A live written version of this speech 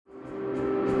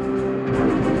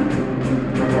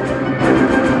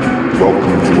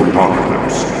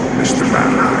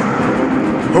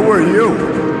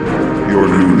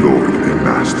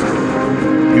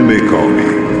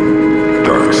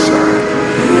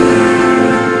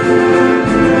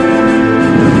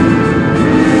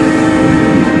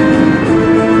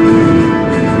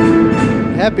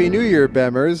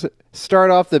Bemmers.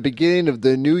 Start off the beginning of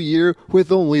the new year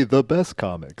with only the best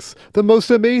comics, the most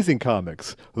amazing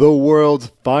comics, the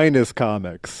world's finest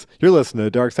comics. You're listening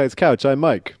to Dark Side's Couch. I'm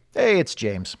Mike. Hey, it's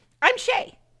James. I'm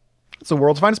Shée. It's the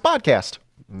world's finest podcast.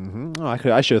 Mm-hmm. Oh,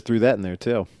 I should have threw that in there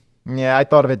too. Yeah, I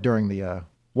thought of it during the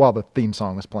while the theme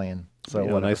song was playing.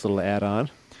 So a nice little add-on.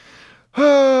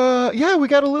 Yeah, we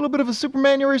got a little bit of a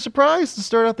Supermanuary surprise to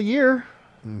start out the year.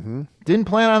 Mm-hmm. Didn't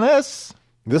plan on this.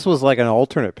 This was like an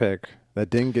alternate pick that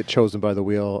didn't get chosen by the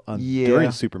wheel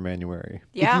during Supermanuary.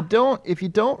 Yeah. If you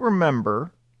don't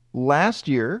remember, last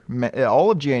year,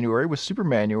 all of January was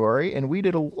Supermanuary, and we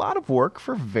did a lot of work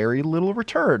for very little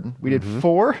return. We did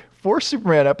four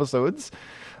Superman episodes,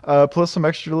 plus some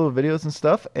extra little videos and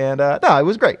stuff, and no, it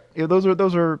was great.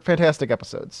 Those are fantastic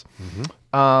episodes.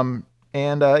 Mm-hmm.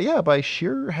 By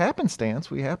sheer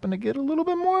happenstance, we happen to get a little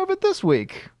bit more of it this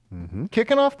week,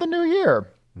 kicking off the new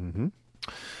year. Mm-hmm.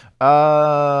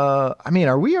 Are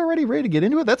we already ready to get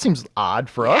into it? That seems odd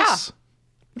for us.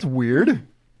 It's weird.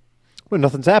 Well,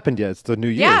 nothing's happened yet. It's the new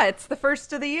year. Yeah, it's the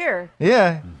first of the year.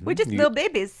 Yeah. We're just little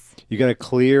babies. You got to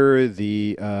clear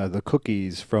the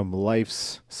cookies from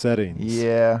life's settings.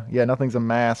 Yeah, nothing's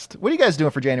amassed. What are you guys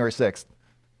doing for January 6th?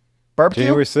 Barbecue?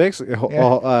 January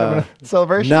 6th?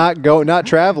 Celebration? Not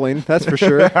traveling, that's for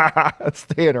sure.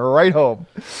 Staying right home.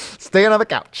 Staying on the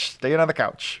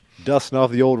couch. Dusting off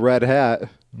the old red hat.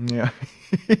 Yeah.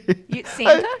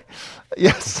 Santa?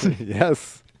 Yes.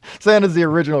 Yes. Santa's the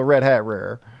original red hat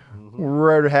wearer.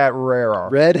 Red hat wearer.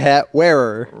 Red hat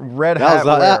wearer. Red hat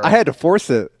wearer. I had to force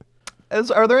it.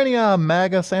 Are there any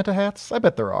MAGA Santa hats? I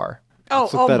bet there are.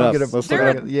 Let's look that up. Let's look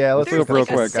up real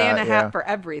quick. quick. Santa hat for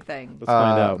everything. Let's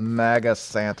find out. MAGA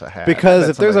Santa hat. Because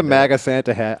if there's a MAGA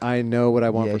Santa hat, I know what I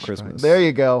want for Christmas. There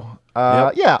you go.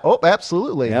 Yep. Yeah. Oh,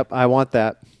 absolutely. Yep, I want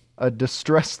that. A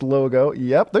distressed logo.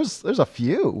 Yep. There's a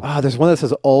few. There's one that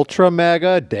says Ultra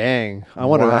MAGA. Dang, I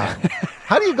want to.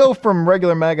 How do you go from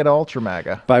regular MAGA to Ultra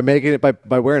MAGA? By making it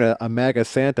by wearing a MAGA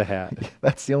Santa hat.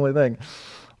 That's the only thing.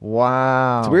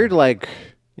 Wow. It's weird.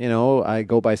 I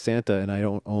go by Santa and I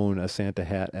don't own a Santa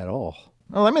hat at all.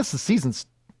 Well, that means the season's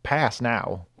past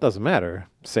now. Doesn't matter.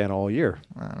 Santa all year.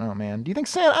 I don't know, man. Do you think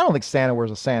Santa? I don't think Santa wears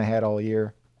a Santa hat all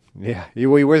year. Yeah, he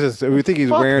wears his. We think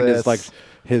he's wearing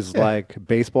his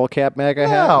baseball cap MAGA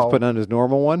hat. He's putting on his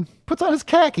normal one. Puts on his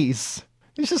khakis.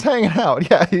 He's just hanging out.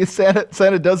 Yeah,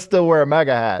 Santa does still wear a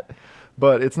MAGA hat,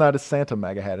 but it's not a Santa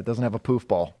MAGA hat. It doesn't have a poof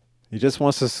ball. He just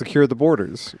wants to secure the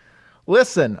borders.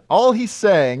 Listen, all he's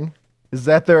saying is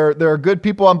that there are good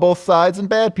people on both sides and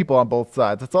bad people on both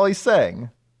sides. That's all he's saying.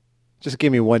 Just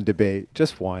give me one debate,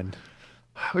 just one.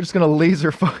 We're just gonna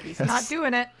laser focus. He's not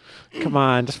doing it. Come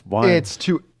on, just one. It's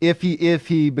too. If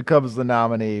he becomes the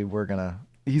nominee,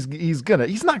 he's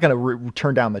not gonna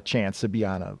turn down the chance to be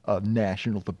on a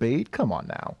national debate. Come on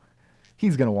now,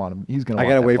 he's gonna want him. He's gonna. I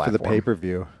gotta wait for the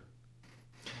pay-per-view.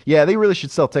 Yeah, they really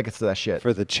should sell tickets to that shit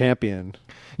for the champion.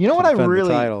 You know what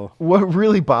what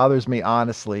really bothers me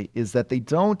honestly is that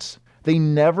they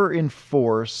never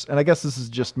enforce, and I guess this is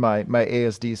just my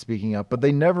ASD speaking up, but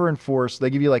they never enforce. They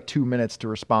give you 2 minutes to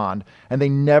respond, and they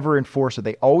never enforce it.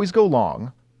 They always go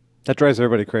long. That drives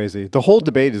everybody crazy. The whole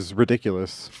debate is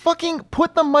ridiculous. Fucking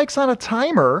put the mics on a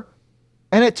timer,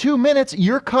 and at 2 minutes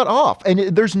you're cut off, and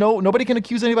there's nobody can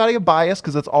accuse anybody of bias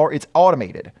because it's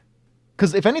automated.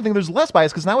 Because if anything, there's less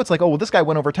bias because now it's like, oh, well, this guy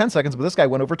went over 10 seconds, but this guy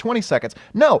went over 20 seconds.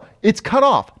 No, it's cut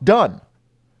off. Done.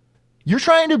 You're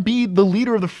trying to be the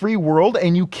leader of the free world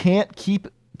and you can't keep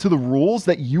to the rules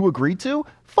that you agreed to?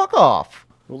 Fuck off.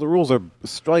 Well, the rules are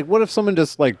what if someone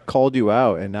just called you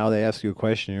out and now they ask you a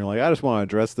question and you're like, I just want to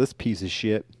address this piece of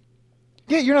shit.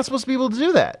 Yeah, you're not supposed to be able to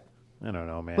do that. I don't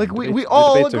know, man. We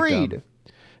all agreed.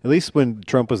 At least when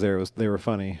Trump was there, they were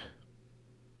funny.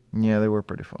 Yeah, they were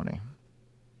pretty funny.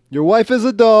 Your wife is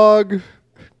a dog.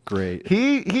 Great.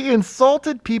 He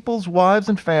insulted people's wives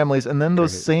and families, and then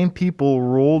those same people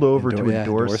rolled over to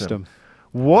endorse him.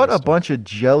 What a bunch of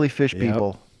jellyfish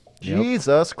people. Yep.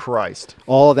 Jesus Christ.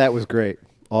 All of that was great.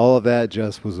 All of that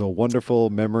just was a wonderful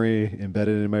memory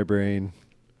embedded in my brain.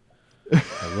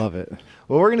 I love it.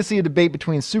 Well, we're going to see a debate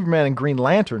between Superman and Green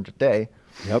Lantern today.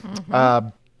 Yep.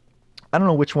 I don't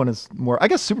know which one is more. I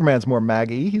guess Superman's more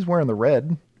Maggie. He's wearing the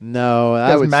red. No,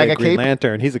 I would say Green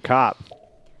Lantern. He's a cop.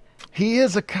 He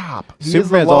is a cop.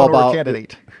 Superman's all about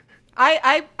candidate.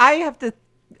 I have to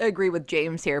agree with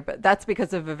James here, but that's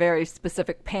because of a very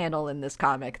specific panel in this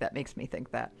comic that makes me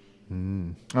think that.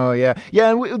 Oh, yeah.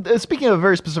 Yeah, and speaking of a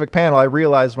very specific panel, I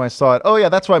realized when I saw it, oh, yeah,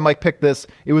 that's why Mike picked this.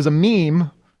 It was a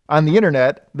meme on the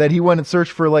internet that he went and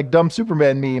searched for, dumb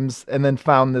Superman memes and then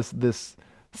found this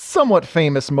somewhat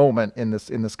famous moment in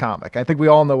this comic. I think we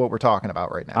all know what we're talking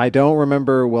about right now. I don't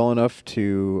remember well enough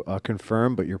to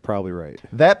confirm, but you're probably right.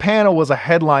 That panel was a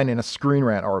headline in a Screen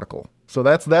Rant article. So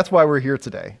that's why we're here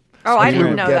today. Oh, I We didn't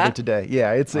were know gathered that. today.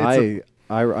 Yeah, it's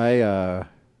I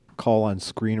call on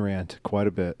Screen Rant quite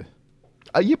a bit.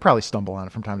 you probably stumble on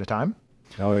it from time to time.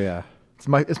 Oh yeah. It's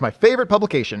my favorite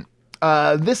publication.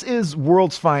 This is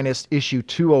World's Finest, issue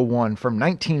 201 from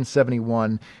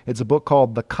 1971. It's a book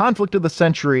called The Conflict of the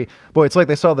Century. Boy, it's like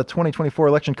they saw the 2024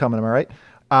 election coming, am I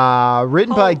right?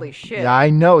 Written by... Holy shit. Yeah, I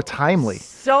know, timely.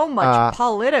 So much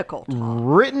political talk.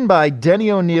 Written by Denny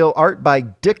O'Neil, art by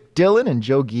Dick Dillon and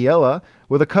Joe Giella,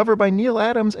 with a cover by Neil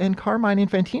Adams and Carmine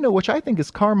Infantino, which I think is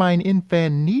Carmine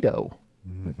Infanito.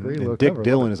 Great little And Dick cover.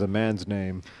 Dillon is a man's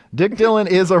name. Dick Dillon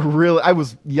is a real... I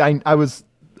was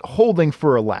holding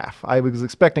for a laugh. I was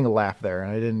expecting a laugh there,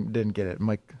 and I didn't get it.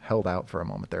 Mike held out for a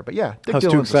moment there, but yeah, Dick I was too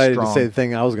Dillon's excited to strong. say the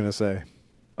thing I was going to say.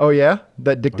 Oh yeah,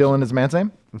 that Dick Dillon is a man's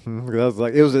name. That was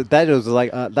like that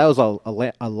was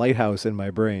a lighthouse in my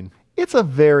brain. It's a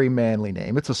very manly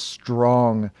name. It's a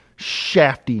strong,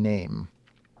 shafty name.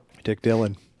 Dick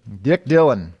Dillon, Dick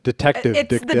Dillon. Detective It's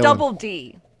Dick the Dillon. double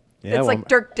D. Yeah, It's well, like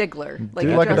Dirk Diggler. Do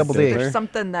you like a double D? There's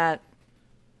something that...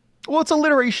 Well, it's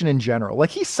alliteration in general.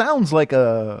 Like he sounds like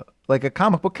a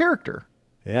comic book character.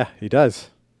 Yeah, he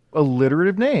does.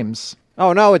 Alliterative names.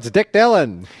 Oh no, it's Dick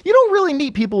Dillon. You don't really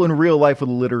meet people in real life with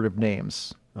alliterative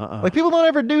names. Like people don't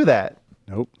ever do that.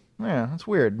 Nope. Yeah, that's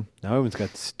weird. Now everyone's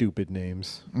got stupid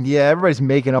names. Yeah, everybody's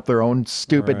making up their own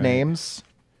stupid Right. names.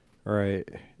 All right.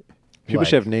 People Like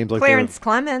should have names like Clarence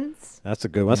Clemens. That's a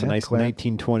good one. That's Yeah, a nice Clarence.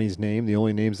 1920s name. The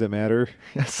only names that matter.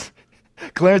 Yes.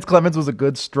 Clarence Clemens was a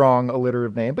good, strong,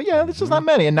 alliterative name. But yeah, there's just not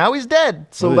many. And now he's dead.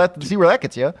 So Well, let's see where that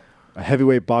gets you. A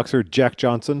heavyweight boxer, Jack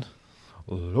Johnson.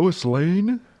 Lois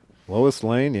Lane. Lois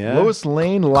Lane, yeah. Lois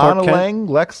Lane, Clark Lana Kent. Lang,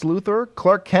 Lex Luthor.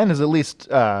 Clark Kent is at least,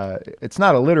 it's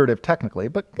not alliterative technically,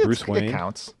 but Bruce it Wayne.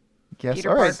 counts. Yes, Peter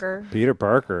all right. Parker. Peter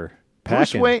Parker. Bruce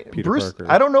Packin', Wayne. Peter Bruce. Parker.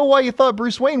 I don't know why you thought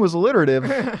Bruce Wayne was alliterative.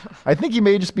 I think he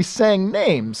may just be saying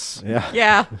names. Yeah.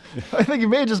 Yeah. I think he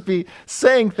may just be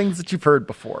saying things that you've heard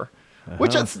before,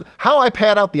 which is how I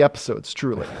pad out the episodes,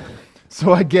 truly.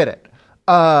 So I get it.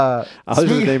 I was just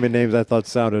speak- naming names I thought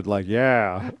sounded like,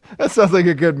 yeah. That sounds like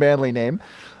a good manly name.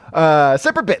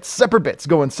 Separate bits,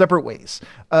 going separate ways.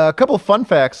 A couple of fun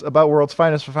facts about World's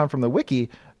Finest were found from the wiki.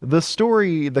 The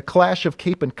story, The Clash of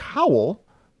Cape and Cowl,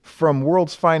 from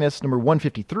World's Finest number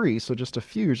 153, so just a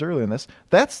few years earlier than this,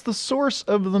 that's the source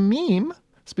of the meme,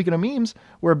 speaking of memes,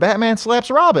 where Batman slaps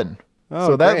Robin. Oh,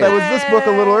 So that great. was this book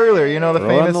a little earlier. You know, the Throw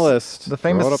it on famous the list. the Throw it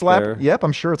famous up slap. there. Yep,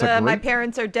 I'm sure it's a My great.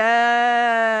 parents are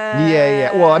dead.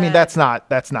 Yeah. Well, I mean, that's not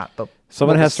the.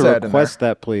 Someone what has was to said in request there.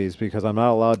 that, please, because I'm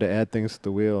not allowed to add things to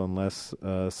the wheel unless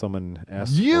someone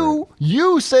asks for it.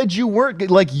 You said you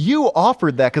weren't like you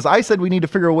offered that because I said we need to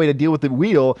figure a way to deal with the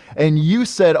wheel, and you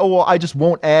said, "Oh well, I just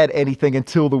won't add anything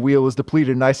until the wheel is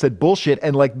depleted." And I said bullshit,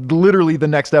 and like literally the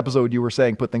next episode you were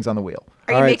saying put things on the wheel.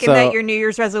 Are you All right, making so- that your New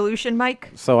Year's resolution, Mike?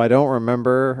 So I don't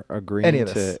remember agreeing Any of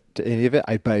to, this. to any of it.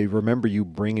 But I remember you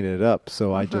bringing it up,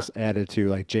 so I just added to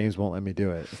like James won't let me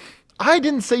do it. I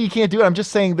didn't say you can't do it. I'm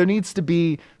just saying there needs to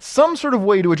be some sort of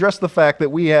way to address the fact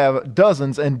that we have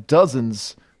dozens and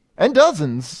dozens and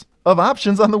dozens of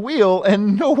options on the wheel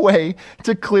and no way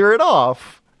to clear it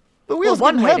off. The Well, wheel's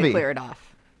one getting way heavy. to clear it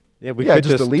off. Yeah, we Yeah, could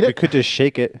just delete it? We could just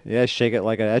shake it. Yeah, shake it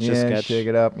like an etch a Yeah, sketch. shake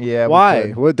it up. Yeah. we Why?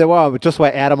 could. Would they, wow, just so I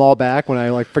add them all back when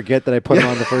I like forget that I put them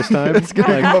on the first time? It's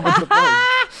gonna Like, come up with the point.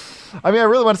 I mean, I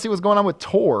really want to see what's going on with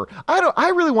Tor. I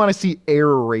really want to see Air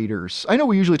Raiders. I know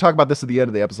we usually talk about this at the end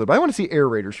of the episode, but I want to see Air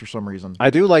Raiders for some reason. I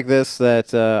do like this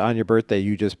that on your birthday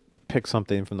you just pick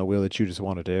something from the wheel that you just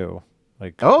want to do.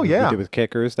 Like Oh, we yeah. did with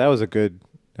kickers. That was a good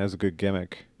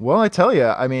gimmick. Well, I tell you,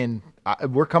 I mean,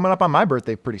 we're coming up on my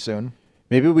birthday pretty soon.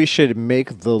 Maybe we should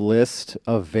make the list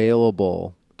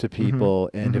available to people,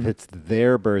 and if it's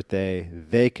their birthday,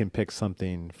 they can pick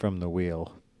something from the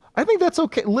wheel. I think that's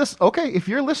okay. Okay, if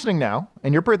you're listening now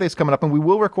and your birthday's coming up, and we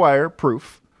will require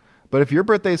proof, but if your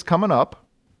birthday's coming up,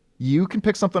 you can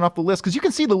pick something off the list because you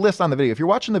can see the list on the video. If you're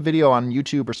watching the video on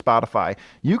YouTube or Spotify,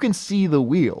 you can see the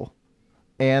wheel.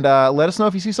 And let us know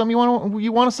if you see something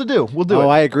you want us to do. We'll do Oh,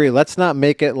 it. I agree. Let's not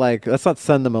make it like, let's not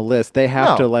send them a list. They have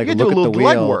No, to like you do look a at the little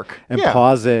wheel legwork. and Yeah.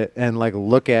 pause it and like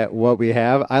look at what we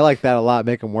have. I like that a lot.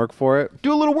 Make them work for it.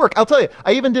 Do a little work. I'll tell you,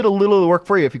 I even did a little work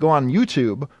for you. If you go on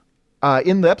YouTube,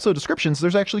 in the episode descriptions,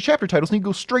 there's actually chapter titles, and you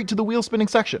go straight to the wheel spinning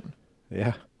section.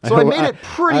 Yeah. So I made it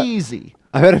pretty easy.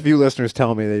 I've had a few listeners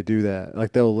tell me they do that.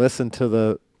 Like they'll listen to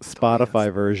the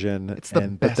Spotify version, It's the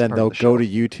but best then part they'll of the go show. to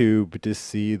YouTube to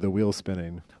see the wheel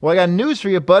spinning. Well, I got news for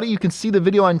you, buddy. You can see the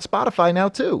video on Spotify now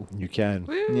too. You can.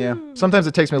 Yeah. Sometimes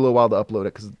it takes me a little while to upload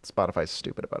it because Spotify's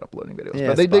stupid about uploading videos. Yeah,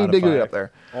 But they get Spotify. it up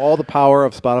there. All the power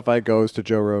of Spotify goes to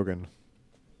Joe Rogan.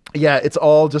 Yeah, it's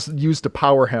all just used to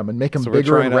power him and make him So we're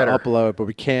bigger trying and to redder. upload, but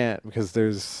we can't because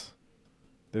there's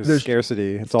There's-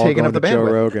 scarcity. It's all taking going up to the Joe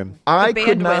bandwidth. Rogan. I The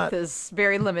could bandwidth not. is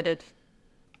very limited.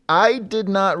 I did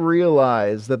not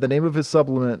realize that the name of his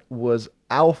supplement was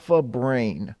Alpha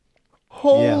Brain.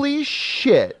 Holy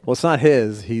shit! Well, it's not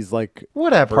his. He's like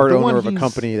Whatever. part the owner one of a he's-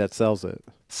 company that sells it.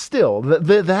 Still,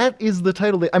 that is the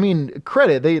title. I mean,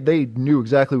 credit. They knew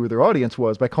exactly where their audience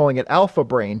was by calling it Alpha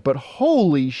Brain. But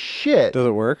holy shit! Does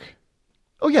it work?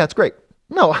 Oh yeah, it's great.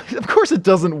 No, of course it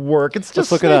doesn't work. It's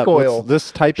just Let's look it snake up. oil.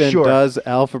 This type in Sure. does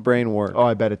Alpha Brain work? Oh,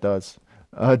 I bet it does.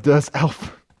 Does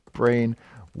Alpha Brain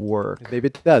work? Maybe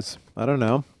it does. I don't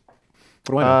know.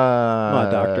 What do I know? I'm not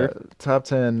a doctor. Top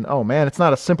 10. Oh, man, it's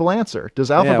not a simple answer. Does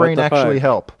Alpha Yeah, what Brain the actually fuck?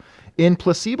 help? In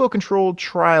placebo-controlled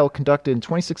trial conducted in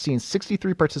 2016,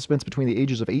 63 participants between the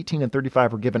ages of 18 and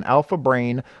 35 were given Alpha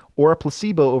Brain or a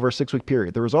placebo over a 6-week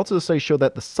period. The results of the study showed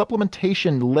that the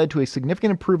supplementation led to a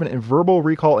significant improvement in verbal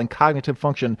recall and cognitive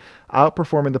function,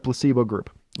 outperforming the placebo group.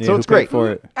 Yeah, so who it's paid great.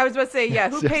 for it. I was about to say, yeah,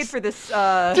 who paid for this?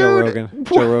 Joe Dude, Rogan.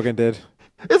 Joe Rogan did.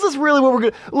 Is this really what we're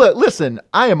going to... Look, listen,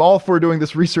 I am all for doing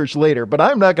this research later, but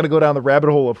I'm not going to go down the rabbit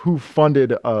hole of who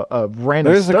funded a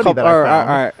random There's study a couple. that I All found.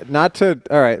 right, not to.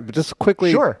 All right, but just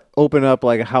quickly Sure. open up.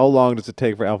 Like, how long does it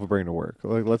take for Alpha Brain to work?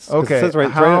 Like, let's. 'cause Okay. It says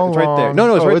right, how it's right there. long-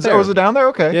 No, it's right is, there. Oh, is it down there?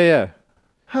 Okay. Yeah, yeah.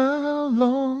 How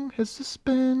long has this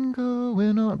been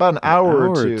going on? About an hour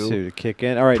or two. to kick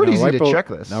in. All right, Pretty now, easy right to check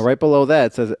this. Now, right below that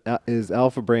it says, "Is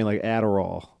Alpha Brain like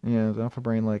Adderall?" Yeah, it's Alpha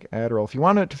Brain like Adderall. If you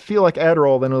want it to feel like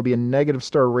Adderall, then it'll be a negative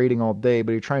star rating all day,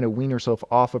 but you're trying to wean yourself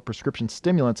off of prescription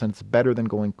stimulants, and it's better than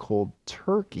going cold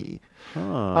turkey.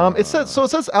 It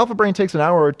says Alpha Brain takes an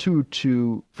hour or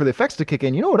two for the effects to kick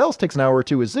in. You know what else takes an hour or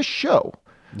two is this show.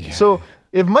 So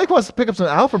if Mike wants to pick up some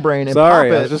Alpha Brain and Sorry,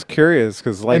 pop it, I was just curious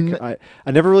because like and-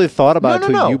 I never really thought about No, it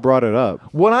until no. you brought it up.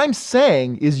 what I'm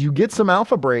saying is you get some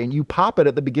Alpha Brain, you pop it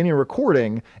at the beginning of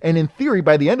recording, and in theory,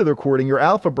 by the end of the recording, your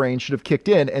Alpha Brain should have kicked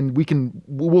in, and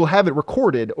we'll have it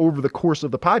recorded over the course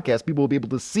of the podcast. People will be able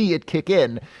to see it kick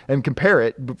in and compare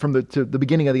it from to the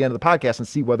beginning of the end of the podcast and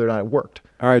see whether or not it worked.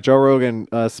 All right, Joe Rogan,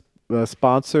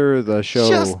 sponsor the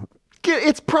show.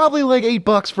 It's probably like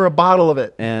 $8 for a bottle of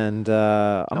it. And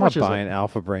I'm much not is buying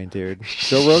Alpha Brain, dude.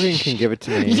 Joe Rogan can give it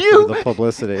to me You- for the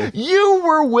publicity. You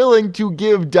were willing to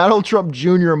give Donald Trump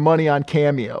Jr. money on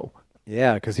Cameo.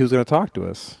 Yeah, because he was going to talk to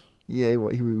us. Yeah, he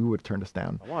would have turned us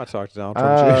down. I want to talk to Donald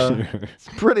Trump Jr.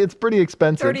 It's pretty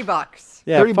expensive. $30.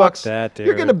 Yeah, 30 fuck bucks. that, dude.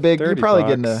 You're getting a big. You're 30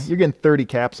 probably bucks. getting 30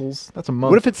 capsules. That's a month.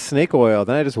 What if it's snake oil?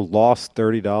 Then I just lost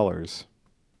 $30.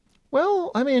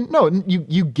 Well, I mean, no,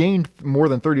 you gained more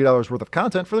than $30 worth of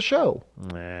content for the show.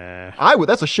 Nah. I would.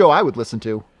 That's a show I would listen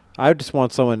to. I just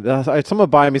want someone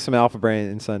buy me some Alpha Brain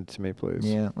and send it to me, please.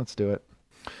 Yeah, let's do it.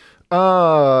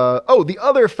 The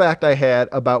other fact I had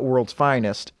about World's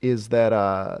Finest is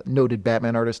that noted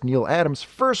Batman artist Neil Adams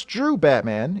first drew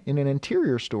Batman in an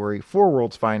interior story for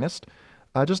World's Finest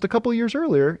just a couple of years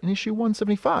earlier in issue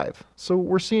 175. So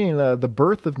we're seeing the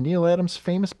birth of Neil Adams'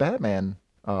 famous Batman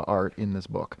art in this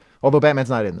book. Although Batman's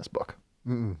not in this book.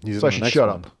 He's So I in the should next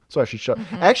shut one.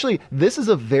 up. Actually, this is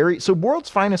so World's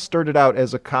Finest started out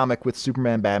as a comic with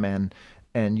Superman, Batman,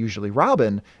 and usually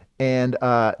Robin. And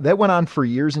that went on for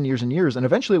years and years and years. And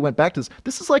eventually it went back to this.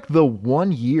 This is like the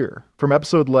 1 year from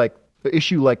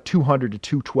issue 200 to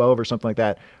 212 or something like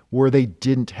that, where they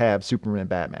didn't have Superman and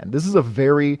Batman. This is a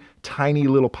very tiny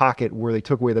little pocket where they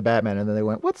took away the Batman and then they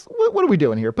went, what are we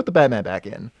doing here? Put the Batman back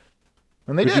in.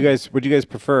 And they did. Would you guys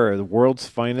prefer the World's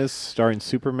Finest starring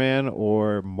Superman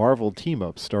or Marvel Team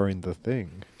Up starring The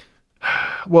Thing?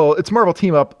 Well, it's Marvel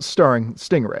Team Up starring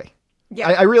Stingray. Yeah.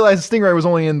 I realized Stingray was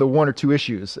only in the 1 or 2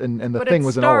 issues, and the But Thing it's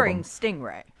was in all of starring them.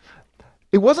 Stingray.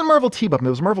 It wasn't Marvel Team Up. It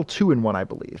was Marvel 2-in-1, I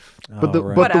believe. But Oh,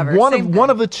 right. Whatever, one same of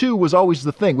thing. the two was always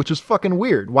the Thing, which is fucking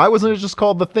weird. Why wasn't it just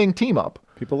called the Thing Team Up?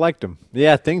 People liked him.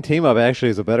 Yeah, Thing Team Up actually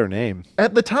is a better name.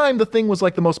 At the time, the Thing was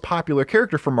like the most popular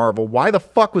character for Marvel. Why the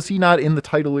fuck was he not in the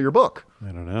title of your book?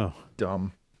 I don't know.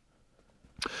 Dumb.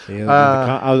 Yeah,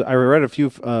 I read a few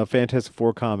Fantastic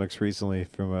Four comics recently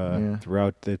from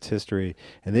throughout its history,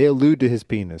 and they allude to his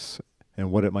penis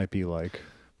and what it might be like.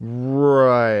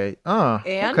 Right.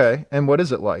 And? Okay. And what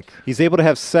is it like? He's able to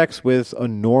have sex with a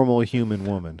normal human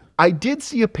woman. I did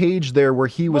see a page there where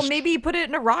he was... Well, maybe you put it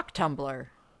in a rock tumbler.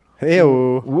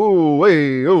 Hey-o. Whoa,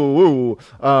 hey, oh,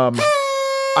 whoa.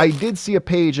 I did see a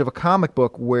page of a comic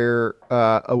book where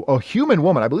a human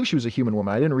woman, I believe she was a human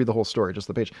woman. I didn't read the whole story, just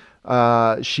the page.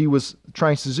 She was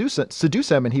trying to seduce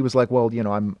him, and he was like, "Well,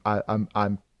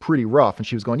 I'm pretty rough," and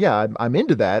she was going, "Yeah, I'm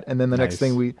into that." And then the next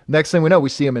thing we know, we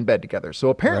see him in bed together. So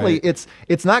apparently,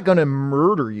 it's not going to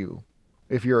murder you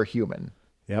if you're a human.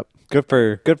 Yep. Good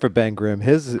for Ben Grimm.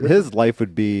 His life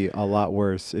would be a lot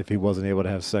worse if he wasn't able to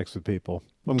have sex with people.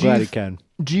 I'm glad he can.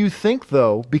 Do you think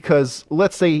though, because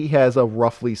let's say he has a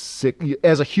roughly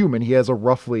as a human, he has a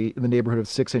roughly in the neighborhood of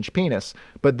 6-inch penis,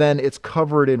 but then it's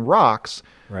covered in rocks.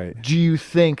 Right. Do you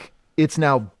think it's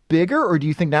now bigger, or do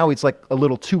you think now it's like a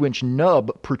little 2-inch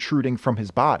nub protruding from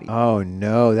his body? Oh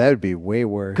no, that would be way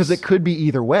worse. Because it could be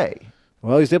either way.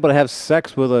 Well, he's able to have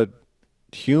sex with a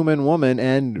human woman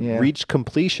and reach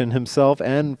completion himself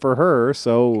and for her.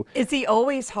 So is he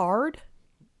always hard?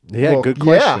 Yeah, well, good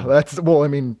question. Yeah, I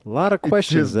mean, a lot of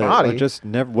questions that body. are just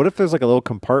never. What if there's like a little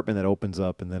compartment that opens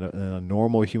up and then a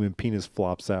normal human penis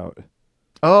flops out?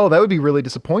 Oh, that would be really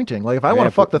disappointing. Like if I want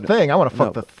to fuck the thing, I want to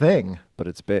fuck the thing. But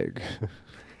it's big.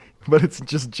 But it's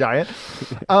just giant.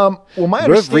 Well, my what if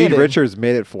understanding. Reed Richards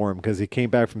made it for him because he came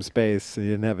back from space and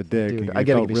he didn't have a dick? Dude, and I he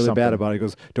gotta felt give you really bad something. about it. He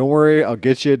goes, "Don't worry, I'll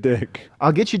get you a dick."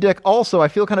 I'll get you dick. Also, I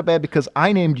feel kind of bad because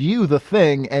I named you the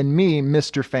thing and me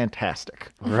Mr. Fantastic.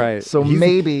 Right. So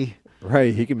maybe.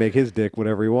 Right, he can make his dick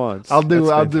whatever he wants. I'll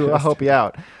help you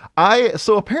out.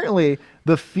 So apparently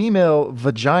the female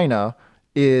vagina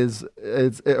is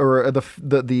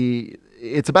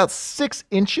it's about 6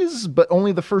 inches, but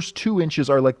only the first 2 inches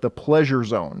are like the pleasure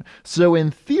zone. So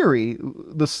in theory,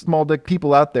 the small dick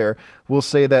people out there will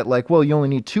say that like, well, you only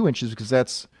need 2 inches because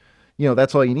that's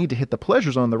all you need to hit the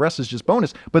pleasure zone. The rest is just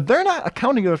bonus. But they're not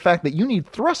accounting for the fact that you need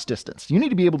thrust distance. You need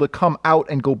to be able to come out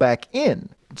and go back in.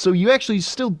 So you actually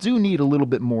still do need a little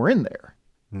bit more in there.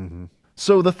 Mm-hmm.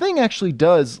 So the thing actually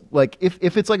does, like,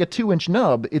 if it's like a 2-inch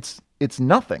nub, it's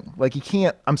nothing. Like you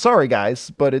can't. I'm sorry, guys,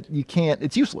 but you can't.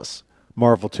 It's useless.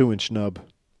 Marvel 2-inch nub.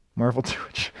 Marvel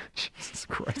 2-inch. Jesus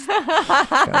Christ.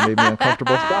 That made me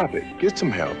uncomfortable. Stop it. Get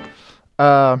some help.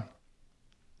 That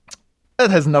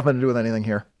has nothing to do with anything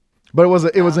here. But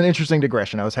it was an interesting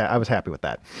digression. I was happy with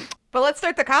that. But let's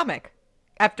start the comic.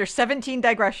 After 17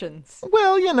 digressions.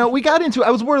 Well, we got into. I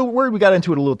was worried we got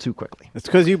into it a little too quickly. It's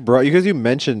because you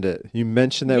mentioned it. You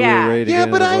mentioned that we were ready to get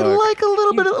into but the I book. like a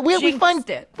little bit of.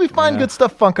 We find good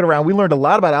stuff funking around. We learned a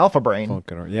lot about Alpha Brain.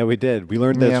 Yeah, we did. We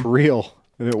learned that it's real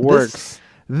and it works.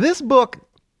 This book,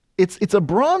 it's a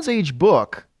Bronze Age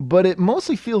book, but it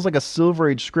mostly feels like a Silver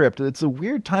Age script. It's a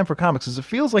weird time for comics because it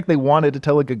feels like they wanted to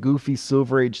tell like a goofy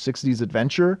Silver Age 60s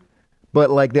adventure. But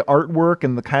like the artwork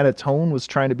and the kind of tone was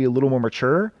trying to be a little more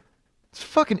mature.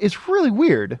 It's really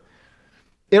weird.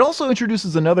 It also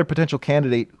introduces another potential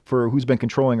candidate for who's been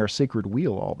controlling our sacred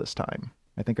wheel all this time.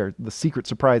 I think the secret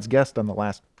surprise guest on the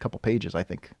last couple pages, I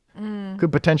think,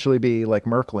 could potentially be like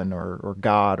Merklin or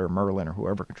God or Merlin or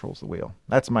whoever controls the wheel.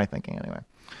 That's my thinking anyway.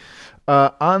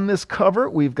 On this cover,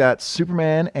 we've got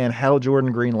Superman and Hal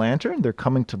Jordan Green Lantern. They're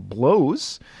coming to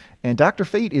blows. And Dr.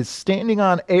 Fate is standing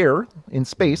on air in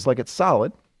space like it's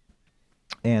solid.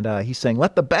 And he's saying,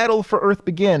 "Let the battle for Earth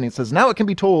begin." He says, "Now it can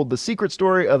be told, the secret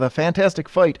story of a fantastic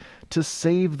fight to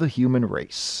save the human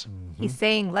race." He's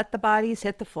saying, let the bodies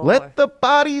hit the floor. Let the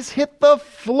bodies hit the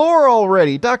floor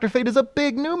already. Dr. Fate is a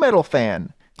big nu metal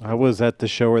fan. I was at the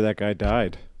show where that guy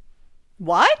died.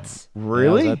 What?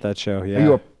 Really? Yeah, I was at that show, yeah. Are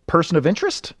you a person of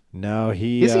interest? No,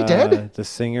 Is he dead? The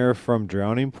singer from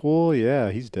Drowning Pool, yeah,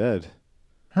 he's dead.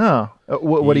 Huh.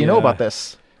 What do you know about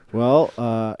this? Well,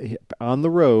 on the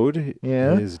road,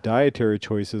 Yeah. his dietary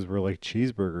choices were like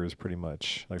cheeseburgers, pretty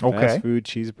much. Like Okay. fast food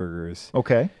cheeseburgers.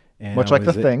 Okay. And Much I like the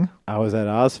was at- thing. I was at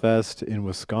Ozfest in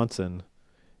Wisconsin,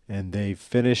 and they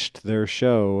finished their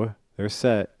show, their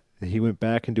set. He went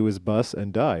back into his bus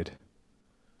and died.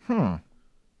 I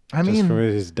Just mean, from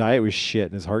his diet was shit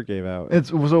and his heart gave out.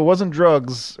 so it wasn't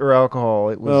drugs or alcohol.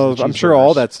 It was. Well, the I'm sure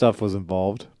all cheeseburgers. that stuff was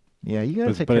involved. Yeah, you gotta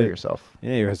but- take but care of it- yourself.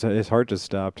 Yeah, his heart just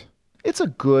stopped. It's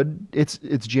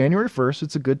it's January 1st.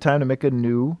 It's a good time to make a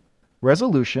new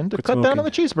resolution to Quit cut down on the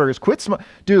cheeseburgers. Quit smoking.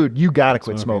 Dude, you gotta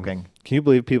quit smoking. Can you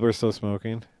believe people are still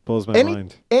smoking? Blows my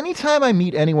mind. Anytime I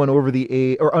meet anyone over the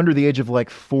age or under the age of like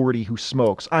 40 who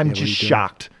smokes, I'm what are just you doing?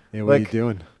 shocked. Yeah, what are you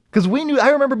doing? Because I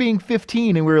remember being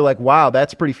 15 and we were like, wow,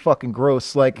 that's pretty fucking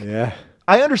gross. Like, Yeah.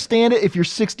 I understand it if you're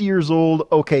 60 years old.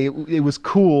 Okay, it was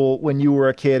cool when you were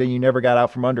a kid and you never got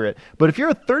out from under it. But if you're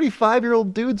a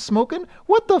 35-year-old dude smoking,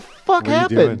 what the fuck What are you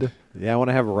happened? doing? Yeah, I want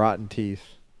to have rotten teeth.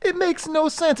 It makes no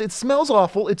sense. It smells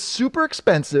awful. It's super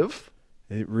expensive.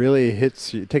 It really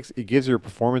hits you. It gives your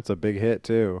performance a big hit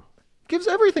too. Gives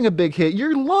everything a big hit.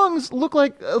 Your lungs look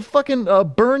like a fucking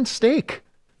burned steak.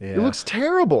 Yeah. It looks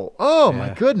terrible. Oh my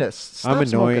Yeah. goodness. Stop I'm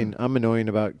annoying. smoking. I'm annoying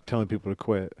about telling people to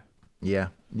quit. Yeah.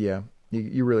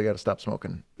 You really got to stop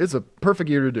smoking. It's a perfect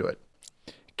year to do it.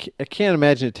 I can't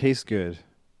imagine it tastes good.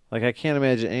 Like I can't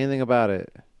imagine anything about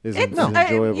it is It's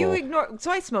enjoyable. you ignore. So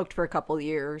I smoked for a couple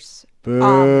years.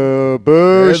 Boo,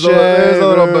 There's a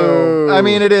little boo. boo. I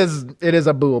mean, it is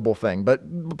a booable thing,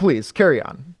 but please carry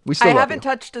on. We still I love haven't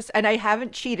you. touched this, and I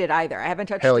haven't cheated either. I haven't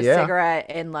touched Hell a yeah. cigarette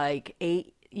in like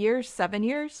 8 years, 7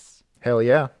 years, Hell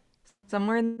yeah.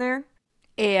 somewhere in there.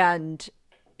 And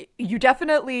you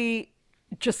definitely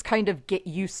just kind of get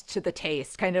used to the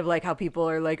taste, kind of like how people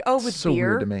are like, oh, with So beer,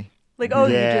 weird to me. like, oh,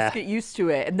 you Yeah. just get used to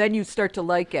it, and then you start to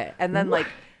like it, and then like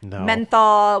No.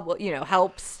 menthol, well,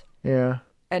 helps, Yeah.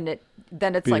 and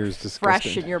then it's Beer's like fresh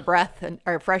disgusting. in your breath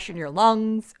or fresh in your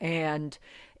lungs, and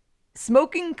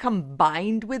smoking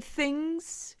combined with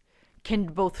things can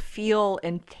both feel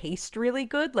and taste really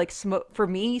good. Like for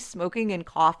me, smoking and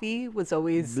coffee was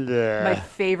always Bleh. my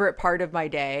favorite part of my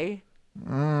day.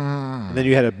 And then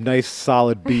you had a nice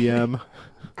solid BM.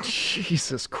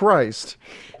 Jesus Christ.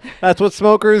 That's what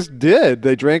smokers did.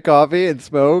 They drank coffee and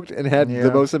smoked and had Yeah.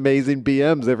 the most amazing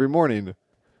BMs every morning.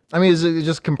 I mean, is it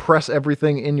just compress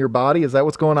everything in your body? Is that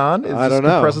what's going on? It I just don't know.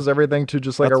 compresses everything to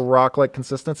just like a rock-like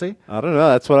consistency? I don't know.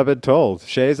 That's what I've been told.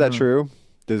 Shea, is that true?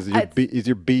 Is It's-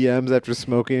 your BMs after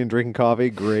smoking and drinking coffee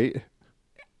great?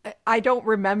 I don't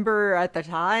remember at the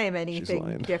time lying.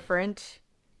 anything different,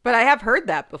 but I have heard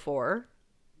that before.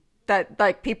 That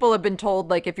like people have been told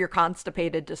like if you're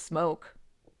constipated to smoke.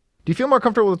 Do you feel more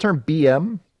comfortable with the term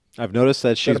BM? I've noticed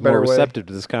that she's better more way? receptive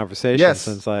to this conversation Yes.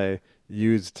 since I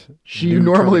used She new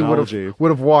normally terminology. would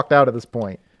have walked out at this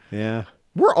point. Yeah.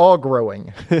 We're all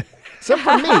growing. Except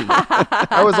for me.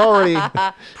 I was already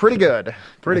pretty good.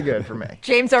 Pretty good for me.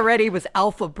 James already was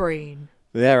alpha brain.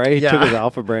 Yeah, right? He Yeah. took his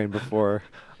alpha brain before.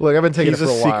 Look, I've been taking He's it a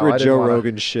for a while. secret I didn't Joe wanna-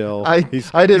 Rogan shill. I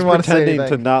he's didn't wanna say pretending to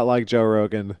anything. not like Joe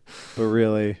Rogan, but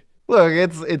really. Look,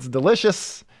 it's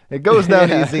delicious. It goes down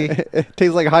Yeah. easy. It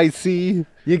tastes like high C.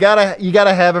 You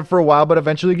gotta have it for a while, but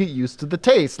eventually you get used to the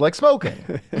taste, like smoking.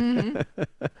 Then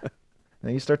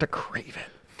you start to crave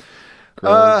it.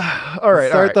 All right,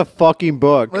 Start the fucking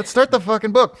book. Let's start the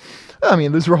fucking book. I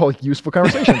mean, these were all useful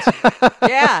conversations.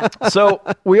 Yeah. So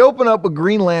we open up with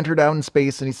Green Lantern out in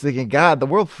space, and he's thinking, God, the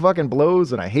world fucking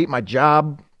blows, and I hate my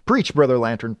job. Preach, Brother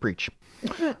Lantern, preach.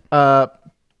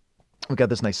 We got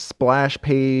this nice splash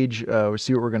page. We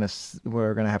see what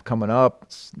we're gonna have coming up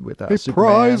with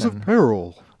Superman and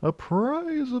peril. a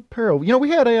prize of peril. You know, we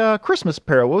had a Christmas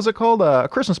peril. What was it called? A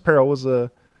Christmas peril was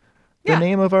the Yeah.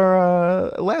 name of our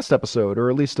last episode,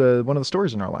 or at least one of the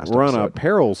stories in our last We're on episode. a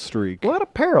peril streak. A lot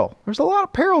of peril. There's a lot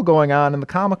of peril going on in the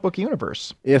comic book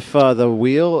universe. If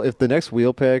the next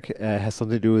wheel pick has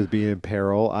something to do with being in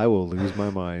peril, I will lose my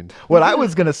mind. What I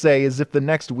was going to say is if the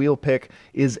next wheel pick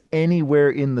is anywhere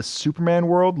in the Superman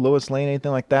world, Lois Lane,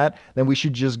 anything like that, then we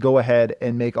should just go ahead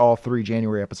and make all 3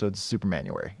 January episodes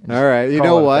Supermanuary. And just All right, you call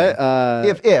know it a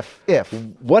what? thing. If.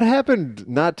 What happened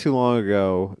not too long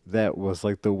ago that was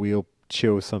like the wheel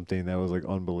chose something that was like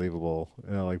unbelievable,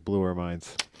 like blew our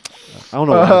minds. I don't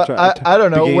know. I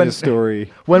don't know. When a story.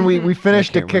 When we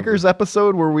finished the can't Kickers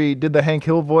episode where we did the Hank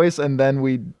Hill voice and then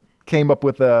we came up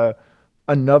with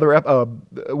another,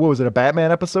 what was it, a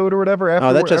Batman episode or whatever?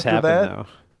 Oh, that just after happened that? now.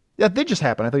 Yeah, they just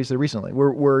happened. I thought you said recently.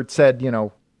 Where it said, let's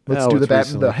Oh, do it's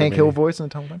recently the for Hank me. Hill voice in the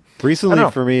time. I Recently don't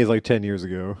know. for me is like 10 years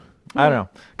ago. I don't know.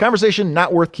 Conversation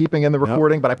not worth keeping in the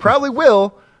recording, but I probably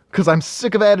will because I'm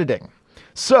sick of editing.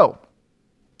 So,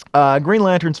 Green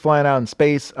Lantern's flying out in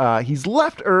space. He's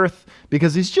left Earth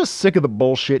because he's just sick of the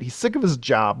bullshit. He's sick of his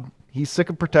job. He's sick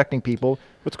of protecting people.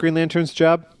 What's Green Lantern's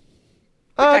job?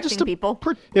 Protecting just to people.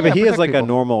 Yeah, but he has protect like a people.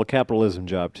 normal capitalism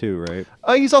job too, right?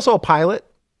 He's also a pilot.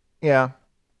 Yeah.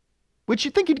 Which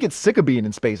you'd think you'd get sick of being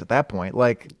in space at that point.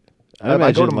 Like, I I go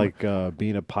imagine to- like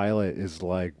being a pilot is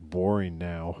like boring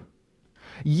now.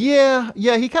 yeah,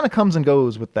 he kind of comes and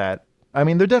goes with that. I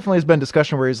mean, there definitely has been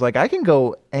discussion where he's like, I can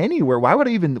go anywhere. Why would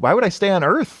I stay on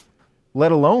Earth,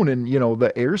 let alone in,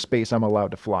 the airspace I'm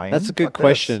allowed to fly in? That's a good Fuck this.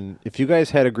 question. If you guys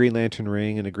had a Green Lantern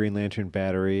ring and a Green Lantern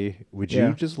battery, would you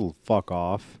Yeah. just fuck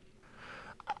off?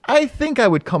 I think I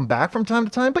would come back from time to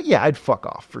time, but yeah, I'd fuck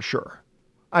off for sure.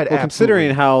 I'd Well, absolutely.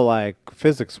 considering how like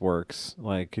physics works,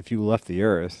 like if you left the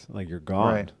Earth, like you're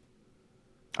gone. Right.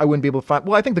 I wouldn't be able to find.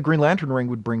 Well, I think the Green Lantern ring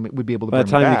would be able to By bring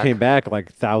the time me you back. came back,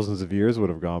 like thousands of years would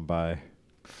have gone by.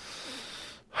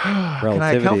 Can I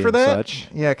Relativity account for and that? such.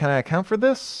 Yeah, can I account for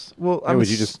this? Well, Hey, would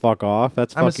you just fuck off?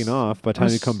 That's I'm fucking ass- off. By the I'm time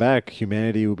you ass- come back,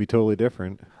 humanity will be totally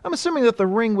different. I'm assuming that the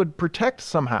ring would protect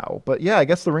somehow, but yeah, I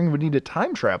guess the ring would need to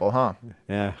time travel, huh?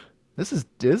 Yeah. This is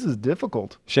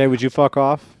difficult. Shay, would you fuck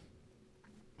off?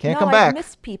 Can't no, come I back.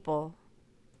 miss people.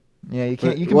 Yeah, you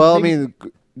can't. You can. Well, I maybe- mean,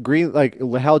 Green like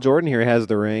Hal Jordan here has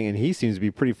the ring, and he seems to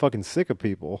be pretty fucking sick of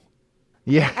people.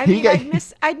 yeah. I he mean,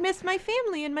 got- I'd miss my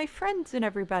family and my friends and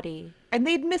everybody, and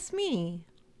they'd miss me.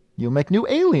 You'll make new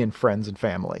alien friends and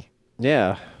family.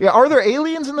 Yeah, Yeah, are there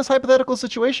aliens in this hypothetical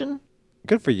situation?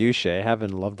 good for you, Shea,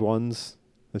 having loved ones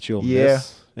that you'll Yeah.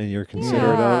 miss and you're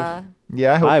considerate Yeah. of.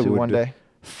 Yeah, I hope I to would one day.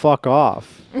 fuck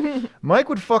off. Mike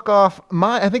would fuck off.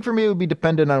 I think for me it would be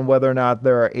dependent on whether or not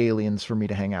there are aliens for me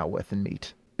to hang out with and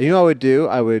meet. You know what I would do?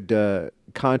 I would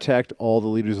contact all the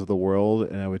leaders of the world,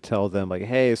 and I would tell them, like,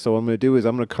 hey, so what I'm going to do is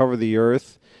I'm going to cover the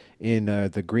Earth in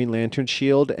the Green Lantern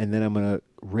shield, and then I'm going to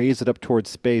raise it up towards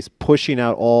space, pushing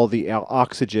out all the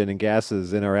oxygen and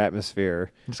gases in our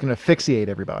atmosphere. I'm just gonna asphyxiate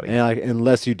everybody. And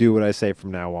unless you do what I say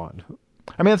from now on.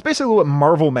 I mean, that's basically what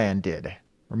Marvel Man did,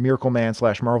 or Miracle Man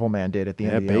 / Marvel Man did at the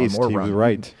end Yeah, of the Alan based. Moore He was run.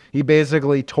 right. He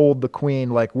basically told the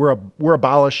Queen, like, we're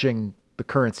abolishing the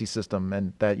currency system,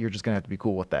 and that you're just gonna have to be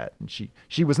cool with that. And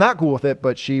she was not cool with it,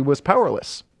 but she was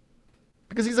powerless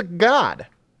because he's a god.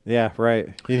 Yeah, right.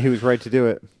 He was right to do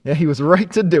it. Yeah, he was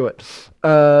right to do it.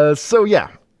 So yeah.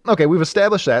 Okay, we've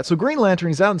established that. So Green Lantern,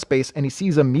 he's out in space and he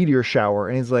sees a meteor shower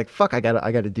and he's like, fuck, I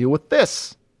gotta deal with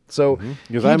this. So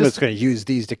Because he I'm just going to use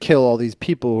these to kill all these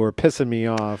people who are pissing me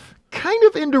off. kind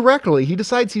of indirectly, he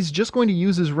decides he's just going to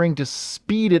use his ring to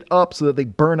speed it up so that they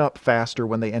burn up faster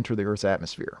when they enter the Earth's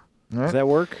atmosphere. All right? Does that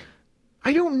work?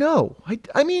 I don't know.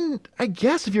 I mean, I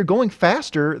guess if you're going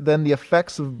faster, then the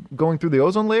effects of going through the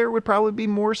ozone layer would probably be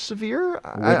more severe.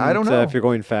 I don't Wouldn't, know. if you're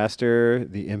going faster,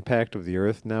 the impact of the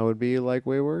Earth now would be like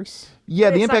way worse. Yeah,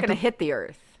 But the it's not impact. going to hit the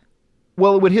Earth.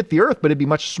 Well, it would hit the Earth, but it'd be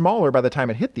much smaller by the time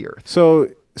it hit the Earth. So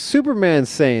Superman's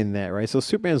saying that, right? So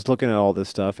Superman's looking at all this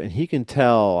stuff, and he can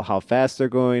tell how fast they're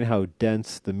going, how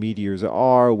dense the meteors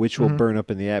are, which will burn up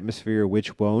in the atmosphere,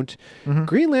 which won't.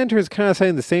 Green Lantern is kind of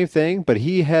saying the same thing, but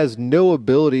he has no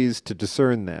abilities to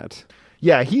discern that.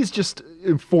 Yeah, he's just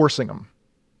enforcing them.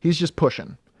 He's just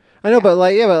pushing. I know, but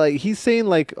like he's saying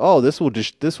like, oh, this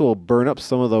will burn up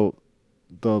some of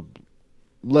the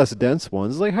less dense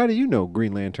ones. Like, how do you know,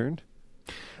 Green Lantern?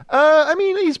 I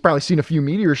mean, he's probably seen a few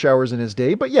meteor showers in his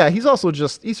day, but yeah, he's also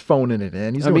he's phoning it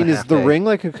in. He's I doing mean, a is half the day. ring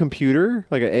like a computer,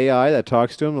 like an AI that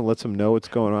talks to him and lets him know what's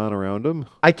going on around him?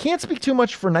 I can't speak too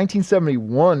much for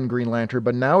 1971 Green Lantern,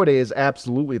 but nowadays,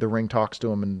 absolutely, the ring talks to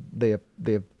him and they have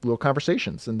little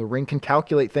conversations, and the ring can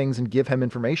calculate things and give him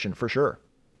information for sure.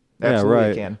 Yeah, Absolutely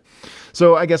right. can.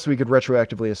 So I guess we could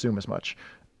retroactively assume as much.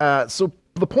 So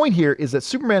the point here is that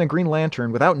Superman and Green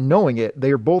Lantern, without knowing it,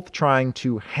 they are both trying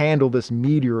to handle this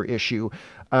meteor issue,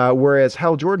 whereas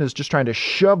Hal Jordan is just trying to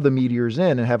shove the meteors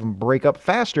in and have them break up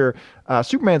faster.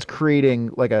 Superman's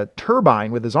creating like a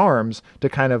turbine with his arms to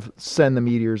kind of send the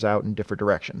meteors out in different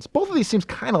directions. Both of these seems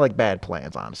kind of like bad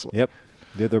plans, honestly. Yep,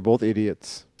 they're both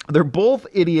idiots. They're both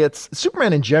idiots.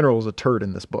 Superman in general is a turd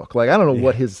in this book. Like, I don't know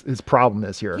what his problem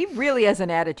is here. He really has an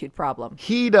attitude problem.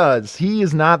 He does. He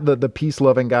is not the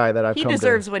peace-loving guy that I've He come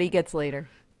deserves what he gets later. to.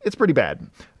 It's pretty bad.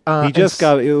 He just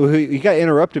got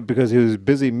interrupted because he was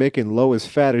busy making Lois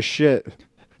fat as shit.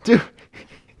 Dude,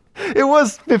 it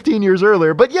was 15 years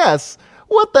earlier, but yes,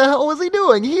 what the hell was he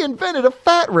doing? He invented a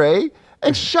fat ray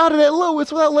and shot it at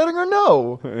Lois without letting her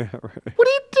know. Yeah, right. What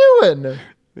are you doing?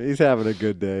 He's having a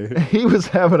good day. He was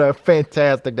having a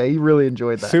fantastic day. He really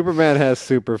enjoyed that. Superman has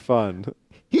super fun.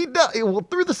 He does. Well,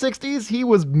 through the 60s, he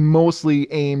was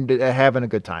mostly aimed at having a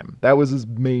good time. That was his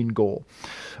main goal.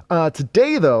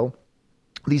 Today, though,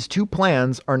 these two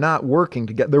plans are not working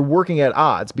together. They're working at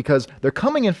odds because they're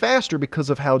coming in faster because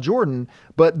of Hal Jordan,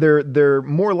 but they're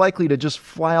more likely to just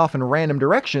fly off in random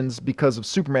directions because of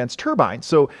Superman's turbine.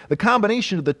 So the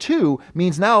combination of the two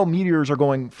means now meteors are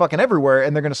going fucking everywhere,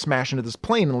 and they're going to smash into this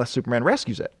plane unless Superman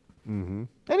rescues it. Mm-hmm.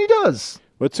 And he does.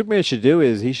 What Superman should do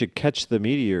is he should catch the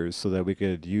meteors so that we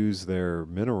could use their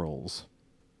minerals.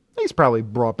 He's probably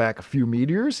brought back a few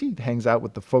meteors. He hangs out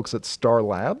with the folks at Star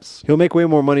Labs. He'll make way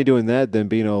more money doing that than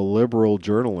being a liberal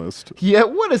journalist. Yeah,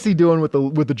 what is he doing with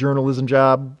the journalism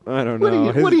job? I don't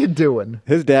know. What are you doing?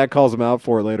 His dad calls him out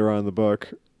for it later on in the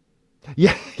book.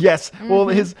 Yeah, yes. Well,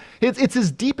 it's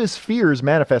his deepest fears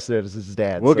manifested as his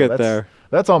dad. We'll so get that's, there.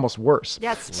 That's almost worse.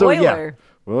 Yeah, So, yeah. spoiler.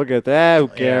 We'll get that. Who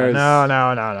cares?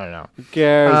 No. Who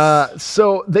cares?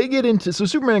 So they get into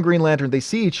Superman and Green Lantern. They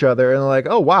see each other and they're like,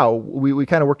 oh wow, we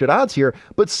kind of worked at odds here.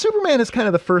 But Superman is kind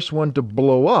of the first one to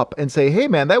blow up and say, hey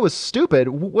man, that was stupid.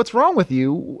 What's wrong with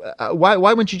you? Why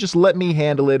wouldn't you just let me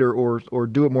handle it or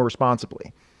do it more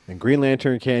responsibly? And Green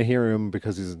Lantern can't hear him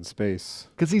because he's in space.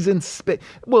 Because he's in space.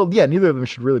 Well, yeah, neither of them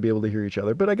should really be able to hear each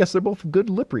other, but I guess they're both good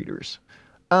lip readers.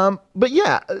 But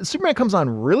yeah, Superman comes on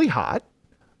really hot.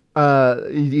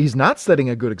 He's not setting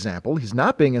a good example. He's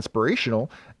not being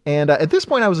inspirational. And at this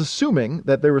point, I was assuming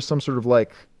that there was some sort of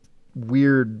like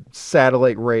weird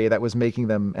satellite ray that was making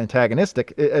them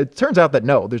antagonistic. It turns out that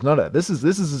no, there's none of that. This is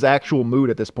his actual mood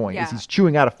at this point. Yeah. Is he's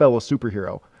chewing out a fellow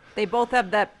superhero. They both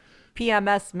have that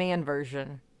PMS man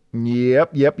version.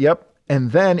 Yep.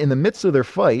 And then in the midst of their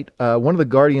fight, one of the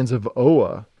guardians of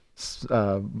Oa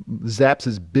zaps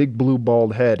his big blue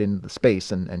bald head into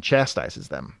space and chastises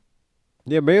them.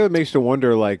 Yeah, maybe it makes you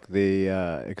wonder, like, the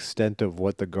extent of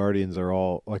what the Guardians are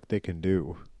all, like, they can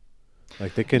do.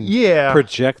 Like, they can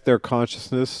project their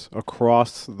consciousness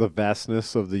across the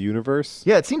vastness of the universe.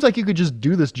 Yeah, it seems like you could just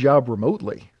do this job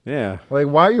remotely. Yeah. Like,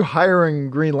 why are you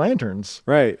hiring Green Lanterns?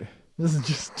 Right. This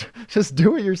is just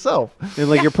do it yourself. And,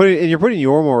 like, you're putting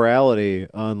your morality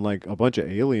on, like, a bunch of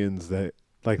aliens that,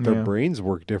 like, their brains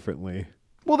work differently.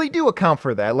 Well, they do account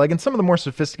for that. Like in some of the more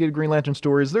sophisticated Green Lantern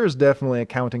stories, there's definitely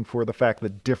accounting for the fact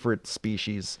that different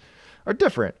species are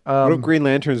different. What if Green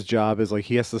Lantern's job is like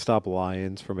he has to stop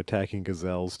lions from attacking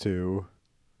gazelles too?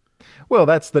 Well,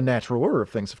 that's the natural order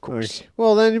of things, of course. Like,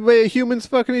 well, then humans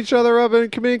fucking each other up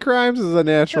and committing crimes is a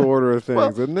natural order of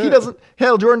things, isn't it? He doesn't.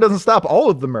 Hal Jordan doesn't stop all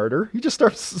of the murder. He just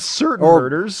stops certain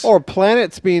murders. Or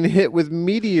planets being hit with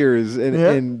meteors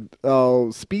and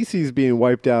species being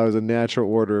wiped out is a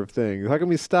natural order of things. How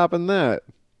come he's stopping that?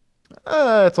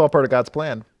 It's all part of God's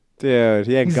plan. Dude,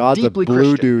 yeah, He's God's a blue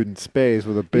Christian. dude in space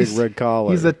with a big red collar.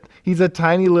 He's a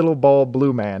tiny little bald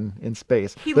blue man in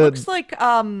space. He looks like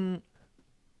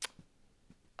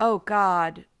oh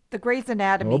God, the Grey's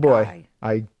Anatomy guy.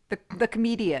 The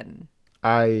comedian.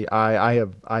 I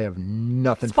have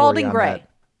nothing Spalding for you on Gray. that.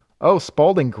 Oh,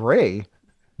 Spalding Gray,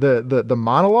 the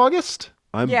monologuist.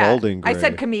 I'm Balding Gray. I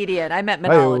said comedian. I meant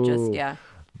monologist. Hi-yo. Yeah.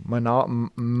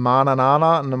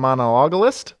 Mananana and the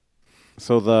monologist.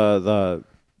 So the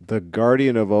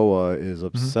Guardian of Oa is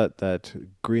upset that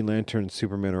Green Lantern and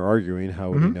Superman are arguing.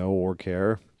 How would he know or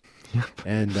care? Yep.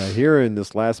 And here in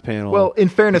this last panel... Well, in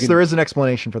fairness, there is an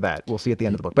explanation for that. We'll see at the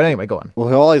end of the book. But anyway, go on.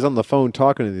 Well, while he's on the phone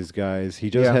talking to these guys, he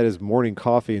just had his morning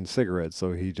coffee and cigarettes,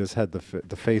 so he just had the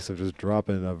face of just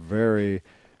dropping a very,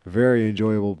 very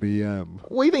enjoyable BM.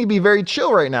 Well, you think he'd be very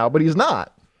chill right now, but he's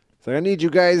not. So I need you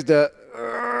guys to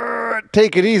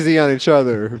take it easy on each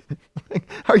other.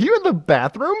 Are you in the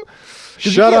bathroom?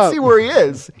 Shut you up. can't see where he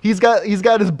is. He's got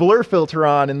his blur filter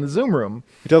on in the Zoom room.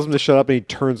 He tells him to shut up, and he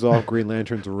turns off Green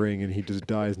Lantern's ring, and he just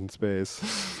dies in space.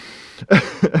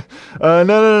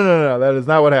 No. That is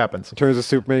not what happens. He turns to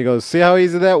Superman. He goes, "See how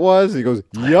easy that was?" He goes,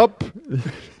 "Yup."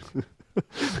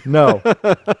 No.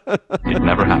 It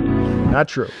never happened. Not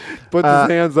true. Puts his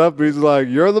hands up. He's like,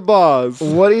 "You're the boss."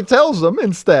 What he tells them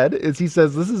instead is he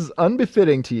says, "This is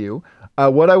unbefitting to you.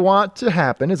 What I want to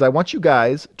happen is I want you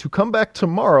guys to come back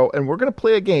tomorrow and we're going to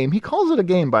play a game." He calls it a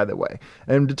game, by the way,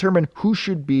 and determine who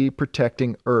should be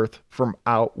protecting Earth from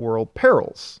outworld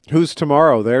perils. Who's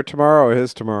tomorrow? Their tomorrow or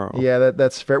his tomorrow? Yeah,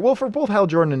 that's fair. Well, for both Hal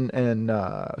Jordan and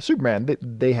Superman,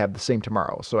 they have the same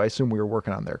tomorrow. So I assume we were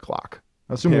working on their clock.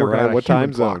 I assume we're working on what a human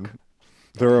time zone? clock.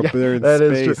 They're up there in That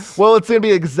space. is true. Well, it's going to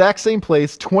be the exact same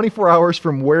place, 24 hours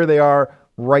from where they are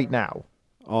right now.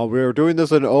 Oh, we're doing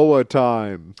this in Oa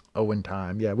time. Owen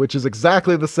time, yeah, which is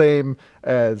exactly the same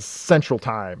as Central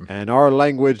Time. And our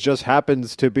language just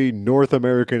happens to be North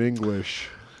American English.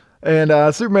 And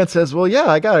Superman says, "Well, yeah,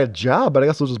 I got a job, but I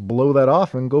guess I'll just blow that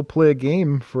off and go play a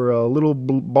game for a little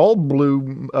little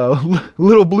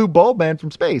blue bald man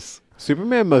from space."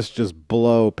 Superman must just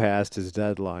blow past his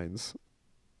deadlines.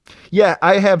 Yeah,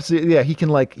 he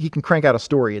can crank out a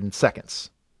story in seconds.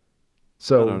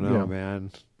 So I don't know,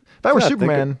 man. If I were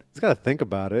Superman, he's got to think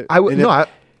about it. I would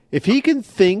If he can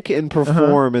think and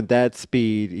perform at that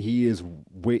speed, he is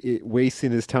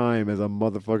wasting his time as a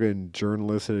motherfucking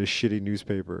journalist at a shitty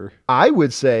newspaper. I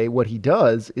would say what he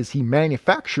does is he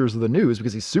manufactures the news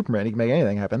because he's Superman. He can make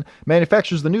anything happen.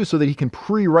 Manufactures the news so that he can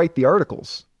pre-write the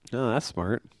articles. Oh, that's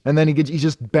smart. And then he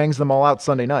just bangs them all out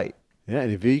Sunday night. Yeah,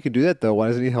 and if he can do that, though, why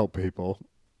doesn't he help people?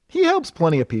 He helps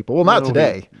plenty of people. Well, not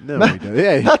today. He does.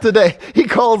 Yeah, not today. He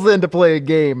calls in to play a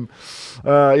game.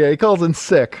 He calls in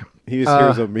sick. He just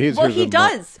hears them. He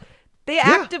does. They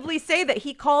actively say that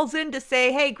he calls in to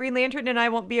say, "Hey, Green Lantern and I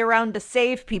won't be around to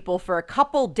save people for a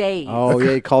couple days." Oh,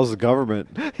 yeah, he calls the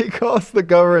government. He calls the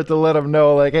government to let them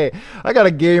know, like, "Hey, I got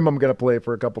a game I'm going to play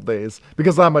for a couple days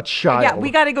because I'm a child." Yeah, we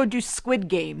got to go do Squid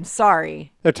Game.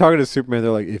 Sorry. They're talking to Superman.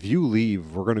 They're like, "If you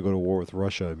leave, we're going to go to war with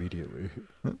Russia immediately."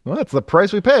 Well, that's the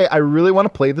price we pay. I really want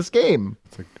to play this game.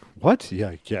 It's like, what?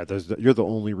 Yeah. You're the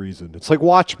only reason. It's like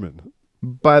Watchmen.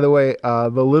 By the way,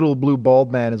 the little blue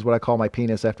bald man is what I call my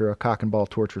penis after a cock and ball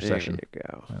torture There session. you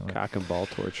go. Cock and ball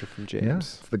torture from Yeah,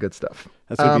 James. it's the good stuff.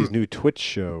 That's going to be his new Twitch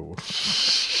show.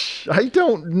 I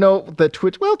don't know that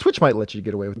Twitch. Well, Twitch might let you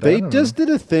get away with that. They just did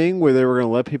a thing where they were going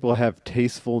to let people have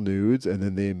tasteful nudes, and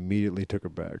then they immediately took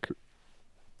it back.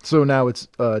 So now it's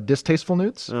distasteful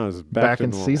nudes. Oh, it's back to in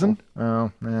normal. season.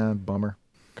 Oh, bummer.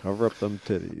 Cover up them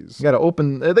titties. You got to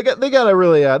open. They got to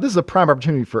really. This is a prime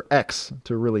opportunity for X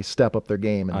to really step up their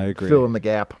game and I agree. fill in the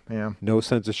gap. Yeah, No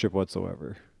censorship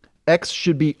whatsoever. X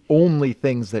should be only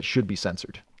things that should be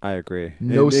censored. I agree.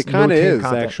 No, it kind of no is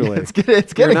content. actually. It's You're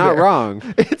getting not there. wrong.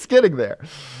 It's getting there.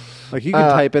 Like you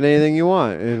can type in anything you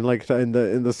want, and like in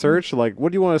the search, like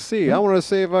what do you want to see? I want to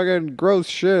see if I can gross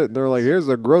shit. And they're like, here's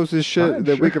the grossest shit Fine,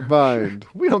 that we sure. can find.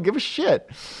 We don't give a shit.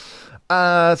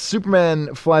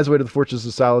 Superman flies away to the Fortress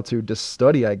of Solitude to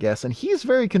study, I guess, and he's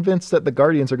very convinced that the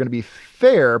Guardians are going to be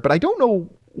fair, but I don't know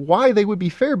why they would be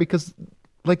fair because,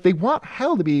 like, they want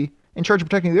Hal to be in charge of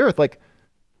protecting the Earth. Like,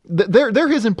 they're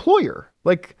his employer.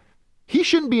 Like, he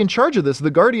shouldn't be in charge of this. The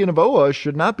Guardian of Oa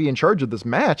should not be in charge of this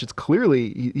match. It's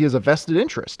clearly he has a vested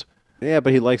interest. Yeah,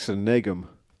 but he likes to neg him.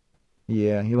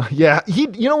 Yeah, he.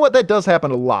 You know what? That does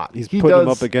happen a lot. He's He putting him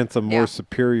does- up against a more Yeah.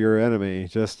 superior enemy,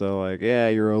 just to like, yeah,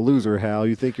 you're a loser, Hal.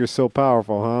 You think you're so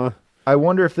powerful, huh? I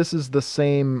wonder if this is the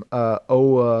same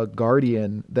Oa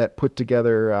Guardian that put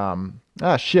together.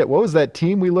 What was that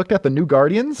team we looked at? The New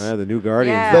Guardians The new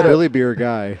Guardians, Yeah. the Billy Beer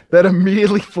guy. that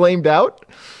immediately flamed out.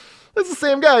 That's the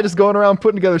same guy just going around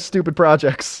putting together stupid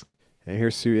projects. And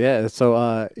here's Sue. Yeah,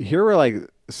 so here we're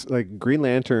like Green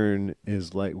Lantern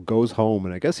is like goes home,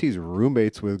 and I guess he's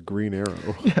roommates with Green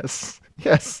Arrow.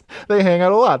 Yes, they hang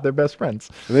out a lot. They're best friends.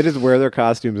 And they just wear their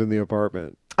costumes in the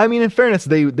apartment. I mean, in fairness,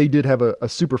 they did have a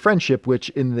super friendship, which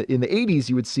in the 80s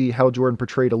you would see Hal Jordan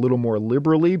portrayed a little more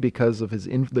liberally because of his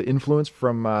the influence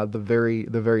from the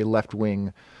very left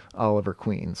wing Oliver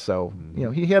Queen. So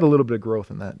he had a little bit of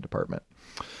growth in that department.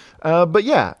 But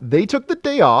yeah, they took the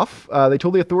day off. They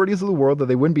told the authorities of the world that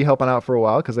they wouldn't be helping out for a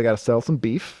while because they got to sell some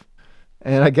beef.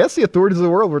 And I guess the authorities of the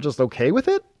world were just okay with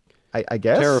it. I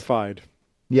guess. Terrified.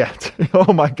 Yeah.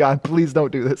 Oh my God, please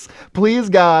don't do this. Please,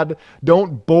 God,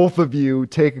 don't both of you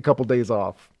take a couple days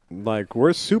off. Like,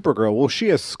 where's Supergirl? Well, she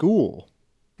has school.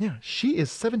 Yeah, she is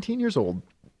 17 years old.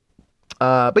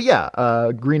 But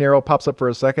yeah, Green Arrow pops up for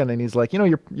a second and he's like,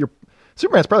 your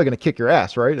Superman's probably going to kick your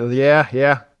ass, right?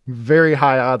 Yeah. Very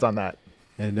high odds on that.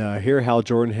 And here Hal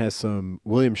Jordan has some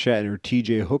William Shatner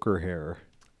T.J. Hooker hair.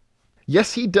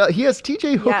 Yes, he does. He has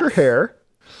TJ Hooker Yes. hair.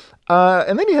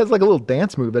 And then he has like a little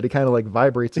dance move that he kind of like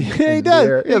vibrates in, Yeah, he in does. the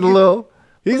air. He has a little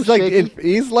He's shaky.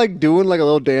 he's like doing like a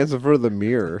little dance in front of the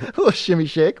mirror. A little shimmy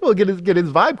shake. We'll get his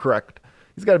vibe correct.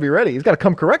 He's got to be ready. He's got to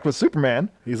come correct with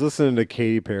Superman. He's listening to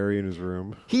Katy Perry in his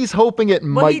room. He's hoping it he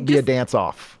might be a just- dance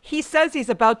off. He says he's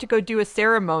about to go do a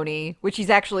ceremony, which he's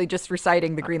actually just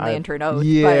reciting the Green Lantern oath.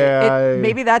 yeah, but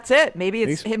maybe that's it. Maybe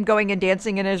it's him going and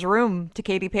dancing in his room to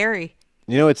Katy Perry.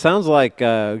 You know, it sounds like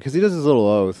because he does his little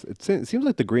oath. It seems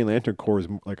like the Green Lantern Corps is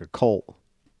like a cult.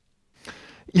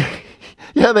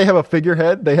 Yeah, they have a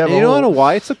figurehead. They have And a you whole- know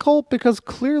why it's a cult? Because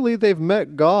clearly they've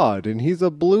met God, and he's a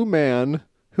blue man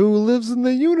who lives in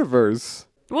the universe.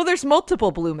 Well, there's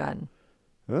multiple blue men.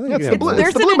 Well, Yeah, it's you the have blue- one. it's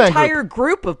There's the an Blue Man entire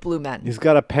group of blue men. He's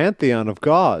got a pantheon of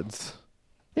gods.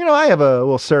 I have a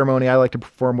little ceremony I like to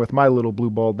perform with my little blue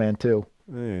bald man too.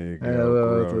 There you I go.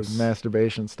 love Gross. the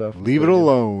masturbation stuff. It's Leave it pretty good.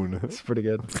 alone. It's pretty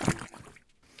good.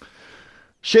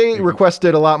 Shée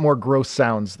requested a lot more gross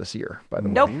sounds this year, by the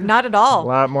way. Nope, not at A all.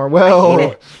 lot more. Well, hate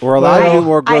it. We're allowed to do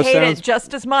more I gross hate sounds it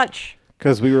just as much.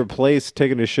 because we replaced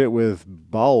taking a shit with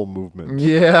bowel movements.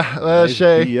 yeah, Nice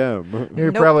Shée, BM.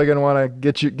 you're Nope. probably going to want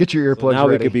to get your earplugs Now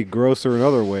we ready. could be grosser in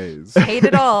other ways. Hate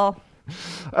it all.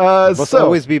 Must so,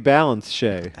 always be balanced,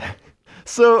 Shea.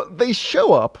 so they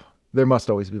show up. There must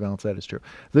always be balance. That is true.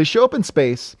 They show up in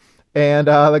space, and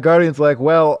the Guardian's like,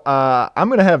 well, I'm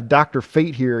going to have Dr.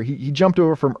 Fate here. He jumped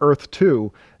over from Earth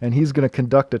 2, and he's going to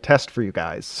conduct a test for you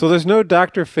guys. So there's no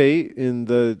Dr. Fate in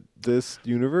this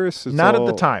universe? It's Not at all-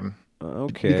 the time.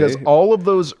 Okay. Because all of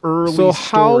those early so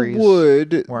how stories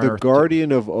would were on the Earth 2.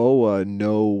 Guardian of Oa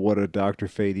know what a Dr.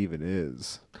 Fate even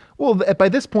is? Well, by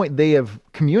this point, they have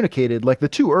communicated. Like the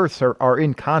two Earths are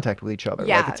in contact with each other.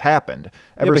 Yeah. Like it's happened.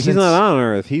 Yeah, but he's not on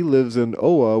Earth. He lives in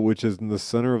Oa, which is in the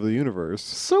center of the universe.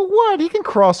 So what? He can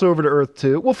cross over to Earth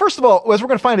too. Well, first of all, as we're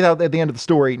going to find out at the end of the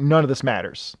story, none of this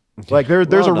matters. Like there's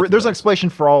nothing an does. explanation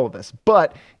for all of this.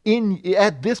 But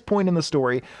at this point in the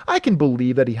story, I can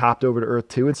believe that he hopped over to Earth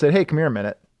 2 and said, "Hey, come here a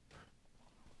minute."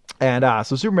 And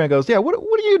so Superman goes, yeah, what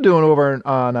are you doing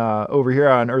over here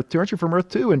on Earth 2? Aren't you from Earth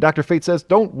 2? And Dr. Fate says,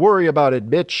 don't worry about it,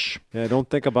 bitch. Yeah, don't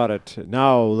think about it.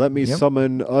 Now, let me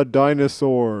summon a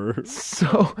dinosaur.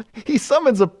 So he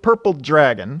summons a purple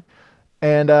dragon,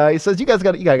 and he says, you guys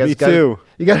got Me too.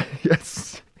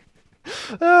 yes.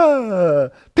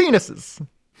 Penises.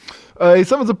 He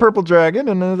summons a purple dragon,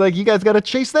 and like, you guys got to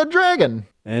chase that dragon.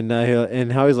 And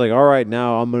how he's like, all right,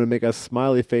 now I'm going to make a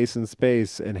smiley face in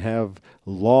space and have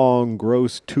long,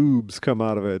 gross tubes come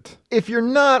out of it. If you're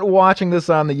not watching this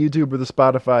on the YouTube or the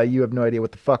Spotify, you have no idea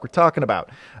what the fuck we're talking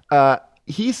about.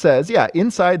 He says, yeah,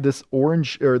 inside this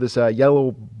orange or this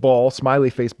yellow ball, smiley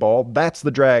face ball, that's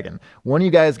the dragon. One of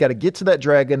you guys got to get to that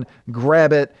dragon,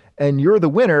 grab it, and you're the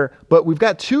winner. But we've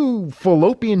got 2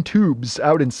 fallopian tubes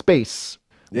out in space.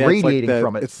 Yeah, radiating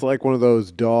from it. It's like one of those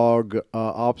dog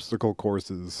obstacle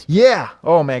courses. Yeah.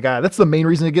 Oh my God. That's the main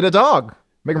reason to get a dog.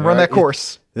 Make him run that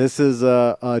course. This is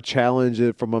a challenge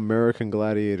from American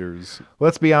Gladiators.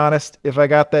 Let's be honest. If I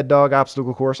got that dog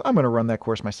obstacle course, I'm going to run that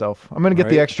course myself. I'm going to get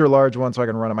the extra large one so I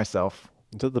can run it myself.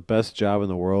 Is that the best job in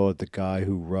the world? The guy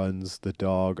who runs the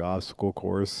dog obstacle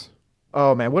course.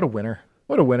 Oh man, what a winner.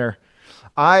 What a winner.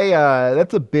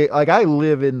 That's a big, like, I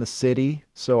live in the city,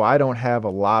 so I don't have a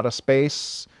lot of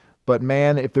space. But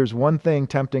man, if there's one thing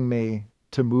tempting me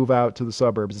to move out to the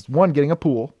suburbs, it's 1, getting a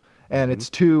pool, and it's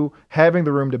 2, having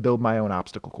the room to build my own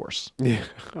obstacle course. Yeah,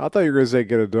 I thought you were gonna say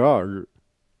get a dog.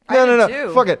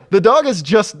 No. Fuck it. The dog is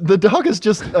just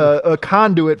a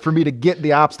conduit for me to get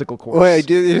the obstacle course. Wait,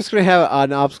 dude, you're just gonna have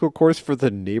an obstacle course for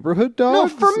the neighborhood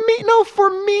dogs? No, for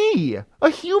me. A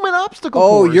human obstacle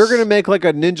course. Oh, you're gonna make like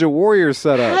a Ninja Warrior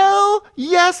setup. Hell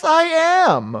yes, I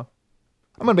am. I'm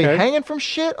gonna be hanging from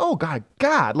shit. Oh god,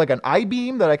 like an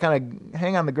I-beam that I kind of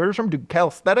hang on the girders from, do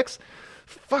calisthenics.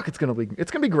 Fuck, it's gonna be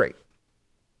great.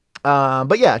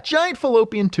 But yeah, giant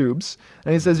fallopian tubes.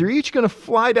 And he says, you're each going to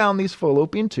fly down these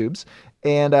fallopian tubes,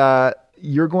 and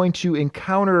you're going to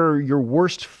encounter your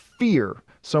worst fear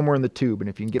somewhere in the tube. And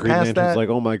if you can get Green past Lantern's that... like,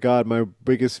 oh my God, my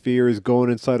biggest fear is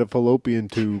going inside a fallopian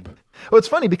tube. Well, it's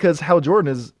funny because Hal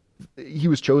Jordan he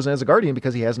was chosen as a Guardian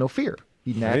because he has no fear.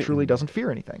 He naturally doesn't fear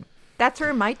anything. That's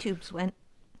where my tubes went.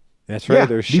 That's right.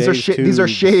 Yeah, these are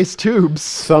Shea's tubes.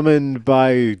 Summoned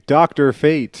by Dr.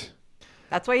 Fate.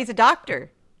 That's why he's a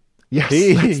doctor. Yes,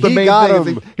 he the main got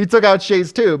thing. him. He took out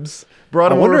Shea's tubes,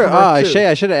 brought him over from Earth 2. Shée,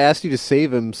 I should have asked you to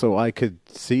save him so I could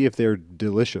see if they're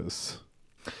delicious.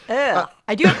 Ugh.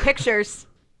 I do have pictures.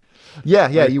 Yeah,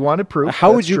 you wanted proof.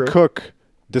 How would That's you true. cook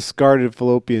discarded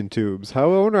fallopian tubes? I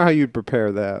wonder how you'd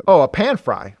prepare that. Oh, a pan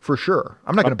fry for sure.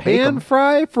 I'm not going to bake them. Pan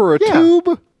fry for a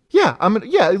tube? Yeah,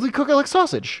 we cook it like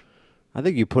sausage. I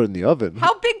think you put it in the oven.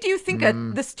 How big do you think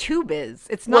this tube is?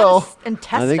 It's not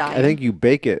intestine. I think you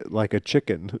bake it like a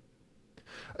chicken.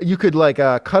 You could like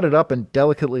cut it up and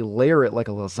delicately layer it like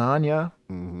a lasagna.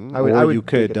 Mm-hmm. I would you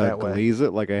could bake it that way. glaze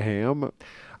it like a ham.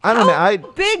 I don't know. How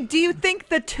big do you think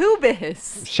the tube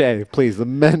is? Shée, please, the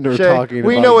men are Shée, talking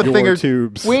about your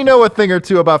tubes. We know a thing or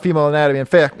two about female anatomy. In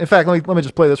fact, let me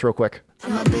just play this real quick.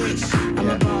 I'm a bitch, I'm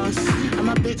a boss. I'm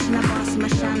a bitch and a boss. I'm a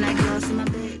shine like gloss. I'm a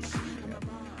bitch.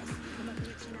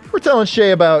 We're telling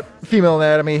Shée about female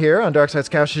anatomy here on Dark Side's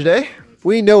Couch today.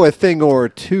 We know a thing or a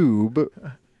tube.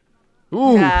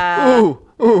 Ooh. Yeah,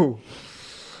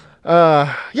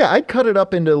 I'd cut it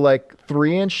up into like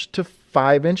 3-inch to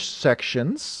 5-inch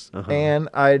sections, and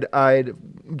I'd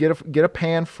get a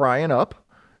pan frying up.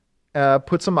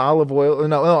 Put some olive oil.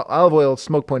 No, olive oil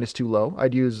smoke point is too low.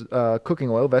 I'd use cooking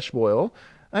oil, vegetable oil.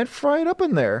 I'd fry it up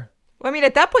in there. Well, I mean,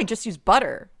 at that point, just use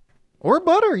butter. Or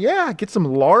butter, yeah. Get some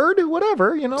lard,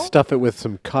 whatever, Stuff it with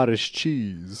some cottage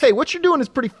cheese. Hey, what you're doing is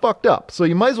pretty fucked up, so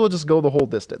you might as well just go the whole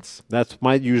distance. That's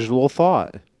my usual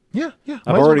thought. Yeah.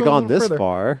 I've already gone this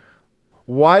far.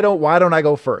 Why don't I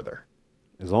go further?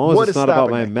 As long as What it's is not about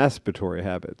stopping my me? masturbatory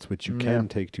habits, which you can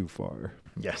take too far.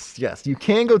 Yes. You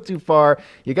can go too far.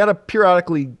 You got to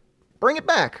periodically bring it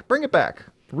back.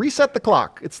 Reset the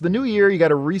clock. It's the new year. You got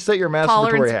to reset your masturbatory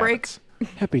Tolerance habits. break.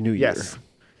 Happy New Year. Yes.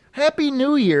 Happy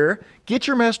New Year. Get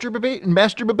your masturbation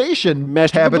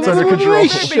habits under control.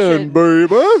 Masturbation,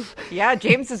 baby. Yeah,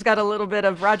 James has got a little bit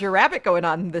of Roger Rabbit going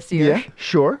on this year. Yeah,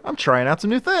 sure. I'm trying out some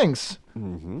new things.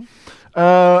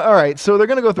 All right, so they're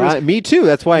going to go through... Me too.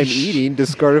 That's why I'm eating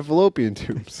discarded fallopian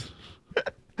tubes.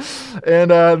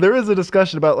 And there is a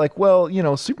discussion about like, well,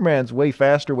 Superman's way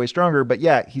faster, way stronger, but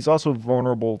yeah, he's also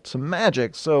vulnerable to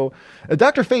magic. So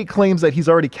Dr. Fate claims that he's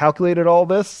already calculated all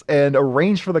this and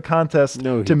arranged for the contest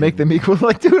to make them equal.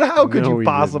 Like, dude, how could you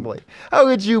possibly? How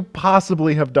could you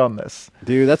possibly have done this?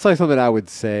 Dude, that's like something I would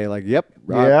say. Like, yep.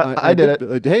 Yeah, I did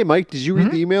it. Hey, Mike, did you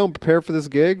read the email and prepare for this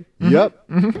gig? Yep.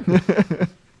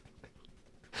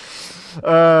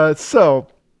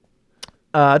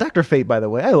 Dr. Fate, by the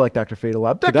way, I like Dr. Fate a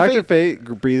lot. Dr. Fate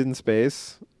breathe in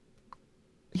space.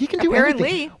 He can do Apparently.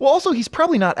 anything. Well, also, he's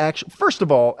probably not actually. First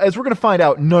of all, as we're going to find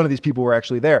out, none of these people were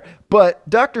actually there. But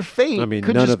Dr. Fate I mean,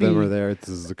 could none just of them be... are there. This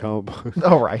is a comic book.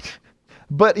 Oh, right.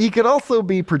 But he could also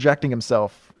be projecting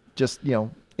himself just,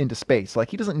 into space. Like,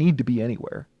 he doesn't need to be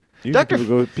anywhere.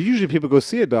 Usually people go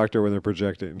see a doctor when they're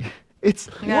projecting. It's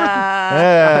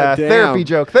Ah. Damn. therapy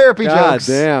joke. Therapy God jokes.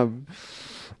 damn.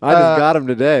 I just got him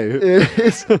today.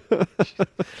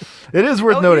 It is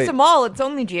worth Don't noting. use them all. It's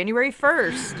only January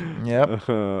 1st.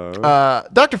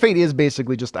 Yep. Dr. Fate is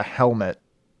basically just a helmet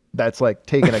that's like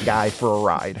taking a guy for a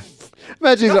ride.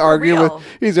 Imagine No, for real.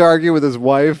 he's arguing with his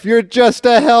wife. You're just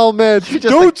a helmet. Just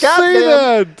Don't a say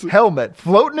goddamn that. Helmet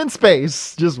floating in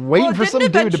space, just waiting Well, for some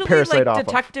didn't dude to eventually, parasite off of.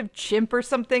 Detective Chimp or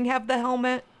something have the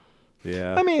helmet?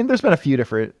 Yeah. I mean, there's been a few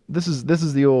different. This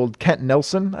is the old Kent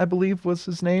Nelson, I believe, was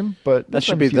his name. But That there's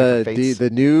should been be a few different fates. the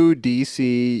new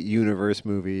DC universe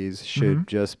movies should Mm-hmm.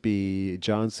 just be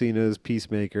John Cena's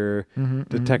Peacemaker,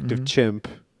 Detective Chimp,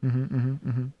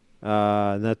 and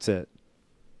that's it.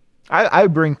 I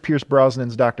bring Pierce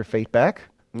Brosnan's Dr. Fate back.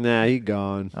 Nah, he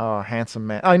gone. Oh, handsome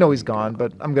man. I know he's gone,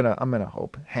 but I'm gonna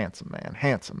hope. Handsome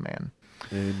man.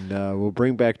 And we'll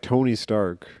bring back Tony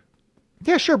Stark,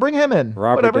 Yeah, sure, bring him in.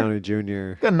 Robert Whatever. Downey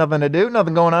Jr. Got nothing to do,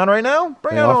 nothing going on right now.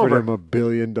 Bring They it offered over. him $1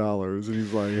 billion, and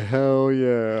he's like, hell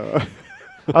yeah.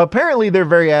 Apparently, they're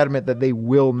very adamant that they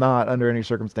will not, under any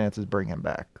circumstances, bring him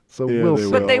back. So Yeah, we'll they see.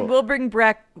 will. But they will bring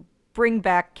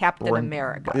back Captain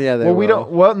America. Yeah, they Well, will. we don't.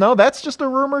 Well, no, that's just a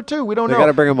rumor too. We don't They know.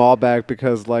 gotta bring them all back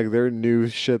because like their new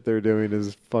shit they're doing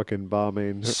is fucking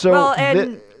bombing. So Well,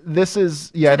 and this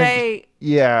is I think,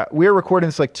 today- we're recording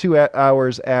this like 2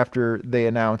 hours after they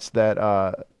announced that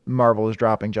Marvel is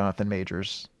dropping Jonathan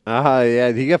Majors.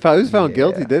 Yeah, he was found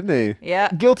guilty, didn't he? Yeah.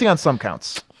 Guilty on some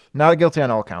counts, not guilty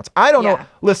on all counts. I don't know. Yeah.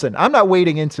 Listen, I'm not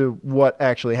wading into what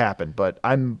actually happened, but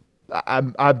I'm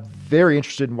very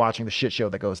interested in watching the shit show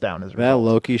that goes down as a That result.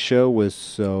 Loki show was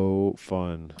so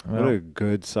fun. What a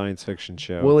good science fiction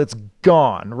show. Well, it's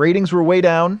gone. Ratings were way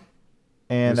down,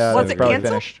 and Was it's it probably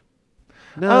canceled? finished.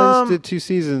 no, they just did 2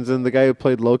 seasons, and the guy who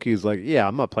played Loki is like, "Yeah,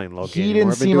 I'm not playing Loki He anymore. didn't I've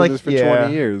been seem doing like this for yeah.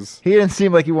 20 years." He didn't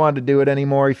seem like he wanted to do it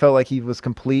anymore. He felt like he was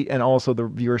complete, and also the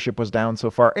viewership was down so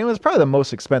far. And it was probably the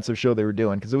most expensive show they were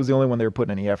doing because it was the only one they were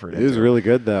putting any effort It into. was really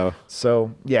good though.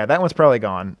 So yeah, that one's probably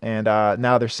gone. And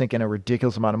now they're sinking a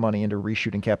ridiculous amount of money into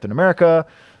reshooting Captain America.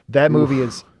 That movie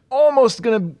is almost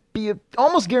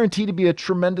almost guaranteed to be a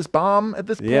tremendous bomb at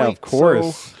this point. Yeah, of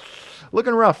course. So,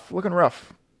 looking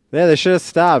rough. Yeah, they should have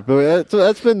stopped. But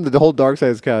that's been the whole Dark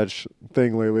Side's Couch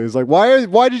thing lately. It's like,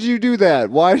 why did you do that?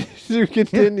 Why did you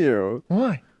continue?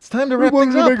 Why? It's time to We wrap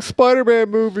wanted things to up. make Spider-Man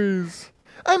movies.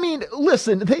 I mean,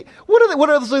 listen, what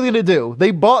else are they going to do?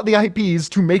 They bought the IPs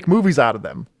to make movies out of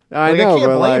them. I Like, know, I can't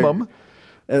but, blame like,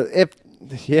 them.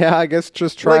 I guess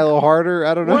just try a little harder.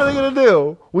 I don't know. What are they going to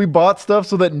do? We bought stuff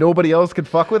so that nobody else could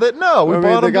fuck with it? No, we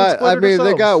bought them to exploit it they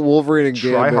ourselves. got Wolverine and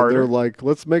Try Gambit. harder. They're like,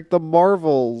 let's make the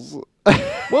Marvels.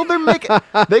 Well,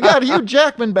 they got Hugh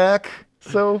Jackman back,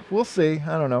 so we'll see.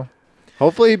 I don't know.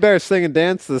 Hopefully, he better sing and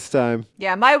dance this time.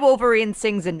 Yeah, my Wolverine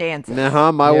sings and dances.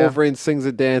 My Yeah. Wolverine sings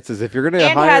and dances. If you're gonna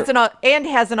And hire,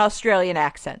 has an Australian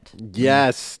accent.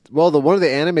 yes, well, one of the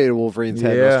animated Wolverines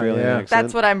had an Yeah, Australian yeah. accent.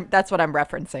 That's what I'm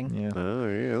referencing. Yeah, Oh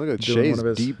yeah, look at Doing Shay's one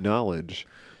of his- deep knowledge,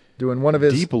 doing one of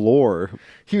his deep lore.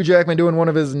 Hugh Jackman doing one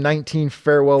of his 19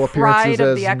 farewell Pride appearances of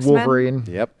as the X-Men? Wolverine.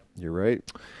 Yep, you're right.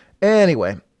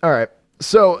 Anyway, all right.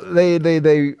 So they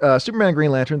Superman and Green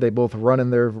Lantern, they both run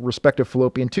in their respective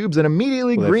fallopian tubes, and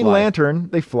immediately Well, they Green fly. Lantern,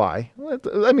 they fly.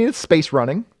 I mean, it's space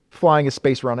running. Flying is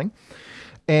space running,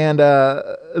 and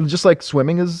just like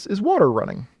swimming is water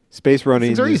running. Space Running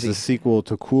Things are is easy. the sequel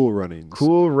to Cool Runnings.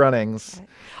 Cool runnings.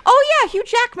 Oh yeah, Hugh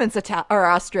Jackman's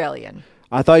Australian.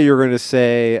 I thought you were gonna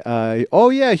say, oh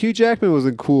yeah, Hugh Jackman was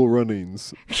in Cool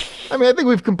Runnings. I mean, I think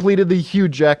we've completed the Hugh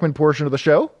Jackman portion of the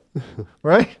show,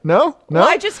 right? No. Well,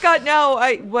 I just got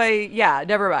yeah,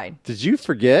 never mind. Did you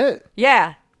forget?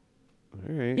 Yeah.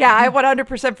 All right. Yeah, I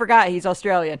 100% forgot he's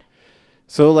Australian.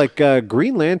 So, like,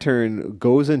 Green Lantern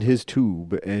goes in his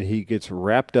tube and he gets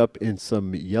wrapped up in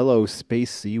some yellow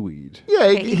space seaweed. Yeah,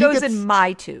 Okay, he goes gets- in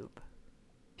my tube.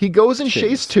 He goes in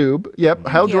Shay's tube. Yep.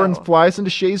 Hal Yo. Jordan flies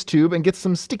into Shay's tube and gets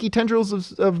some sticky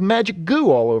tendrils of magic goo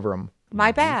all over him.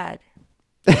 My bad.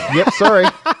 Yep. Sorry.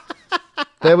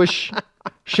 That was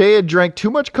Shea had drank too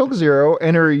much Coke Zero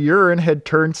and her urine had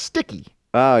turned sticky.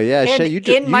 Oh, yeah. And Shay,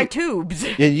 you my tubes.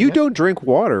 And you don't drink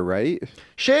water, right?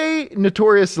 Shea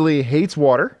notoriously hates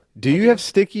water. Do you have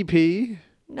sticky pee?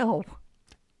 No.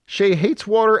 Shea hates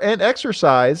water and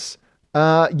exercise,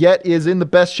 yet is in the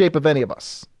best shape of any of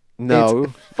us. No,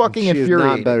 It's fucking she is not in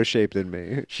infuriating. better shape than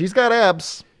me. She's got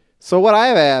abs. So what? I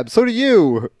have abs. So do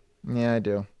you. Yeah, I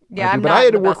do. Yeah, I do, I'm but not I had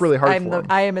in to the work best- really hard I'm for the, him.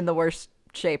 I am in the worst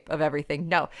shape of everything.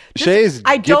 No, just- Shay's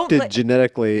I don't gifted li-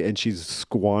 genetically, and she's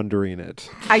squandering it.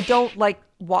 I don't like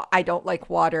I don't like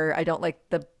water. I don't like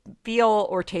the feel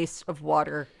or taste of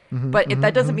water. But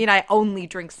that doesn't mean I only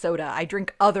drink soda. I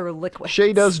drink other liquids.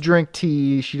 Shay does drink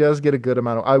tea. She does get a good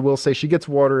amount of. I will say she gets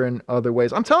water in other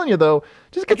ways. I'm telling you though,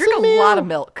 just I get drink some a meal. lot of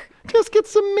milk. Just get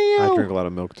some meal. I drink a lot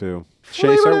of milk too.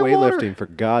 Flavor Shay, start that water. weightlifting for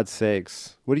God's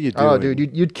sakes. What are you doing? Oh,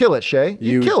 dude, you'd kill it, Shay.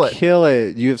 You'd kill it. Kill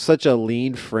it. You have such a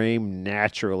lean frame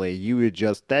naturally. You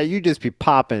just be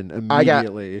popping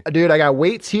immediately. I got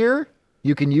weights here.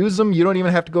 You can use them. You don't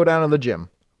even have to go down to the gym.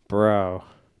 Bro.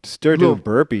 Start doing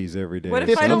burpees every day. What or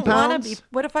if I 15 don't something. want pounds? to be?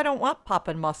 What if I don't want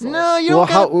popping muscles? No, you Well,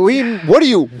 don't. what do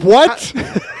you? What?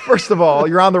 First of all,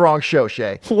 you're on the wrong show,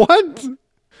 Shay. What?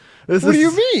 This What do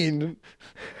is- you mean?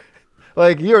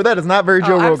 Like that is not very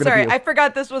Joe I'm Rogan sorry. of you. I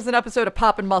forgot this was an episode of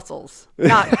Poppin' Muscles,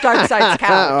 not Dark Side's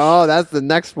Couch. Oh, that's the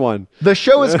next one. The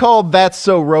show is called That's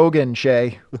So Rogan,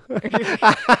 Shay. Damn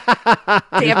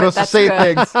it, Supposed to that's say good.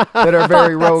 things that are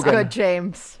very Fuck, that's Rogan. good,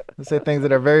 James. Say things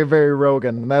that are very, very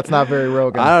Rogan, and that's not very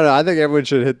Rogan. I don't know. I think everyone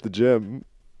should hit the gym.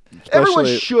 Everyone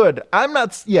Especially- should. I'm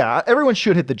not. Yeah, everyone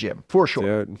should hit the gym for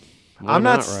sure. Dude, why I'm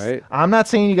not. right. I'm not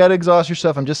saying you got to exhaust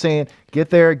yourself. I'm just saying get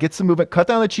there, get some movement, cut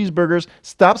down the cheeseburgers,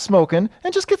 stop smoking,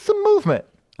 and just get some movement.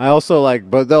 I also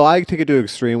but though I take it to an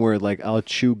extreme where I'll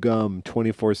chew gum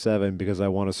 24/7 because I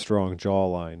want a strong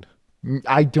jawline.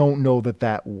 I don't know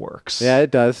that works. Yeah,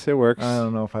 it does. It works. I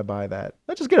don't know if I buy that.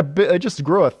 I just get a bit. I just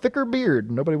grow a thicker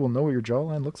beard. Nobody will know what your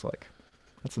jawline looks like.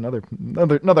 That's another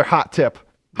hot tip.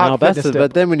 Hot fitness tip.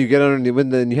 But then when you get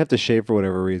underneath, then you have to shave for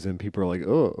whatever reason. People are like,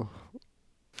 oh,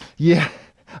 Yeah,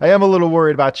 I am a little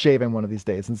worried about shaving one of these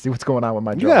days and see what's going on with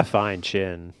my jaw. you got a fine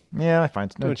chin. Yeah, I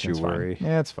find. No, Don't you it's fine. worry.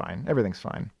 Yeah, it's fine. Everything's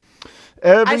fine.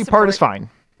 Every part is fine.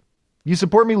 You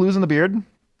support me losing the beard?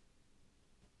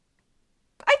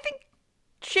 I think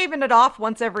shaving it off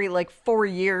once every 4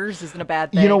 years isn't a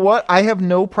bad thing. You know what? I have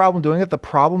no problem doing it. The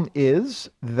problem is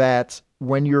that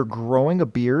when you're growing a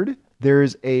beard,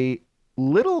 there's a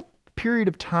little period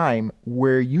of time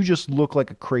where you just look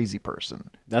like a crazy person.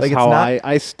 That's it's how not-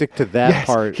 I stick to that Yes,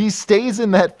 part. he stays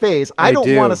in that phase. I don't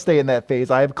do. want to stay in that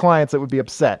phase. I have clients that would be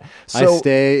upset. I So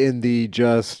stay in the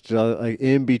just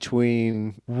in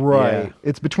between. right, Yeah.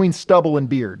 it's between stubble and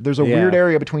beard. There's a Yeah. weird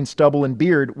area between stubble and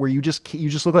beard where you just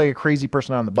look like a crazy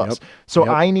person on the bus. Yep. So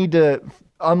Yep. I need to.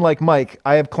 Unlike Mike,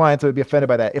 I have clients that would be offended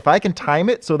by that. If I can time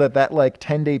it so that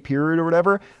 10-day period or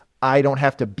whatever, I don't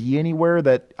have to be anywhere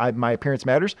that my appearance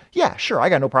matters. Yeah, sure, I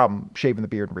got no problem shaving the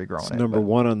beard and regrowing It's it. number but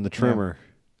one on the trimmer.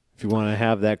 If you want to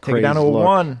have that take crazy it down to a look.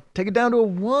 1. Take it down to a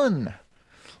 1.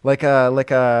 Like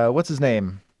what's his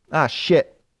name? Ah,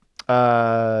 shit.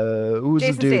 Who's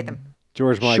Jason the dude? Statham.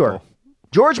 George Michael. Sure.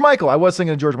 George Michael. I was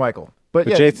thinking of George Michael, but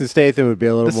yeah, Jason Statham would be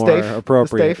a little the more Stafe,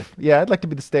 appropriate. The Stafe. Yeah, I'd like to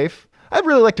be the Stafe. I'd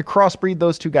really like to crossbreed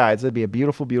those two guys. That'd be a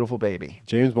beautiful, beautiful baby.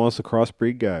 James wants to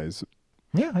crossbreed guys.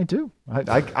 Yeah, I do.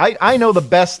 I know the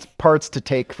best parts to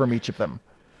take from each of them.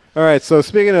 All right, so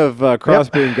speaking of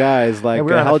crossbreeding guys, Yeah, we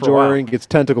were on Hal that for a while. Jordan gets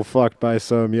tentacle fucked by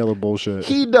some yellow bullshit.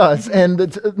 He does,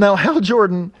 and now Hal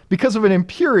Jordan, because of an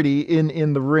impurity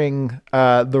in the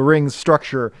ring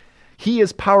structure, he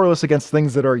is powerless against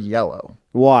things that are yellow.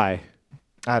 Why?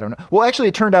 I don't know. Well, actually,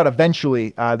 it turned out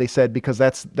eventually they said because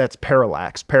that's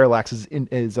parallax. Parallax is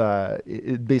basically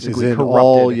Is in corrupted.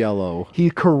 all yellow.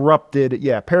 He corrupted.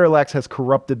 Yeah, parallax has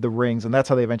corrupted the rings, and that's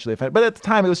how they eventually offended. But at the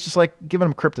time, it was just like giving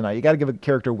them kryptonite. You got to give a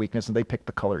character weakness, and they picked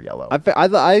the color yellow.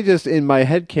 I just in my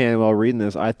head canon while reading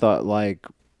this, I thought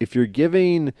if you're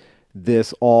giving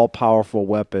this all powerful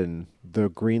weapon, the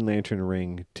Green Lantern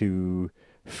ring, to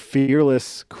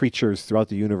fearless creatures throughout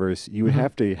the universe, you would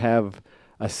have to have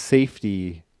a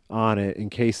safety on it in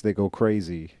case they go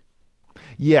crazy.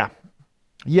 Yeah,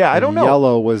 I don't know.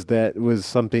 Yellow was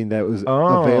something that was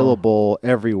available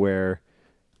everywhere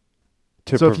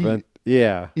to So if you- prevent.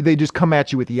 Yeah. They just come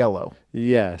at you with yellow.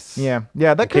 Yes. Yeah,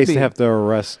 that In could case be. they have to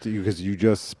arrest you because you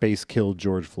just space killed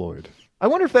George Floyd. I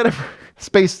wonder if that ever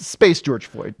space George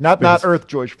Floyd, not Earth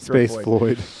George Space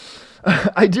Floyd. Floyd.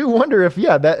 I do wonder if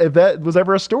that was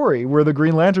ever a story where the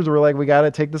Green Lanterns were like, we got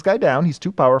to take this guy down. He's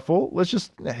too powerful. Let's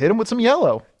just hit him with some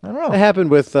yellow. I don't That know.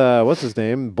 happened with what's his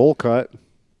name, Bullcut.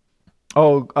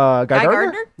 Oh, Guy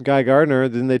Gardner? Guy Gardner.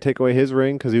 Didn't they take away his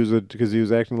ring because he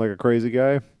was acting like a crazy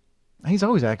guy? He's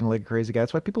always acting like a crazy guy.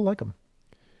 That's why people like him.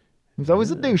 He's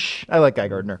always a douche. I like Guy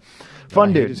Gardner. Fun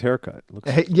I hate dude. his haircut.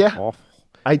 Looks Yeah. awful.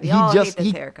 We all hate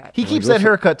this haircut. He keeps that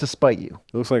haircut to spite you.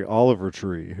 It looks like Oliver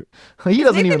Tree. He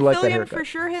doesn't Nathan even like that Fillion haircut. for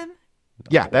sure him?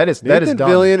 Yeah, that is Nathan done.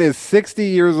 Fillion is 60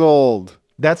 years old.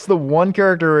 That's the one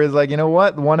character who is like, you know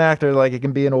what? One actor, like, it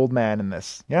can be an old man in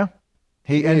this. Yeah.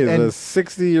 He is a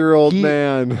 60-year-old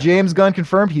man. James Gunn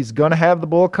confirmed he's going to have the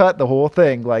bowl cut, the whole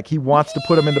thing. Like, he wants to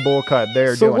put him in the bowl cut.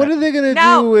 So what are they going to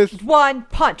do with... One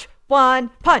punch. One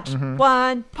punch.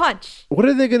 One punch. What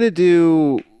are they going to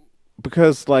do?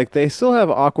 Because, like, they still have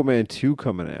Aquaman 2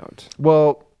 coming out.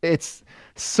 Well, it's...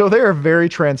 So they are very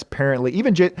transparently,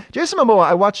 even Jason Momoa,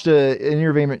 I watched an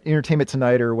Entertainment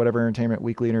Tonight or whatever Entertainment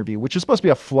Weekly interview, which is supposed to be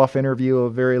a fluff interview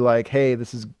of very like, hey,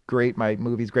 this is great, my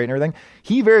movie's great and everything.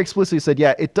 He very explicitly said,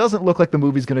 yeah, it doesn't look like the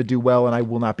movie's going to do well and I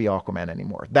will not be Aquaman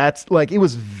anymore. That's like, it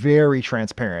was very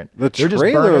transparent. The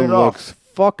trailer looks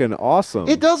fucking awesome.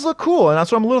 It does look cool. And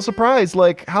that's why I'm a little surprised,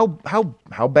 like how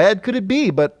bad could it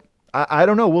be? But I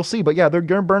don't know. We'll see. But yeah, they're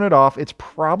going to burn it off. It's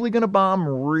probably going to bomb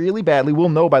really badly. We'll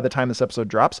know by the time this episode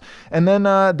drops. And then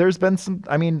there's been some,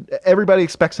 I mean, everybody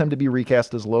expects him to be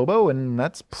recast as Lobo, and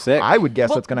that's sick. I would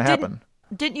guess that's going to happen.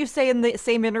 Didn't you say in the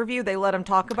same interview they let him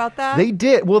talk about that? They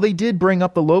did. Well, they did bring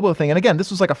up the Lobo thing. And again, this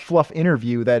was like a fluff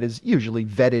interview that is usually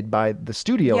vetted by the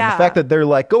studio. Yeah. And the fact that they're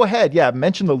like, go ahead, yeah,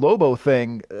 mention the Lobo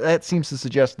thing, that seems to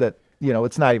suggest that, you know,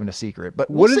 it's not even a secret. But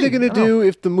what are they going to do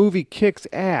if the movie kicks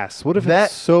ass? What if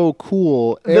it's so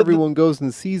cool, everyone goes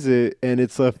and sees it, and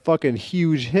it's a fucking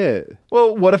huge hit?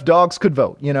 Well, what if dogs could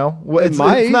vote? You know, it's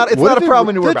not a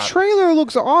problem to worry about. The trailer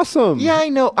looks awesome. Yeah, I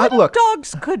know. Look,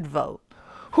 dogs could vote.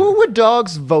 Who would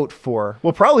dogs vote for?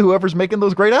 Well, probably whoever's making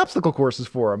those great obstacle courses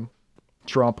for them.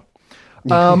 Trump.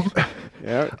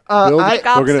 Yeah.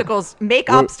 Make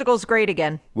obstacles great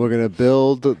again. We're gonna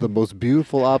build the most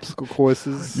beautiful obstacle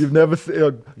courses. You've never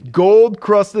seen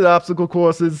gold-crusted obstacle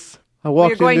courses.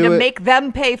 We're going to make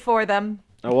them pay for them.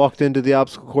 I walked into the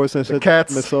obstacle course and I said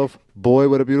to myself, boy,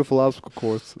 what a beautiful obstacle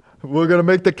course. We're gonna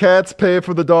make the cats pay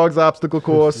for the dog's obstacle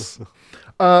course.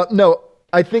 No,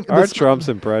 I think our Trump's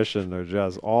impression are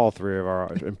just all three of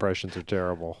our impressions are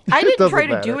terrible. I didn't try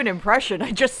to do an impression.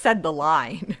 I just said the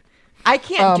line. I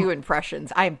can't do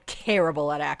impressions. I am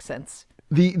terrible at accents.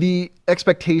 The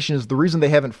expectation is the reason they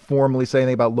haven't formally said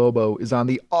anything about Lobo is on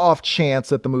the off chance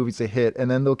that the movie's a hit, and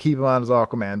then they'll keep him on as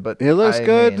Aquaman. But it looks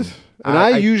good. And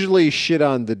I usually shit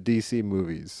on the DC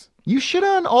movies. You shit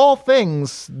on all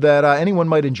things that anyone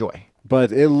might enjoy.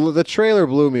 But the trailer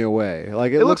blew me away.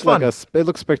 Like it looks fun. It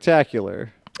looks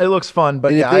spectacular. It looks fun,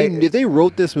 but if they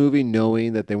wrote this movie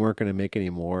knowing that they weren't going to make any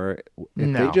more,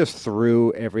 they just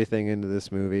threw everything into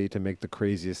this movie to make the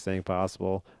craziest thing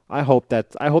possible, I hope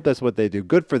that's what they do.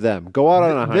 Good for them. Go out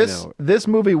on a high note. This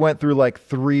movie went through like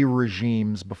 3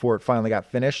 regimes before it finally got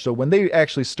finished. So when they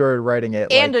actually started writing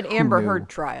it, and an Amber Heard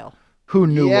trial. Who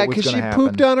knew what was going to happen? Yeah, because she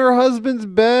pooped on her husband's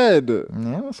bed.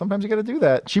 Yeah, well, sometimes you got to do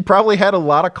that. She probably had a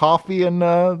lot of coffee and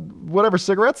whatever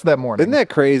cigarettes that morning. Isn't that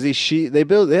crazy? They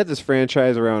had this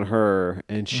franchise around her,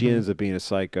 and she ends up being a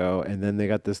psycho. And then they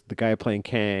got the guy playing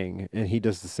Kang, and he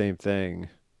does the same thing.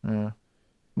 Yeah.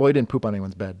 Well, he didn't poop on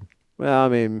anyone's bed. Well, I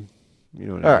mean, you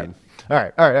know what I mean. All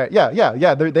right.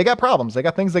 Yeah. They got problems. They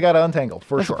got things they got to untangle,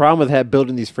 for That's sure. the problem with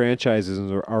building these franchises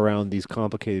around these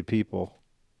complicated people.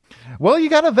 Well, you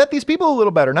got to vet these people a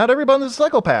little better. Not everybody's a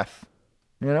psychopath.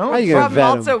 You know? The problem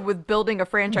also with building a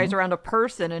franchise around a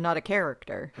person and not a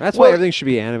character. That's why everything should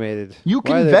be animated. You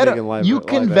can vet them. You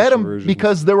can vet them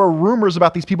because there were rumors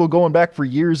about these people going back for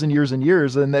years and years and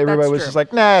years, and everybody was just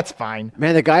like, nah, it's fine.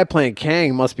 Man, the guy playing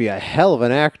Kang must be a hell of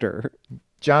an actor.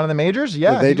 Jonathan Majors?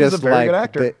 Yeah, he was a very good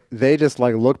actor. They just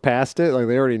looked past it. Like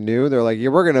they already knew. They're like, yeah,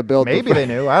 we're going to build. Maybe they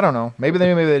knew. I don't know. Maybe they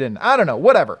knew, maybe they didn't. I don't know.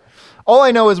 Whatever. All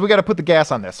I know is we got to put the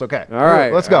gas on this. Okay. All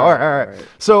right. Let's go. All right.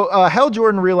 So Hal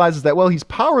Jordan realizes that, well, he's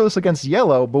powerless against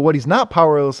Yellow, but what he's not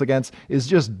powerless against is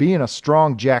just being a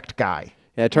strong, jacked guy.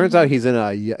 Yeah, it turns out he's in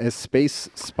a space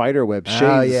spider web.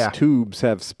 Shea's tubes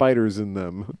have spiders in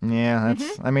them. Yeah,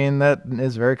 that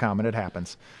is very common. It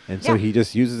happens. And so he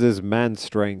just uses his man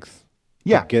strength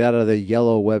to get out of the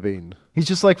yellow webbing. He's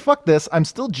just like, fuck this. I'm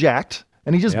still jacked.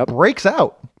 And he just breaks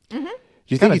out. Mm-hmm.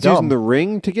 Do you think he's using the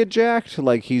ring to get jacked?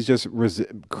 Like he's just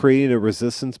creating a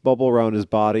resistance bubble around his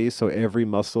body so every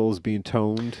muscle is being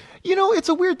toned? You know, it's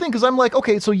a weird thing because I'm like,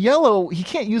 okay, so Yellow, he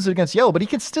can't use it against Yellow, but he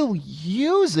can still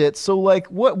use it. So like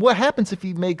what happens if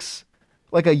he makes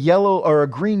like a yellow or a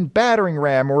green battering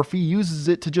ram, or if he uses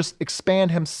it to just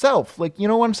expand himself? Like, you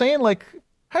know what I'm saying? Like,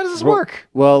 how does this work?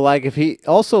 Well, like if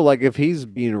he's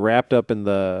being wrapped up in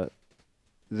the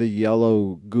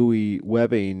yellow gooey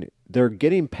webbing, they're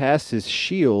getting past his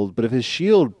shield, but if they're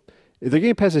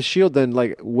getting past his shield, then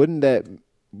like wouldn't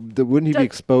he be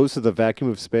exposed to the vacuum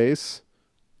of space?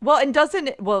 Well, and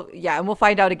yeah, and we'll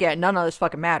find out again. None of this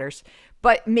fucking matters.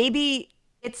 But maybe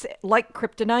it's like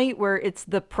kryptonite where it's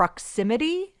the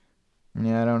proximity.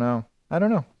 Yeah, I don't know.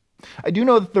 I do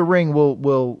know that the ring will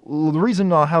the reason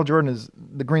Hal Jordan is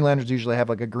the Green Lanterns usually have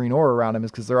like a green aura around them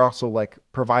is because they're also like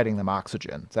providing them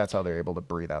oxygen. So that's how they're able to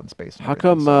breathe out in space. How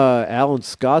come Alan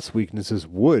Scott's weakness is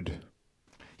wood?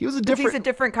 He's a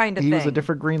different kind of thing. He was a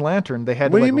different Green Lantern. They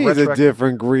had What to, do you mean he's a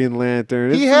different Green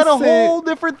Lantern? He had a whole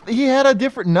different. He had a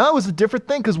different. No, it was a different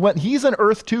thing because when he's an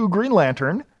Earth 2 Green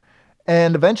Lantern.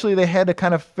 And eventually they had to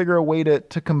kind of figure a way to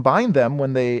combine them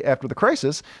after the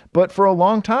crisis. But for a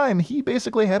long time, he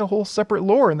basically had a whole separate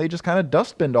lore and they just kind of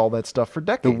dustbined all that stuff for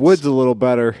decades. The wood's a little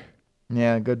better.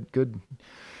 Yeah, good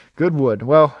wood.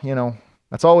 Well,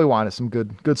 that's all we want is some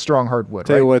good strong hardwood.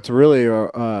 Tell you what's really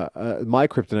my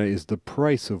kryptonite is the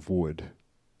price of wood.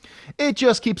 It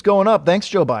just keeps going up. Thanks,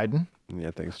 Joe Biden. Yeah,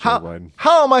 thanks, Joe Biden.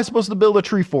 How am I supposed to build a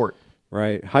tree fort?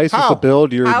 Right. How are you supposed to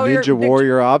build your Ninja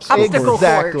Warrior obstacle course?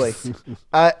 Exactly.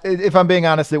 If I'm being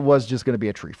honest, it was just going to be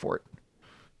a tree fort.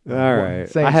 All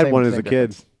right. I had one as a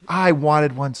kid. I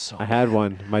wanted one so I had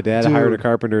one. My dad hired a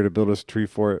carpenter to build us a tree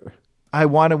fort. I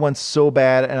wanted one so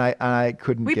bad, and I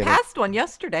couldn't get it. We passed one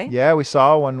yesterday. Yeah, we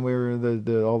saw one. We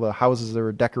were all the houses that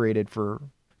were decorated for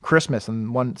Christmas,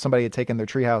 and somebody had taken their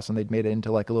treehouse and they'd made it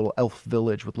into like a little elf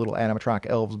village with little animatronic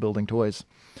elves building toys.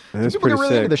 That's people pretty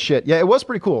really into this shit. Yeah, it was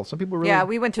pretty cool. Some people really. Yeah,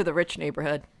 we went to the rich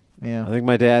neighborhood. Yeah, I think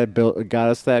my dad got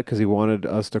us that because he wanted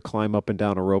us to climb up and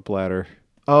down a rope ladder.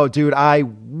 Oh, dude, I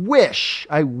wish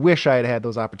I had had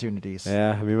those opportunities.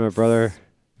 Yeah, I mean, my brother,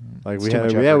 like we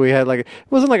had like it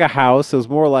wasn't like a house. It was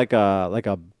more like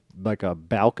a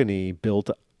balcony built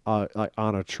like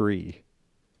on a tree.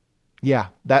 Yeah,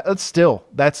 that's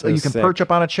you can sick. perch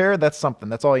up on a chair. That's something.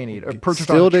 That's all you need. Or perch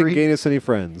Still on a didn't tree. gain us any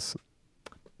friends.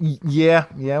 Yeah.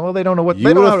 Well, they don't know what You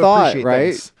they don't know how would've to thought, appreciate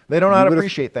right? things. They don't know how to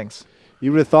appreciate things.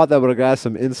 You would have thought that would have got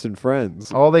some instant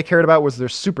friends. All they cared about was their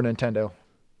Super Nintendo.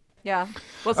 Yeah.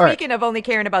 Well, All right. speaking of only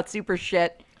caring about super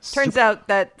shit, turns out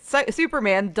that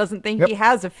Superman doesn't think he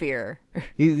has a fear.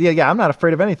 Yeah, I'm not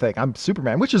afraid of anything. I'm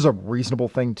Superman, which is a reasonable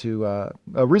thing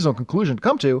a reasonable conclusion to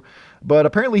come to. But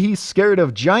apparently he's scared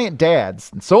of giant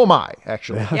dads, and so am I,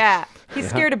 actually. Yeah. He's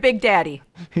scared of Big Daddy.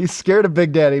 He's scared of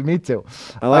Big Daddy. Me too.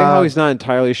 I like how he's not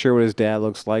entirely sure what his dad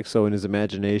looks like, so in his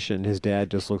imagination, his dad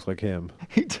just looks like him.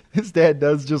 His dad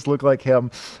does just look like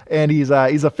him, and he's a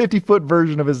 50-foot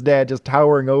version of his dad, just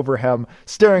towering over him,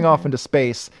 staring off into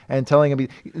space, and telling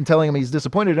him he's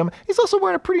disappointed in him. He's also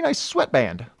wearing a pretty nice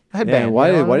sweatband. Headband.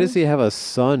 Yeah, why does he have a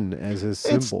sun as his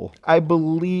symbol? I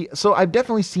believe so. I've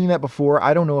definitely seen that before.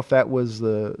 I don't know if that was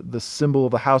the symbol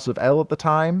of the House of L at the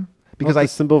time. Because the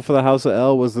symbol for the House of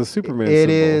L was the Superman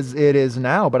symbol. It is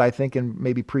now, but I think in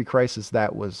maybe pre-crisis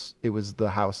it was the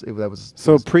house. That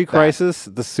was pre-crisis.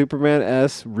 The Superman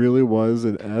S really was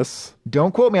an S.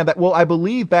 Don't quote me on that. Well, I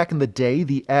believe back in the day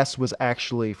the S was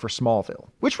actually for Smallville,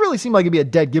 which really seemed like it'd be a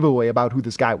dead giveaway about who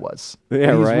this guy was.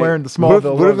 Yeah, He's wearing the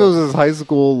Smallville. What if it was his high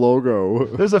school logo?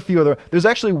 There's a few other. There's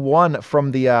actually one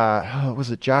from the was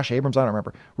it Josh Abrams? I don't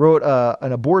remember. Wrote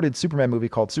an aborted Superman movie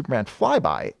called Superman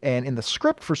Flyby, and in the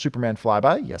script for Superman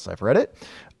Flyby, yes, I've read it.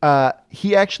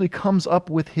 He actually comes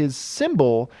up with his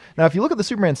symbol. Now, if you look at the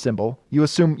Superman symbol, you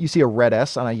assume you see a red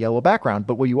S on a yellow background.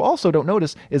 But what you also don't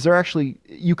notice is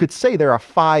you could say there are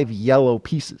 5 yellow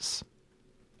pieces.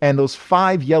 And those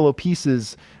 5 yellow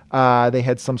pieces, they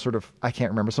had some sort of, I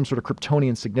can't remember, some sort of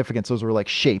Kryptonian significance. Those were like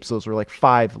shapes. Those were like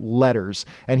 5 letters.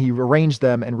 And he arranged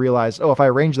them and realized, if I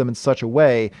arrange them in such a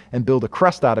way and build a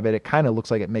crest out of it, it kind of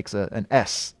looks like it makes an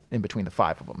S in between the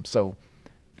 5 of them. So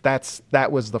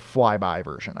that was the Flyby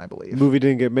version, I believe. Movie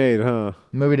didn't get made, huh?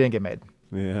 Movie didn't get made.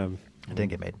 Yeah. It didn't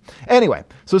get made. Anyway,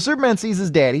 so Superman sees his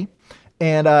daddy,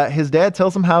 and his dad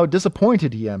tells him how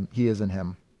disappointed he is in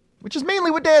him, which is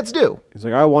mainly what dads do. He's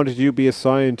like, I wanted you to be a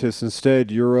scientist. Instead,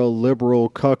 you're a liberal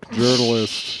cuck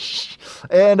journalist.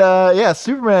 And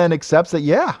Superman accepts that,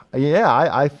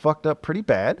 I fucked up pretty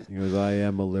bad. He goes, I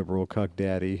am a liberal cuck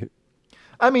daddy.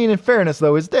 I mean, in fairness,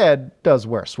 though, his dad does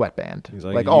wear a sweatband, He's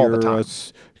like all the time.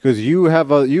 Because you have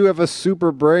a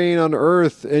super brain on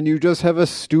Earth, and you just have a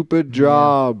stupid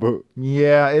job.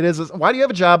 Yeah, it is. Why do you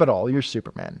have a job at all? You're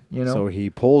Superman, you know? So he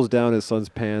pulls down his son's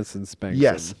pants and spanks him.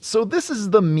 Yes. So this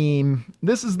is the meme.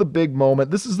 This is the big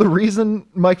moment. This is the reason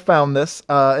Mike found this,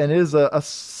 and it is a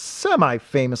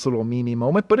semi-famous little meme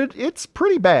moment, but it's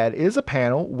pretty bad. It is a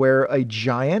panel where a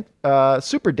giant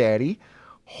super daddy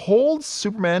holds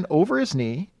Superman over his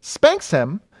knee, spanks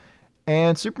him,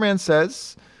 and Superman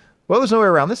says, well, there's no way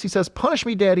around this. He says, punish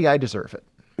me, daddy, I deserve it.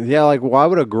 Yeah, like, why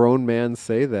would a grown man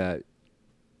say that?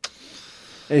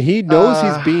 And he knows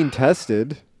he's being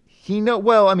tested.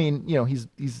 Well, I mean, he's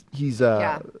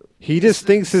He just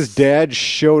thinks his dad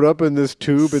showed up in this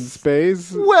tube in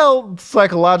space. well,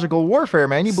 psychological warfare,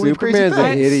 man. You believe crazy Superman's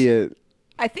things. an idiot.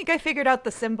 I think I figured out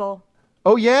the symbol.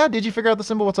 Oh yeah, did you figure out the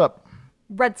symbol? What's up?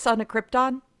 Red sun of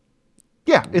Krypton.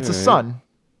 Yeah, it's a Alright. sun.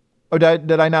 Oh,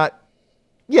 did I not?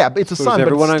 Yeah, but it's a So sun. does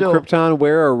everyone but it's still... on Krypton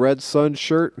wear a red sun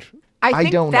shirt? I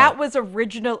think don't that know. was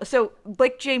original. So,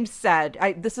 like James said,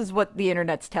 this is what the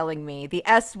internet's telling me. The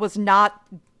S was not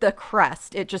the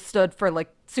crest. It just stood for like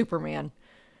Superman.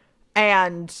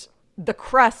 And the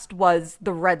crest was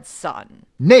the red sun.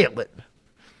 Nailed it.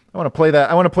 I want to play that.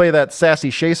 I want to play that sassy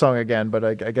Shea song again, but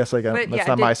I guess I got But that's yeah,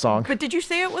 not my song. But did you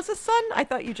say it was a sun? I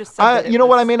thought you just said that it You know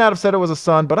what? was- I may not have said it was a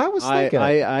sun, but I was thinking.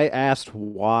 I asked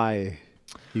why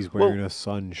he's wearing a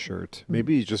sun shirt.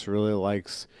 Maybe he just really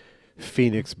likes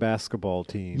Phoenix basketball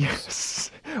teams.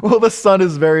 Yes. Well, the sun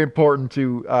is very important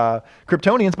to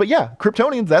Kryptonians, but yeah,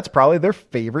 Kryptonians, that's probably their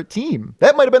favorite team.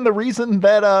 That might have been the reason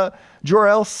that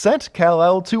Jor-El sent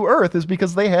Kal-El to Earth, is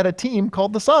because they had a team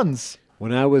called the Suns.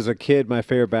 When I was a kid, my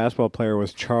favorite basketball player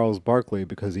was Charles Barkley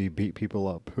because he beat people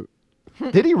up.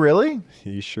 Did he really?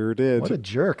 He sure did. What a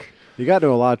jerk. He got into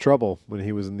a lot of trouble when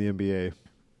he was in the NBA.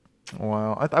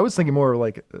 Wow. I was thinking more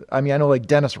like, I know like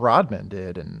Dennis Rodman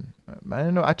did, and I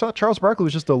don't know. I thought Charles Barkley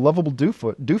was just a lovable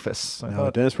doofus. I No,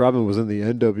 thought Dennis Rodman was in the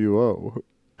NWO.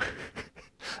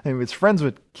 he was friends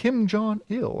with Kim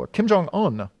Jong-il or Kim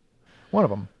Jong-un, one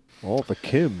of them. All the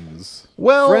Kims.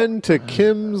 Well- Friend to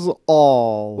Kim's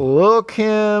all. Lil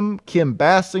Kim, Kim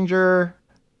Basinger,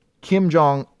 Kim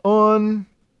Jong-un.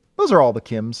 Those are all the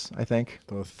Kims, I think.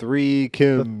 The three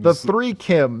Kims. The three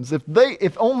Kims.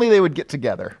 If only they would get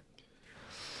together.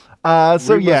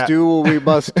 So we yeah. must do what we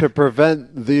must to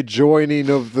prevent the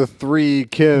joining of the three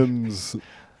Kims.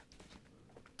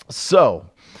 So,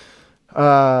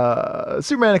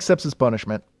 Superman accepts his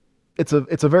punishment. It's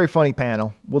a very funny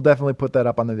panel. We'll definitely put that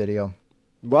up on the video.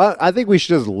 Well, I think we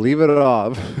should just leave it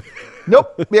off.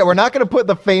 Nope. Yeah, we're not going to put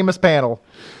the famous panel.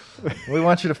 We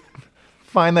want you to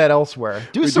find that elsewhere.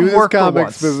 Do We some do this work for comic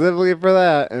once. specifically for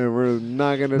that, and we're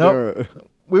not going to Nope. do it.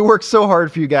 We worked so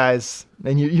hard for you guys,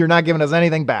 and you're not giving us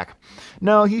anything back.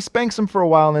 No, he spanks him for a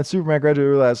while, and then Superman gradually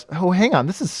realizes, oh, hang on,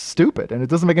 this is stupid, and it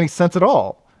doesn't make any sense at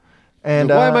all. And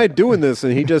Why am I doing this?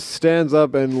 And he just stands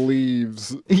up and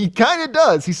leaves. He kind of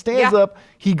does. He stands Yeah. up.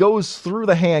 He goes through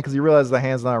the hand because he realizes the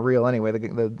hand's not real anyway.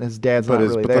 His dad's not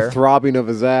really there. The throbbing of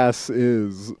his ass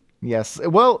is. Yes.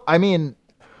 Well, I mean,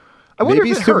 I wonder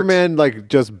Maybe if it Superman like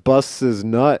just busts his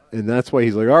nut, and that's why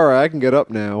he's like, "All right, I can get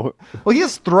up now." hurts. Well, he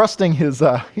is thrusting his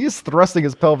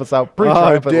pelvis out pretty Oh,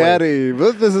 triumphantly. daddy!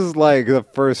 But this is like the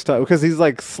first time because he's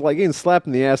like getting slapped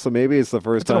in the ass, so maybe it's the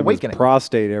first It's an time his awakening.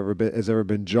 prostate has ever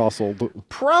been jostled.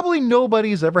 Probably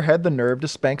nobody's ever had the nerve to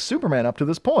spank Superman up to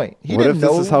this point. He What didn't if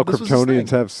this know is how this was his Kryptonians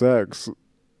thing. have sex?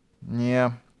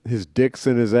 Yeah. His dick's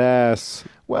in his ass.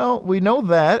 Well, we know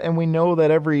that, and we know that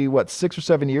every 6 or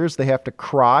 7 years they have to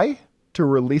cry to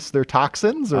release their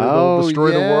toxins or they'll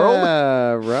destroy the world.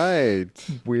 Yeah, right.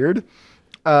 Weird.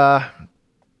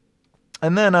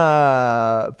 And then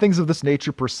things of this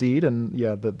nature proceed, and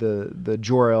yeah, the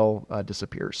Jor-El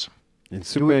disappears. And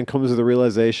Superman comes to the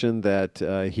realization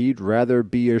that he'd rather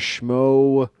be a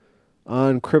schmo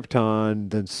on Krypton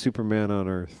than Superman on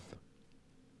Earth.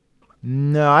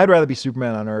 No, I'd rather be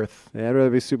Superman on Earth. Yeah, I'd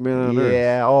rather be Superman on Earth.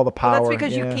 Yeah, all the Well, power. that's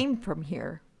because yeah. you came from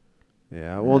here.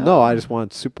 Yeah, well, no, I just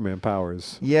want Superman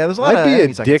powers. Yeah, there's a lot of I'd be a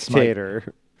enemies I could smite.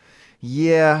 dictator.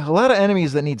 Yeah, a lot of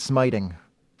enemies that need smiting,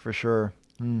 for sure.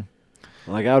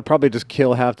 Like, I would probably just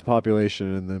kill half the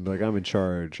population and then be like, I'm in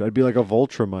charge. I'd be like a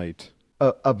Voltramite.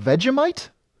 A Vegemite?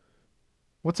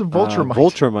 What's a Voltramite?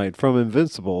 Voltramite from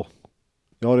Invincible.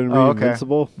 Y'all didn't read Oh, okay.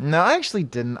 Invincible? No, I actually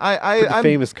didn't. Pretty I'm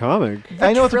famous comic.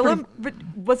 I know it's a Trilum- pretty-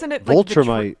 but wasn't it like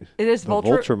Voltramite. It is The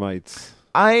Voltramite.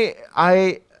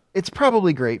 Voltramites. It's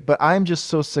probably great, but I'm just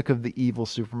so sick of the evil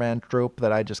Superman trope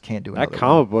that I just can't do another That one.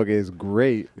 comic book is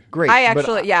great. Great. I but,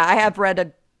 actually, I have read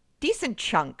a decent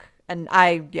chunk, and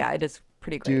it is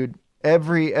pretty great. dude,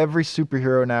 every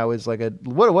superhero now is like a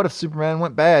what if Superman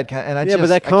went bad? And I Yeah, just, but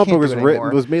that I comic can't book do was it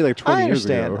anymore. made like 20 years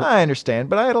ago. I understand,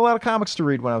 but I had a lot of comics to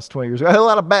read when I was 20 years ago. I had a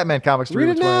lot of Batman comics to read.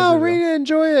 Read it 20 years now. ago. Read it.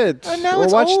 Enjoy it. And now or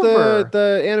it's watch over.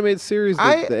 the animated series that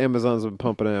I- the Amazon's been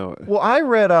pumping out. Well, I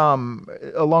read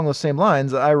along those same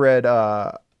lines. I read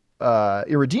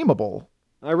Irredeemable,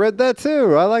 I read that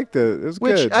too. I liked it. It was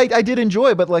which good. I did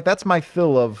enjoy, but like that's my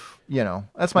fill of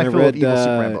that's my I fill read of evil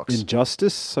Superman books.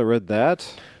 Injustice. I read that.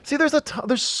 See,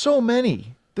 there's so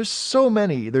many. There's so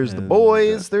many. There's the And,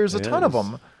 boys. There's a ton of yes.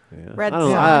 them. Yeah. Red I don't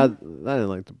know. Sun. I didn't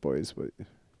like the boys, but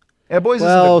Yeah, boys.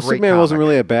 well, isn't a great Superman wasn't comic.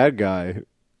 really a bad guy.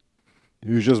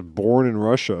 He was just born in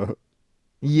Russia.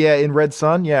 Yeah, in Red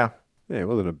Sun, yeah. Yeah, he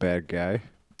wasn't a bad guy.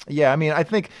 Yeah, I mean, I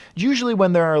think usually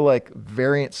when there are like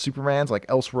variant Supermans, like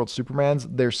Elseworld Supermans,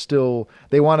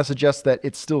 they want to suggest that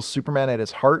it's still Superman at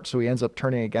his heart, so he ends up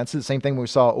turning against it. Same thing when we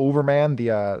saw Overman,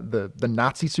 the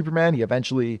Nazi Superman. He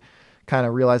eventually kind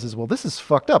of realizes, well, this is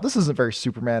fucked up. This isn't very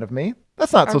Superman of me.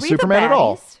 That's not Are so we the Superman at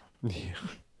all. baddies?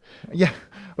 Yeah,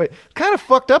 wait, kind of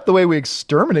fucked up the way we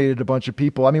exterminated a bunch of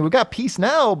people. I mean, we've got peace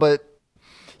now, but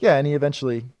yeah, and he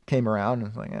eventually came around and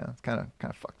was like, yeah, it's kind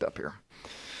of fucked up here.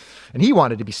 And he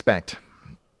wanted to be spanked.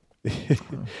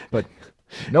 But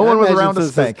no one was around to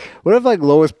spank. What if like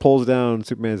Lois pulls down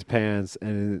Superman's pants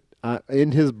and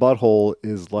in his butthole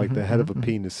is like the head of a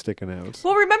penis sticking out?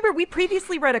 Well, remember, we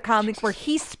previously read a comic where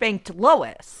he spanked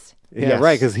Lois. Yeah, Yes.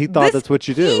 right, because he thought that's what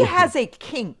you do. He has a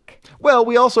kink. Well,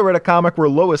 we also read a comic where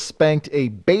Lois spanked a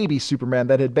baby Superman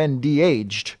that had been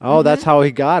de-aged. Oh, that's how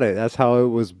he got it. That's how it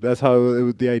was. That's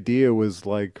how the idea was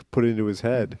like put into his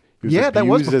head. He was Yeah, that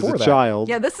was abused as before a that. child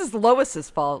Yeah, this is Lois's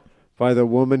fault. by the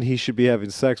woman he should be having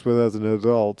sex with as an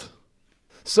adult.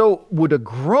 So would a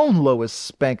grown Lois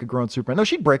spank a grown Superman? No,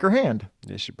 she'd break her hand.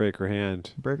 Yeah, she break her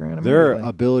hand. Break her hand Their immediately.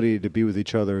 ability to be with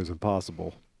each other is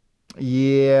impossible.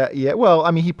 Yeah. Well,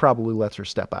 I mean, he probably lets her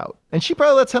step out. And she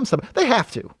probably lets him step out. They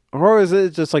have to. Or is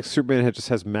it just like Superman just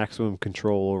has maximum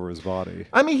control over his body?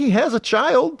 I mean, he has a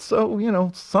child, so,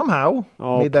 somehow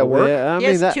made that cool. work. Yeah, I He mean,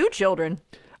 has that, 2 children.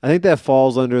 I think that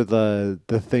falls under the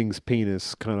thing's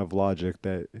penis kind of logic.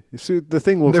 That see, the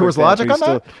thing looks There like was that, logic but on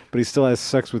that? but he still has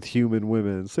sex with human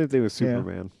women. Same thing with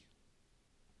Superman.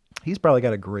 He's probably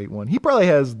got a great one. He probably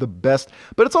has the best,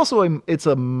 but it's also it's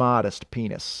a modest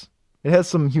penis. It has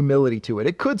some humility to it.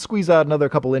 It could squeeze out another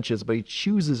couple inches, but he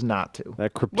chooses not to.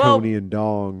 That Kryptonian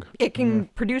dong. It can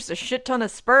produce a shit ton of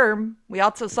sperm. We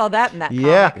also saw that in that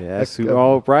Yeah. comic. Yes. A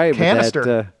Oh, right. but Canister.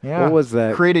 That, Yeah. What was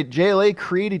that? JLA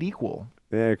created equal.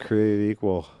 Yeah, created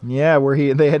equal. Yeah, where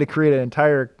they had to create an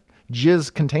entire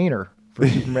jizz container for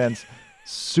Superman's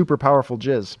super powerful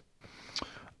jizz.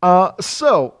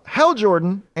 So Hal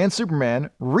Jordan and Superman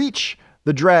reach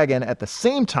the dragon at the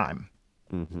same time.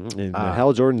 And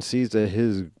Hal Jordan sees that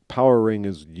his power ring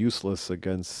is useless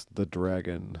against the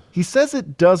dragon. He says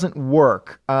it doesn't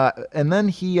work, and then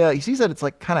he sees that it's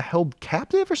like kind of held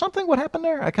captive or something. What happened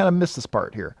there? I kind of missed this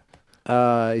part here.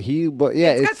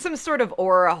 It's got some sort of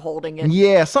aura holding it.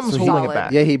 Yeah, something's holding it solid.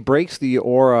 back. Yeah, he breaks the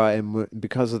aura, and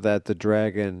because of that, the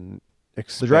dragon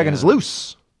expands. The dragon is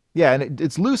loose. Yeah, and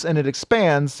it's loose and it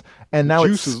expands, and now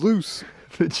Juice is loose.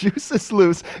 The juice is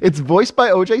loose. It's voiced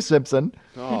by O.J. Simpson.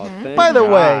 Oh, thank By the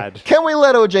God. way, can we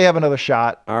let O.J. have another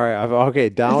shot? All right. Okay.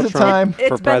 Donald Is it Trump time? for It's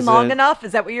been president. long enough.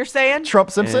 Is that what you're saying?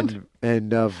 Trump Simpson?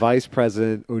 And Vice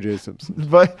President O.J. Simpson.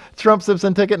 But Trump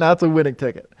Simpson ticket, now it's a winning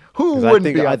ticket. Who 'Cause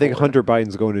wouldn't be on I think board? Hunter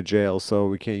Biden's going to jail, so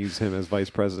we can't use him as vice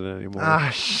president anymore. Ah,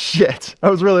 shit. I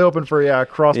was really hoping for a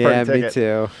cross-party yeah, ticket. me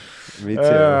too. Me too.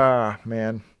 Ah,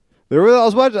 man. I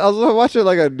was watching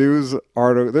like a news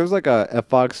article. There was like a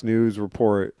Fox News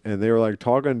report, and they were like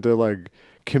talking to like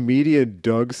comedian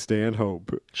Doug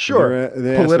Stanhope. Sure.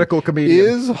 They asked Political him, comedian.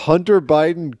 Is Hunter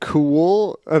Biden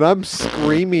cool? And I'm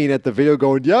screaming at the video,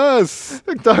 going, "Yes."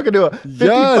 Talking to a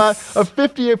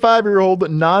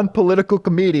 55-year-old non-political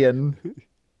comedian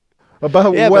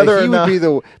about Yeah, whether but or not.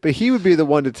 he would be the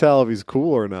one to tell if he's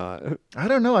cool or not. I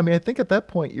don't know. I mean, I think at that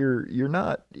point you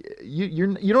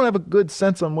don't have a good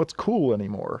sense on what's cool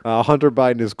anymore. Hunter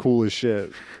Biden is cool as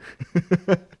shit.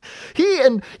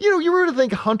 You were to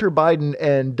think Hunter Biden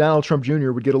and Donald Trump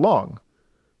Jr. would get along.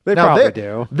 They Now, probably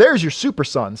there- do. There's your super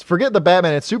sons. Forget the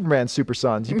Batman and Superman super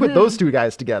sons. You put those two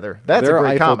guys together. That's They're a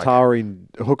great Eiffel comic. towering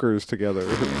hookers together.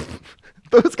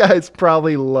 Those guys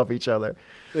probably love each other.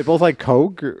 They both like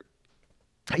coke.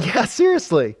 Yeah,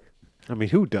 seriously. I mean,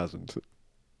 who doesn't?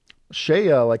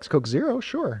 Shea likes Coke Zero,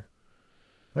 sure.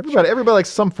 Everybody likes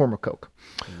some form of Coke.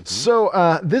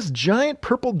 So this giant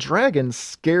purple dragon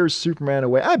scares Superman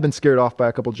away. I've been scared off by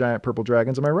a couple giant purple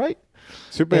dragons. Am I right?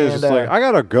 Superman is And, just like, I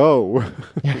gotta go.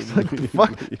 It's like,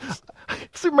 fuck.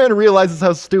 Superman realizes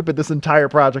how stupid this entire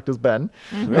project has been,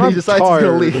 and he I'm decides he's tired.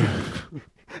 gonna leave.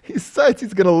 He decides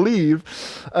he's gonna leave,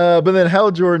 but then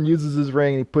Hal Jordan uses his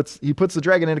ring and he puts the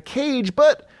dragon in a cage,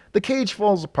 but the cage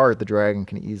falls apart. The dragon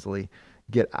can easily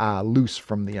get loose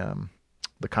from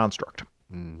the construct.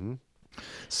 And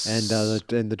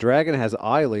the dragon has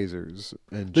eye lasers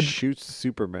and shoots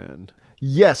Superman.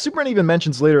 Yes, Superman even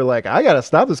mentions later, like, I gotta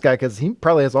stop this guy because he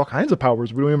probably has all kinds of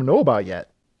powers we don't even know about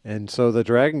yet. And so the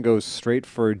dragon goes straight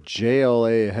for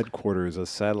JLA headquarters, a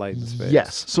satellite in space.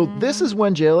 Yes. So this is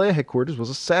when JLA headquarters was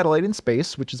a satellite in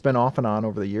space, which has been off and on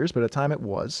over the years, but at the time it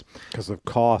was. Because of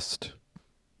cost.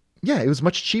 Yeah, it was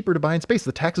much cheaper to buy in space.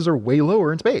 The taxes are way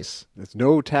lower in space. There's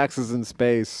no taxes in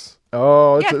space.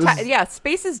 Oh, Yeah,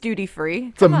 space is duty free.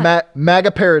 It's a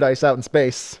MAGA paradise out in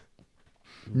space.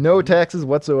 No taxes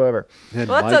whatsoever. And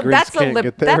Well, migrants can't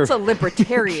get there. that's a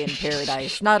libertarian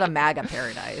paradise, not a MAGA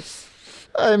paradise.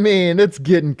 I mean, it's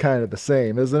getting kind of the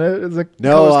same, isn't it?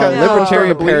 No, colors kinda libertarian starting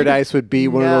to bleed? paradise would be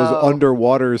one of No. those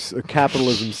underwater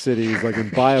capitalism cities like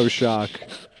in BioShock.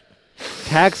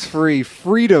 Tax-free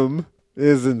freedom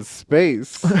is in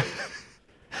space.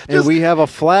 And we have a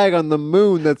flag on the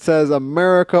moon that says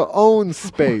America owns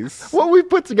space. What we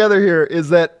put together here is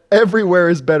that everywhere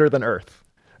is better than Earth.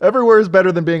 Everywhere is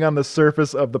better than being on the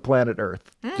surface of the planet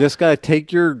Earth. Just gotta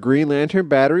take your Green Lantern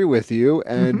battery with you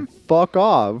and fuck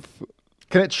off.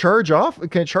 Can it charge off?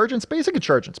 Can it charge in space? It can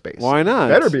charge in space. Why not?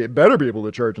 Better be able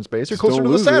to charge in space. You're Just closer don't to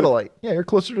the lose it. satellite. Yeah, you're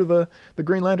closer to the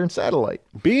Green Lantern satellite.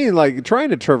 Being like trying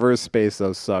to traverse space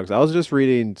though sucks. I was just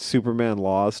reading Superman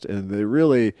Lost, and it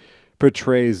really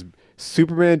portrays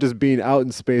Superman just being out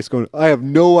in space going, I have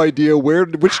no idea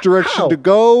which direction How? to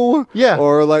go. Yeah.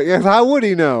 Or like, how would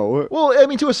he know? Well, I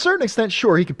mean, to a certain extent,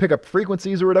 sure, he can pick up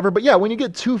frequencies or whatever. But yeah, when you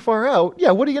get too far out,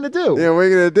 yeah, what are you gonna do? Yeah, what are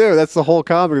you gonna do? That's the whole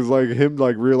comic is like him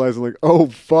like realizing like, oh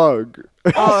fuck.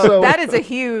 Also, That is a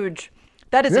huge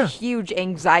Yeah.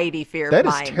 anxiety fear That of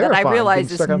is mine that I terrifying, realize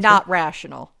being is stuck on not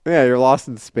rational. Yeah, you're lost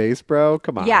in space, bro.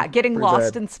 Come on. Yeah, getting Pretty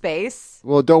lost bad. in space.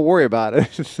 Well, don't worry about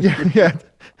it. yeah.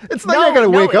 It's not you're gonna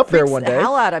wake it up there freaks one the day.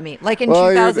 hell out of me. Like in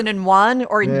Well, you're- 2001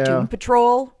 or in Yeah. Doom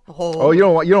Patrol. Oh, you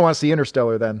don't want to see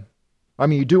Interstellar then. I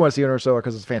mean, you do want to see Interstellar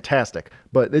because it's fantastic,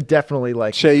 but it definitely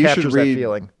like Shay, you captures should read. that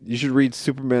feeling. You should read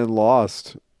Superman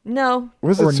Lost. No,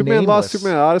 What is it? Or Superman Lost, Nameless.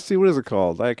 Superman Odyssey? What is it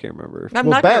called? I can't remember. I'm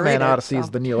Well, not gonna Batman read it, Odyssey so. is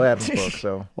the Neil Adams book,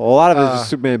 so Well, a lot of it is just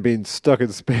Superman being stuck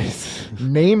in space.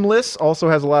 Nameless also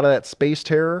has a lot of that space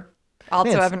terror.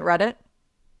 Also Man, haven't read it.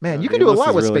 Man, you can do a Nameless lot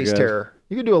is with really space good. terror.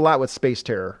 You can do a lot with space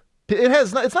terror.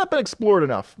 It's not been explored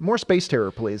enough. More space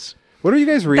terror, please. What are you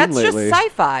guys reading That's lately? just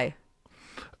sci-fi.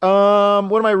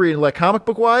 What am I reading? Like comic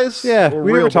book wise? Yeah, Or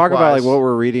we real never talk about like book-wise? what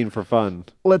we're reading for fun.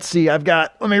 Let's see.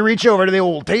 Let me reach over to the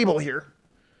old table here.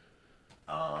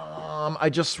 I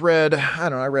just read,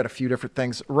 I read a few different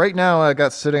things. Right now I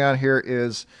got sitting on here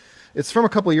it's from a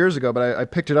couple of years ago, but I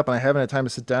picked it up and I haven't had time to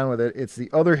sit down with it. It's The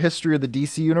Other History of the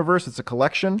DC Universe. It's a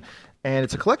collection, and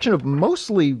it's a collection of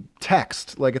mostly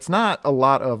text. Like it's not a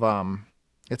lot of artwork.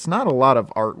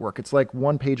 It's like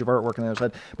one page of artwork on the other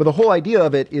side. But the whole idea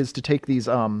of it is to take these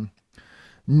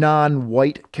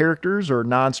non-white characters or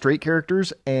non-straight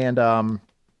characters and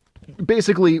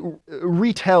basically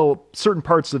retell certain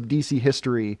parts of DC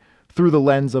history through the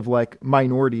lens of like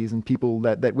minorities and people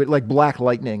that like Black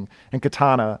Lightning and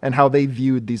Katana and how they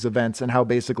viewed these events and how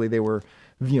basically they were,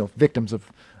 victims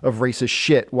of racist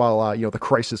shit while, the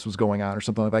crisis was going on or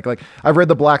something like that. Like I've read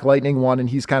the Black Lightning one and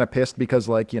he's kind of pissed because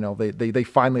like, they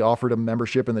finally offered him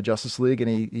membership in the Justice League and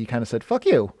he kind of said, fuck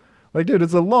you. Like, dude,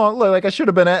 it's I should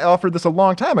have been offered this a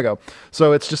long time ago.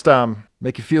 So it's just,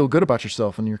 make you feel good about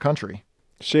yourself and your country.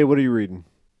 Shay, what are you reading?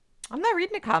 I'm not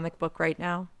reading a comic book right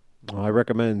now. I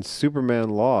recommend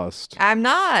Superman Lost. I'm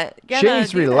not gonna She needs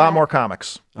to do read a lot that. more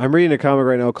comics. I'm reading a comic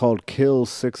right now called Kill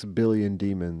 6 Billion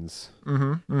Demons.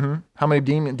 How many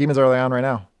demons are they on right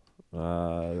now?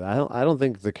 I don't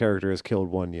think the character has killed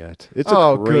one yet. It's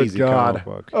Oh, a good crazy God. comic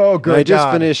book. Oh, And good I just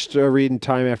God. finished reading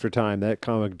Time After Time. That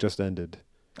comic just ended.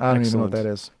 I don't even know what Excellent.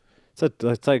 that is.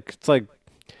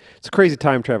 It's a crazy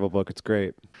time travel book. It's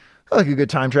great. I like a good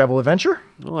time travel adventure.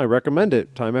 Well, I recommend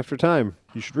it. Time After Time.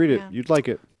 You should read it. Yeah. You'd like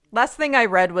it. Last thing I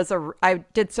read was I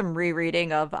did some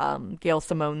rereading of Gail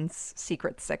Simone's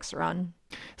Secret Six run.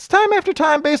 It's time after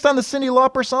time based on the Cyndi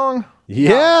Lauper song.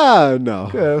 Yeah, no.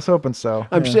 Good, I was hoping so.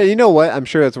 I'm Yeah. sure. You know what? I'm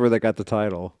sure that's where they got the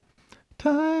title.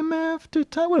 Time after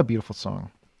time. What a beautiful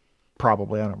song.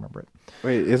 Probably. I don't remember it.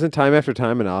 Wait, isn't Time After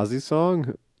Time an Ozzy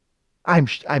song?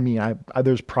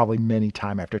 There's probably many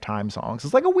time after time songs.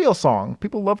 It's like a wheel song.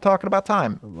 People love talking about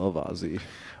time. I love Ozzy.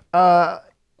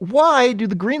 Why do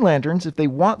the Green Lanterns, if they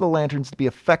want the lanterns to be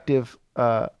effective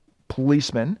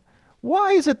policemen,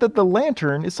 why is it that the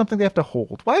lantern is something they have to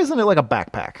hold? Why isn't it like a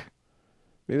backpack?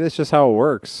 Maybe that's just how it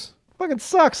works. Fucking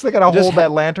sucks. They gotta hold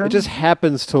that lantern. It just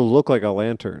happens to look like a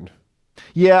lantern.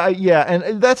 Yeah,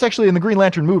 and that's actually in the Green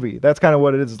Lantern movie. That's kind of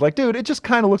what it is. It's like, dude, it just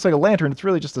kind of looks like a lantern. It's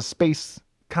really just a space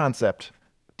concept.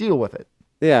 Deal with it.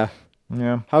 Yeah.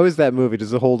 Yeah. How is that movie?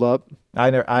 Does it hold up? I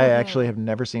actually have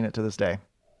never seen it to this day.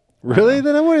 Really?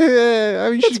 Then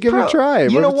you should give it a try.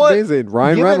 You know It's what? amazing.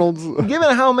 Ryan Reynolds.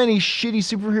 Given how many shitty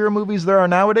superhero movies there are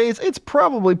nowadays, it's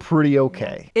probably pretty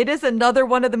okay. It is another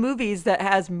one of the movies that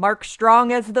has Mark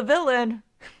Strong as the villain.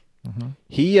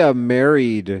 He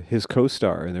married his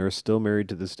co-star, and they're still married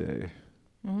to this day.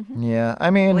 Yeah, I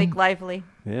mean, Blake Lively.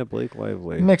 Yeah, Blake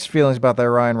Lively. mixed feelings about that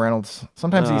Ryan Reynolds.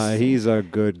 Sometimes He's a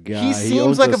good guy. He seems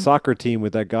owns like a a- soccer team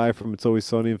with that guy from It's Always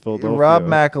Sunny in Philadelphia. Rob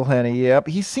McElhenney. Yep,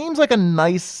 he seems like a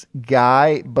nice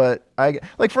guy, but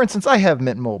for instance, I have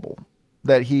Mint Mobile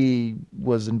that he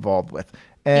was involved with,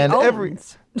 and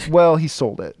owns. well, he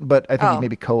sold it, but I think he Oh.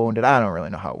 maybe co-owned it. I don't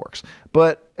really know how it works,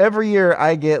 but every year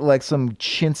I get like some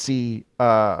chintzy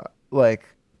like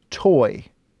toy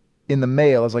in the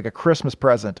mail as like a Christmas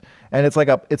present, and it's like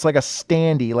a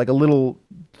standee, like a little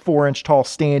 4-inch tall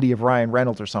standee of Ryan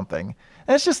Reynolds or something.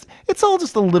 And it's all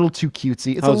just a little too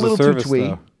cutesy. It's How's a little the service, too twee.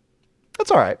 though? That's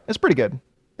all right. It's pretty good.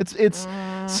 It's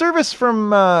service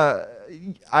from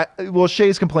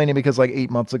Shea's complaining because like 8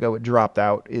 months ago it dropped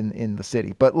out in the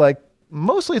city, but like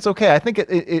mostly it's okay. I think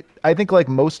I think like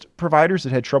most providers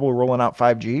it had trouble rolling out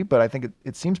 5G, but I think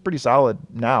it seems pretty solid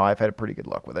now. I've had pretty good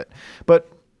luck with it, but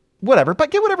whatever. But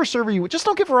get whatever server you just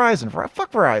don't get Verizon.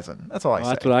 Fuck Verizon. That's all I say.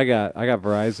 That's what I got. I got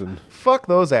Verizon. Fuck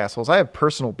those assholes. I have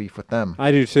personal beef with them.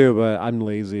 I do too, but I'm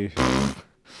lazy.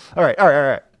 All right.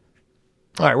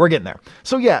 We're getting there.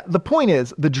 So yeah, the point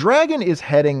is the Dragon is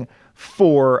heading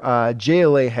for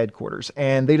JLA headquarters,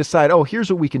 and they decide, oh,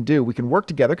 here's what we can do. We can work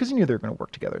together because you knew they were going to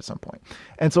work together at some point.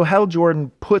 And so Hal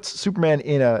Jordan puts Superman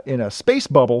in a space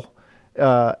bubble,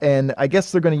 and I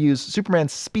guess they're going to use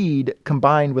Superman's speed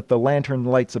combined with the Lantern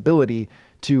Light's ability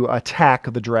to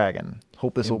attack the Dragon.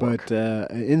 Hope this will work.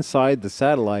 But inside the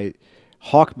satellite,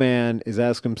 Hawkman is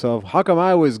asking himself, how come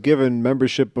I was given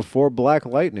membership before Black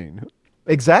Lightning?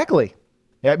 Exactly.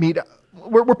 I mean,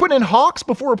 we're putting in Hawks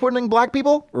before we're putting in black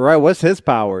people? Right, what's his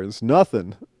powers?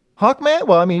 Nothing. Hawkman?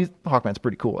 Well, I mean, Hawkman's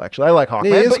pretty cool, actually. I like Hawkman.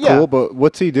 He is but yeah, cool, but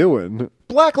what's he doing?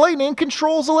 Black Lightning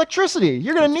controls electricity.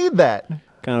 You're going to need that.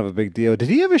 Kind of a big deal. Did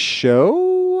he have a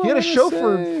show? He had a show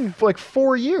for like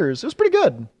 4 years. It was pretty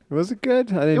good. Was it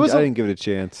good? I didn't give it a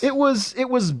chance. It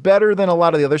was better than a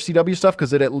lot of the other CW stuff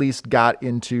because it at least got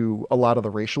into a lot of the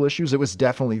racial issues. It was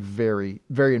definitely very,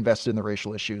 very invested in the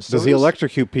racial issues. So Does he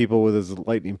electrocute people with his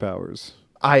lightning powers?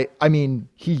 I mean,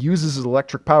 he uses his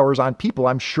electric powers on people.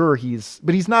 I'm sure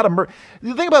but he's not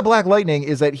the thing about Black Lightning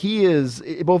is that he is,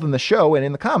 both in the show and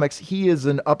in the comics, he is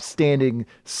an upstanding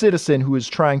citizen who is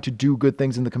trying to do good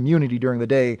things in the community during the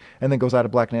day and then goes out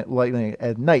of Black Lightning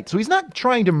at night. So he's not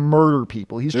trying to murder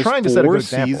people. He's trying to set a good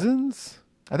example. 4 seasons?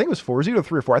 I think it was 4. Is it either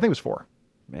 3 or 4? I think it was 4.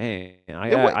 Man,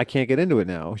 I can't get into it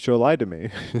now. Show lied to me.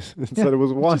 It said it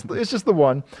was 1. It's just the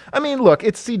one. I mean, look,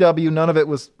 it's CW. None of it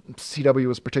was CW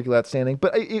was particularly outstanding,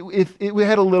 but it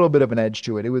had a little bit of an edge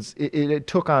to it. It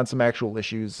took on some actual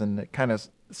issues and it kind of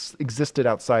existed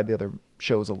outside the other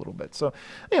shows a little bit. So,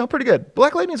 pretty good.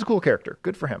 Black Lightning's a cool character.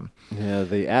 Good for him. Yeah,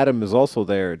 the Atom is also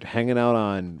there, hanging out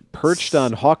perched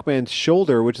on Hawkman's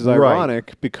shoulder, which is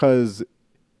ironic because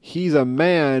he's a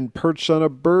man perched on a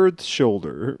bird's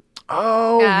shoulder.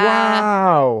 Oh,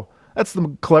 wow. That's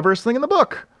the cleverest thing in the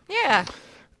book. Yeah.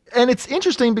 And it's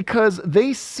interesting because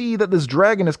they see that this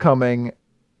dragon is coming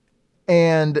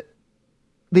and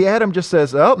the Atom just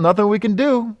says, oh, nothing we can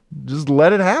do. Just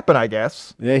let it happen, I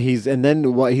guess. Yeah, he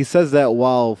says that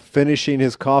while finishing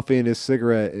his coffee and his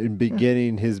cigarette and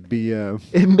beginning his BM.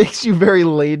 It makes you very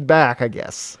laid back, I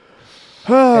guess.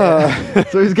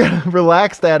 So he's got a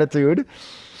relaxed attitude.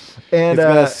 And it's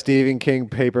got a Stephen King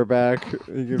paperback.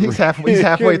 He's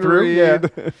halfway through.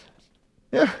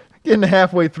 Yeah, getting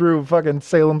halfway through fucking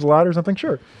Salem's Lot or something.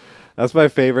 Sure, that's my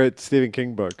favorite Stephen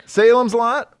King book. Salem's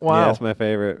Lot. Wow, yeah, that's my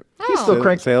favorite. He's still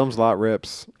cranking. Salem's Lot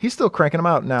rips. He's still cranking them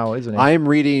out now, isn't he? I am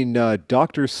reading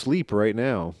Doctor Sleep right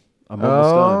now. I'm almost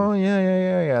done. Oh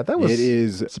yeah. It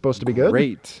is supposed to be good.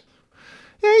 Great.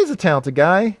 Yeah, he's a talented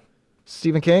guy.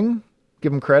 Stephen King.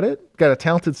 Give him credit. Got a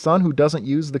talented son who doesn't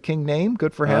use the King name.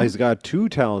 Good for him. He's got 2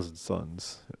 talented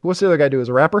sons. What's the other guy do? As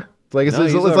a rapper? It's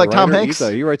he's like Tom Hanks.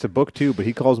 He writes a book too, but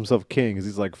he calls himself king because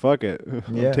he's like, fuck it.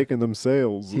 I'm taking them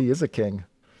sales. He is a king.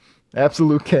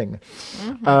 Absolute king.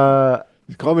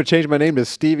 Mm-hmm. Call me, change my name to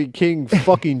Stephen King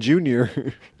fucking Jr.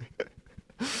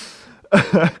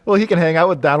 Well, he can hang out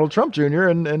with Donald Trump Jr.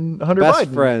 and Hunter Best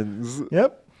Biden. friends.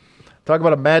 Yep. Talk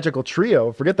about a magical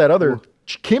trio. Forget that other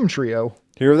Kim trio.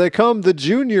 Here they come, the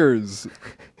juniors.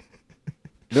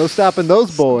 No stopping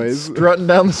those boys. Strutting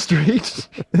down the street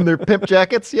in their pimp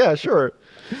jackets. Yeah, sure.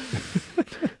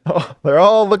 Oh, they're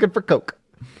all looking for coke.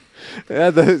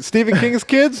 Yeah, the Stephen King's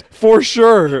kids? For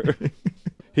sure.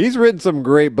 He's written some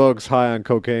great books high on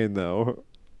cocaine, though.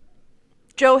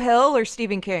 Joe Hill or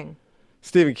Stephen King?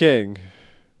 Stephen King.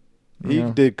 He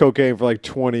did cocaine for like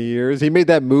 20 years. He made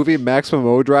that movie, Maximum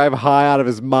Overdrive, high out of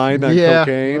his mind on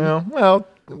cocaine. Well,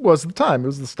 it was the time. It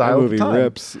was the style that of the movie time.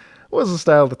 rips. It was the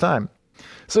style of the time.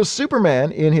 So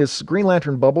Superman, in his Green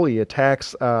Lantern bubble, he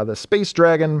attacks the space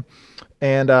dragon,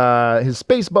 and his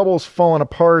space bubble's falling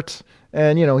apart.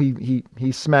 And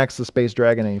he smacks the space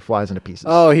dragon and he flies into pieces.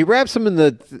 Oh, he wraps him in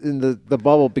the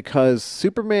bubble because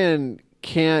Superman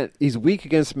can't. He's weak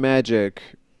against magic.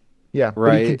 Yeah,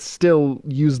 right. But he can still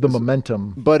use the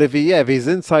momentum. But if he's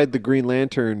inside the Green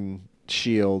Lantern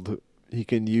shield, he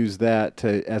can use that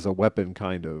as a weapon,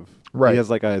 kind of. Right. He has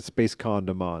like a space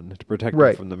condom on to protect him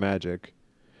Right. from the magic.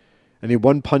 And he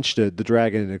one punched the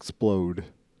dragon and exploded.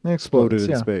 It explodes,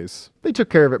 in space. They took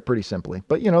care of it pretty simply,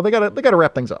 but they gotta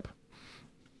wrap things up.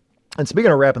 And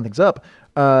speaking of wrapping things up,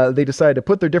 they decide to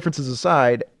put their differences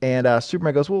aside, and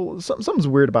Superman goes, "Well, something's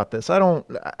weird about this. I don't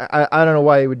know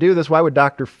why he would do this. Why would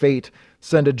Dr. Fate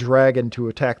send a dragon to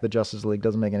attack the Justice League?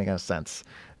 Doesn't make any kind of sense."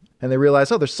 And they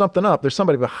realize, oh, there's something up. There's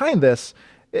somebody behind this.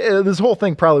 This whole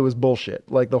thing probably was bullshit.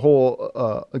 Like the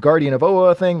whole Guardian of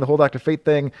Oa thing, the whole Dr. Fate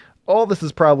thing. All this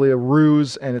is probably a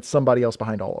ruse, and it's somebody else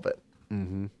behind all of it.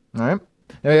 Mm-hmm. All right.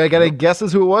 I got any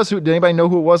guesses who it was? Did anybody know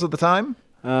who it was at the time?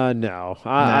 No.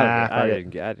 I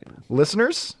didn't.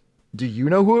 Listeners, do you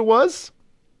know who it was?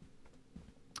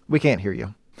 We can't hear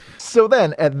you. So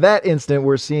then, at that instant,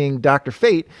 we're seeing Dr.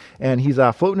 Fate, and he's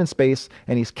floating in space,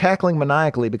 and he's cackling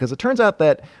maniacally, because it turns out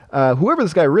that whoever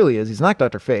this guy really is, he's not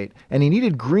Dr. Fate, and he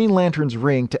needed Green Lantern's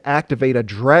ring to activate a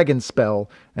dragon spell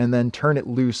and then turn it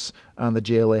loose on the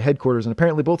JLA headquarters, and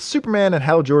apparently both Superman and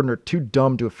Hal Jordan are too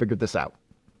dumb to have figured this out.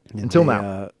 Until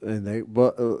now.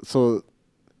 So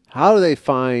how do they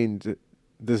find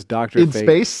this Dr. In Fate?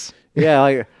 space? Yeah,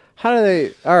 like, how do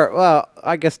they... All right, well,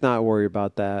 I guess not worry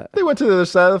about that. They went to the other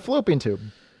side of the fallopian tube.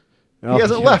 Oh, He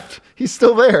hasn't left. He's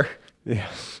still there. Yeah.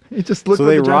 He just looked So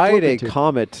like they a giant ride fallopian a tube.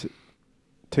 comet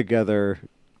together.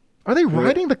 Are they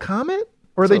riding the comet?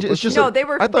 Or are they just... It's just No, they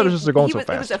were. I thought it was just they're going so It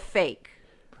fast. was a fake.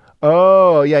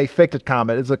 Oh, yeah, he faked a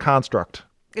comet. It's a construct.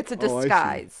 It's a Oh, I see.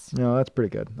 disguise. No, that's pretty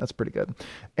good. That's pretty good.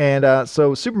 And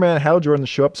so Superman and Hal Jordan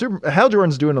show up. Hal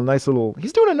Jordan's doing a nice little...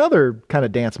 He's doing another kind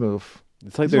of dance move.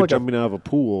 It's like He's they're like jumping out of a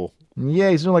pool. Yeah,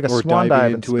 he's doing like a Or swan dive diving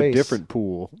in into space. a different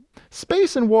pool.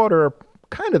 Space and water are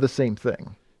kind of the same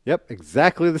thing. Yep,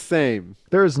 exactly the same.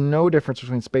 There is no difference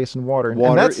between space and water. And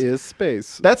Water that's, is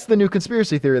space. That's the new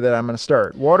conspiracy theory that I'm going to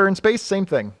start. Water and space, same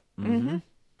thing. Mm-hmm.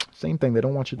 Same thing. They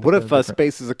don't want you to What think if they're different.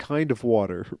 space is a kind of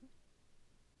water?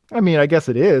 I mean, I guess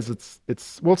it is.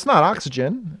 It's not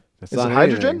oxygen. It's Is not it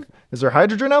hydrogen? anything. Is there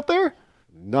hydrogen out there?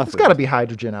 Nothing. There's got to be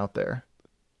hydrogen out there.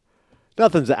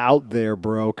 Nothing's out there,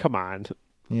 bro. Come on.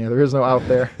 Yeah, there is no out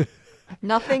there.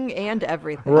 Nothing and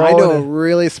everything. We're I all know in a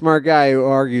really smart guy who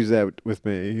argues that with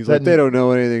me. He's like, That- they don't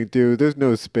know anything, dude. There's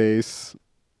no space.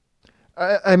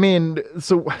 I mean,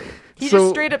 so He so just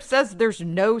straight up says there's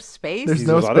no space. There's He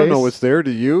no says, I don't know space? what's there.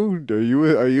 Do you?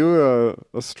 Are you a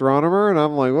astronomer? And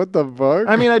I'm like, what the fuck?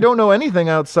 I mean, I don't know anything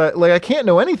outside. Like, I can't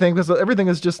know anything because everything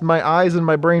is just my eyes and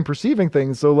my brain perceiving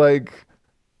things. So, like,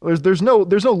 there's no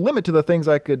limit to the things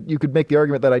you could make the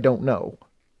argument that I don't know.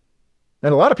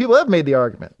 And a lot of people have made the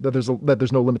argument that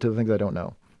there's no limit to the things I don't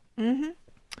know. Mm-hmm.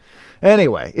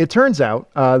 Anyway, it turns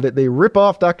out that they rip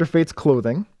off Dr. Fate's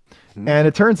clothing, and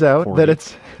it turns out Horny. that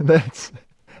it's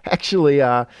actually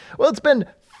it's been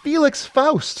Felix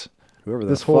Faust. Whoever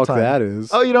this the whole fuck time. that is.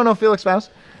 Oh, you don't know Felix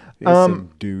Faust? He's some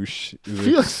douche. With a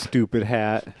Felix- stupid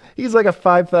hat. He's like a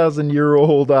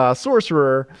 5,000-year-old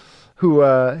sorcerer who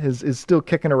is still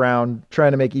kicking around,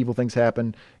 trying to make evil things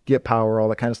happen, get power, all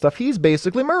that kind of stuff. He's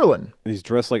basically Merlin. He's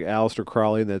dressed like Aleister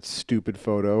Crowley in that stupid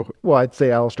photo. Well, I'd say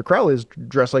Aleister Crowley is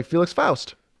dressed like Felix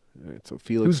Faust. All right, so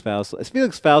Felix Faust. Is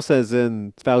Felix Faust as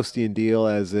in Faustian deal,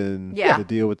 as in Yeah. the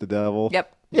deal with the devil?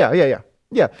 Yep.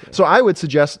 Yeah. So I would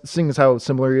suggest, seeing as how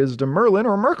similar he is to Merlin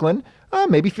or Merklin,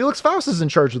 maybe Felix Faust is in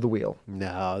charge of the wheel.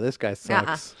 No, this guy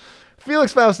sucks.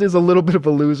 Felix Faust is a little bit of a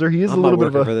loser. He is I'm a little not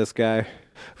bit working of for a... this guy.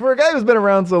 For a guy who's been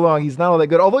around so long, he's not all that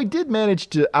good. Although he did manage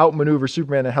to outmaneuver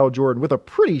Superman and Hal Jordan with a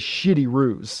pretty shitty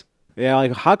ruse. Yeah,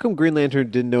 like, how come Green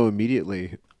Lantern didn't know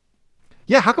immediately?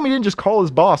 Yeah, how come he didn't just call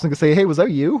his boss and say, hey, was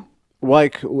that you?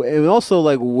 Like, and also,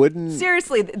 like, wouldn't...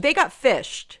 Seriously, they got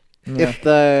fished. If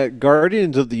the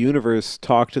Guardians of the Universe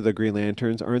talk to the Green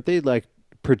Lanterns, aren't they, like,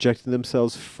 projecting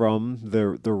themselves from the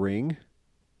ring?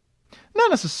 Not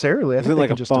necessarily. I Isn't think it they like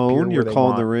can a just appear phone? where You're they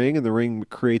calling want. the ring, and the ring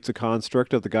creates a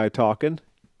construct of the guy talking?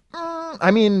 I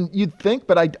mean, you'd think,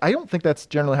 but I don't think that's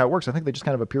generally how it works. I think they just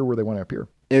kind of appear where they want to appear.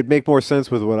 It'd make more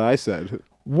sense with what I said.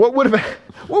 What would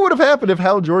have happened if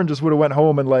Hal Jordan just would have went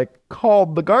home and like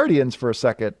called the Guardians for a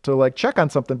second to like check on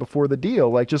something before the deal,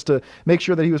 like just to make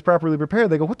sure that he was properly prepared?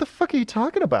 They go, "What the fuck are you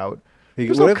talking about?"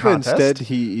 There's What no if contest. instead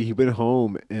he went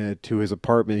home to his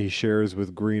apartment he shares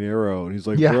with Green Arrow, and he's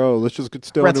like, Yeah. "Bro, let's just get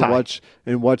stoned Rent's and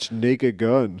high. watch Naked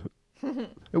Gun."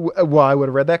 Well, I would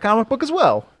have read that comic book as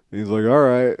well. He's like, all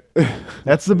right.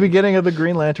 That's the beginning of the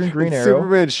Green Lantern, Green And Arrow.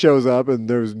 Superman shows up and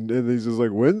he's just like,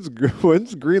 when's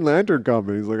Green Lantern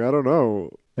coming? He's like, I don't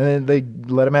know. And then they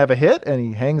let him have a hit, and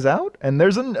he hangs out. And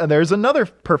there's another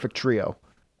perfect trio,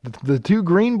 the two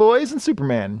Green Boys and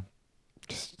Superman,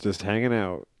 Just hanging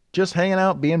out. just hanging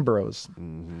out, being bros.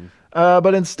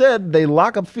 But instead, they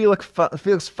lock up Felix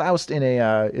Faust in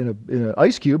a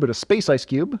ice cube, a space ice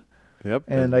cube. Yep.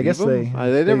 And I guess leave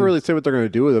him. They never really say what they're going to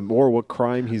do with him or what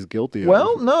crime he's guilty of.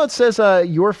 Well, no, it says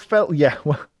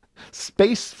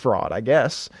space fraud, I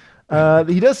guess.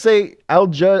 He does say, I'll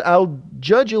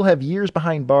judge you'll have years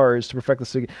behind bars to perfect the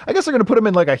secret. I guess they're going to put him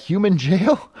in like a human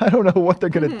jail. I don't know what they're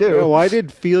going to do. Yeah, why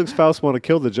did Felix Faust want to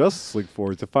kill the Justice League for?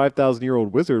 He's a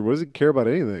 5,000-year-old wizard. What does he care about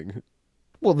anything?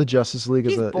 Well, the Justice League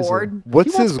He's is bored.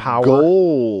 What's wants his power.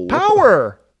 goal?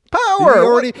 Power.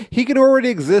 He can already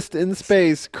exist in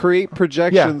space, create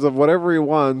projections of whatever he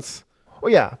wants.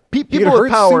 Well, yeah. He People can with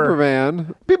hurt power.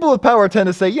 Superman. People with power tend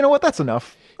to say, you know what? That's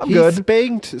enough. I'm He good.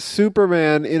 spanked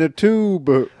Superman in a tube.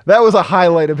 That was a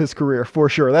highlight of his career for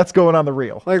sure. That's going on the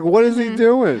reel. Like, what is he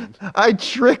doing? I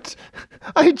tricked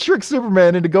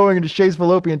Superman into going into Shea's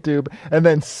fallopian tube and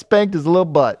then spanked his little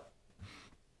butt.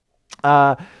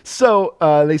 So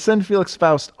they send Felix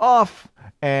Faust off,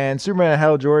 and Superman and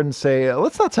Hal Jordan say,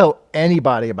 let's not tell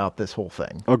anybody about this whole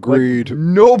thing. Agreed. Like,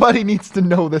 nobody needs to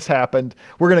know this happened.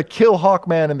 We're going to kill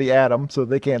Hawkman and the Atom so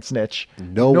they can't snitch.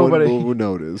 Nobody will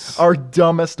notice. Our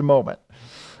dumbest moment.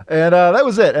 And that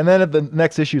was it. And then the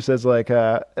next issue says, like,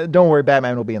 don't worry,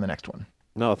 Batman will be in the next one.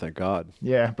 No, thank God.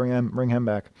 Yeah, bring him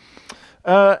back.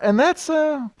 And that's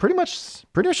pretty much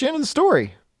the end of the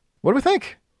story. What do we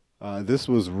think? This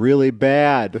was really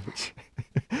bad.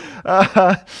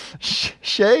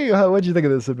 Shée, what'd you think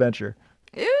of this adventure?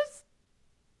 It was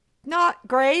not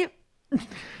great.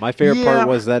 My favorite Yeah. part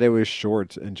was that it was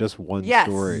short and just one Yes.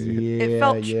 story. Yeah,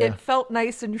 It felt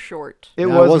nice and short. It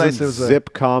Yeah, was wasn't nice. It was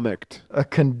zip comicked. a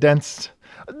condensed.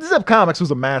 Zip Comics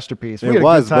was a masterpiece. We had a It good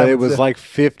was, time but it with was Zip. like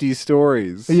 50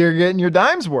 stories. You're getting your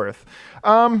dime's worth.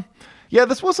 Yeah,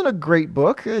 this wasn't a great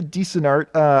book. Decent art.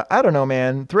 I don't know,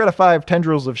 man. 3 out of 5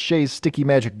 tendrils of Shea's sticky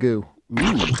magic goo.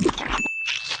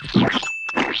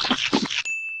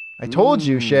 I told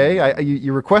you, Shée.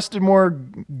 You requested more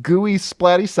gooey,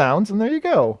 splatty sounds, and there you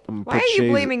go. Why are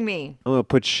you blaming me? I'm gonna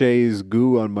put Shea's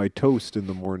goo on my toast in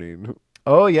the morning.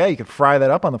 Oh yeah, you could fry that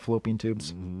up on the fallopian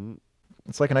tubes.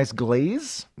 It's like a nice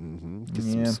glaze. Get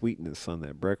some sweetness on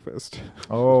that breakfast.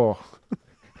 Oh.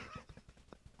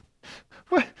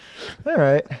 What? All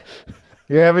right.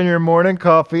 You're having your morning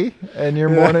coffee and your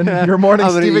morning I'm gonna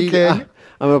Stephen King.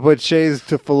 I'm gonna put Shea's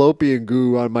to fallopian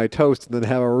goo on my toast and then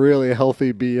have a really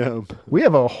healthy BM. We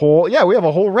have a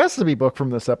whole recipe book from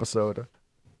this episode.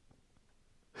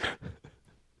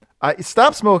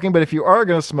 Stop smoking, but if you are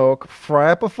gonna smoke,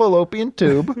 fry up a fallopian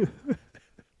tube.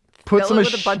 Put Fill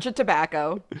it with a bunch of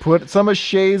tobacco. Put some of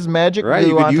Shea's magic Right,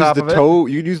 glue you could on use top the of it. toe.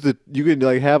 You could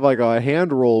like have like a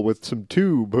hand roll with some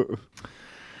tube.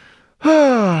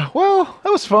 Well, that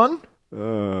was fun. You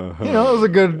know, it was a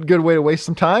good way to waste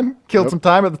some time. Killed some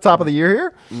time at the top of the year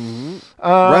here.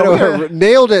 Right we're away, gonna-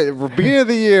 nailed it. Beginning of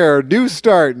the year, new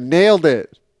start, nailed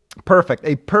it. Perfect.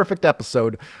 A perfect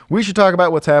episode. We should talk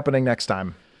about what's happening next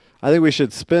time. I think we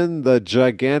should spin the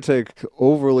gigantic,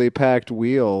 overly packed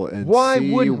wheel and Why see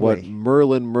wouldn't what we?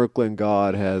 Merklin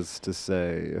God has to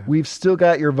say. We've still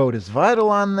got Your Vote is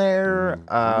Vital on there.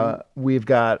 We've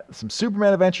got some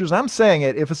Superman adventures. I'm saying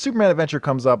it. If a Superman adventure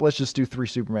comes up, let's just do 3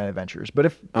 Superman adventures. But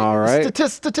if All right.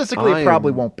 statistically, it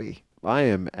probably won't be. I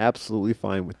am absolutely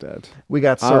fine with that. We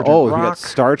got Sergeant we Rock. got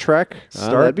Star Trek.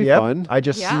 That'd be Yep. fun. I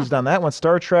just Yeah. seized on that one.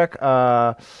 Star Trek.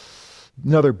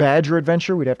 Another Badger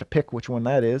adventure. We'd have to pick which one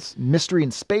that is. Mystery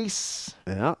in Space.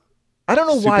 Yeah. I don't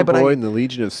know why, but Superboy and the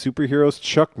Legion of Superheroes.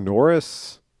 Chuck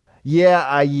Norris.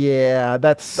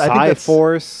 that's I think that's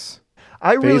Force.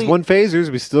 I Phase really 1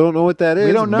 phasers. We still don't know what that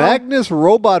is. don't know. Magnus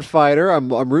Robot Fighter. I'm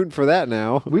rooting for that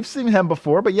now. We've seen him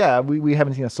before, but yeah, we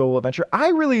haven't seen a solo adventure. I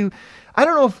don't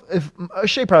know if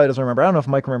Shea probably doesn't remember. I don't know if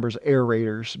Mike remembers Air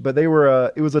Raiders, but they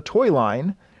were it was a toy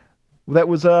line that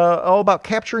was all about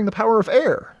capturing the power of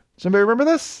air. Does anybody remember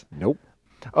this? Nope.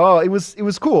 Oh, it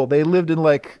was cool. They lived in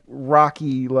like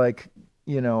rocky, like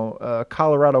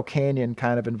Colorado Canyon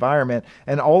kind of environment,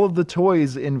 and all of the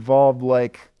toys involved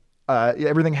like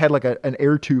everything had like an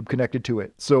air tube connected to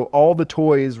it. So all the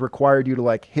toys required you to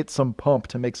like hit some pump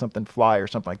to make something fly or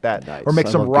something like that, Nice. or make I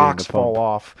some love getting rocks the pump. fall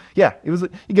off. Yeah, it was.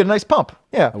 You get a nice pump.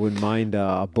 Yeah, I wouldn't mind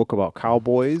a book about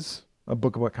cowboys. a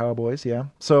book about cowboys. Yeah,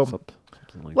 so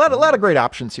Something like a lot of great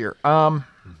options here.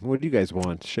 What do you guys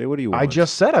want? Shea, what do you want? I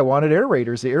just said I wanted air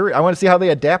raiders. I want to see how they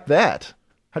adapt that.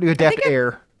 How do you adapt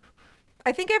air?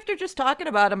 I think after just talking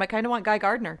about him, I kind of want Guy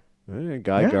Gardner.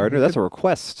 Guy Gardner, that's a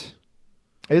request.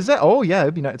 Is that? Oh, yeah.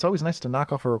 It'd be nice. It's always nice to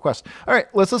knock off a request. All right,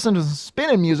 let's listen to some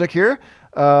spinning music here.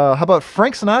 How about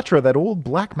Frank Sinatra, that old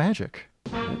Black Magic?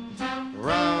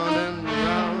 Round and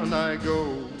round I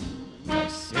go in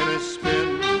a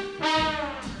spin,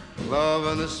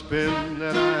 loving the spin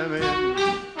that I'm in.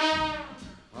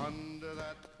 Under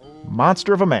that old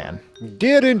Monster of a man.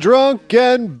 Getting drunk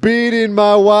and beating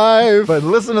my wife. But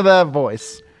listen to that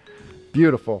voice.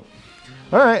 Beautiful.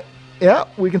 All right. Yeah,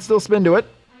 we can still spin to it.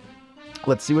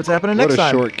 Let's see what's happening next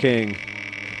time. What a short king.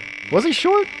 Was he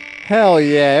short? Hell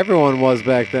yeah, everyone was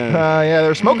back then. Yeah, they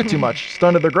were smoking too much.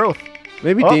 Stunted their growth.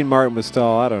 Maybe Dean Martin was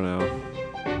tall. I don't know.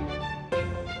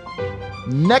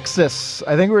 Nexus.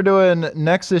 I think we're doing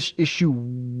Nexus issue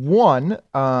 1.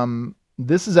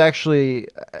 This is actually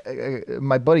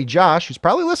my buddy Josh, who's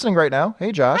probably listening right now.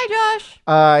 Hey, Josh. Hi,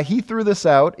 Josh. He threw this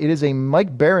out. It is a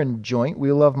Mike Barron joint.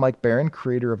 We love Mike Barron,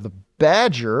 creator of The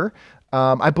Badger.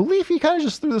 I believe he kind of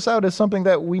just threw this out as something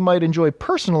that we might enjoy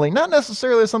personally, not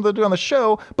necessarily as something to do on the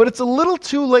show, but it's a little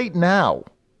too late now.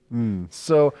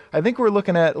 So I think we're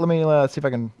looking at, let me see if I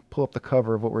can pull up the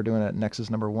cover of what we're doing at Nexus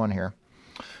number 1 here.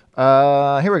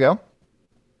 Here we go.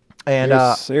 And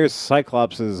here's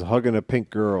Cyclops is hugging a pink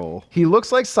girl. He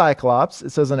looks like Cyclops.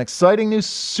 It says an exciting new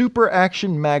super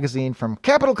action magazine from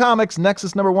Capital Comics.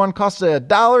 Nexus number 1 cost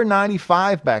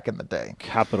 $1.95 back in the day.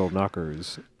 Capital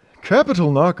Knockers.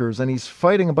 Capital Knockers, and he's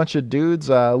fighting a bunch of dudes,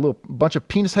 a little bunch of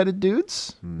penis-headed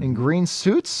dudes in green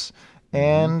suits,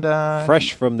 and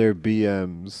fresh from their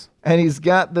BMs. And he's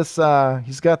got this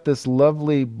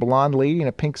lovely blonde lady in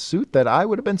a pink suit that I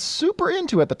would have been super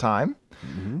into at the time.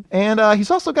 And he's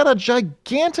also got a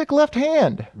gigantic left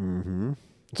hand.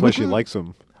 That's why she likes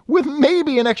him. With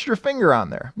maybe an extra finger on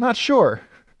there. Not sure.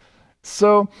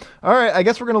 So, all right, I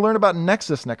guess we're going to learn about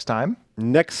Nexus next time.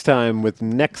 Next time with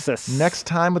Nexus. Next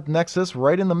time with Nexus,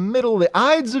 right in the middle of the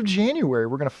Ides of January,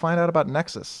 we're going to find out about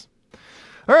Nexus.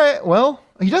 All right, well,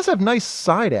 he does have nice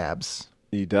side abs.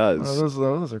 He does.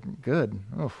 Those are good.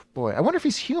 Oh, boy. I wonder if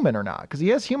he's human or not, because he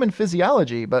has human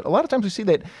physiology, but a lot of times we see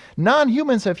that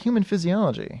non-humans have human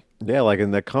physiology. Yeah, like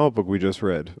in that comic book we just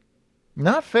read.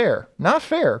 Not fair. Not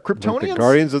fair. Kryptonians? Like the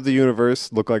Guardians of the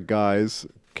Universe look like guys.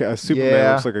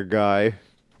 Superman looks like a guy.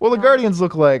 Well, the Guardians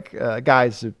look like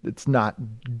guys. It's not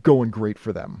going great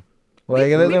for them.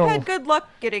 Like, We've had good luck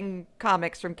getting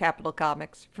comics from Capital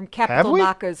Comics, from Capital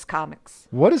Naka's comics.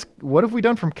 What have we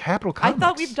done from Capital Comics? I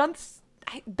thought we've done.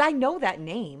 I know that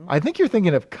name. I think you're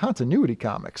thinking of Continuity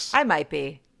Comics. I might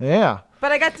be. Yeah.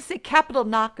 But I got to say Capital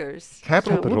Knockers.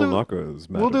 Capital Knockers.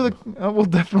 We'll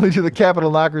definitely do the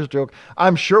Capital Knockers joke.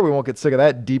 I'm sure we won't get sick of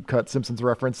that deep cut Simpsons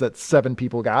reference that 7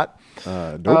 people got.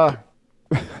 Nope.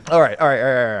 All right.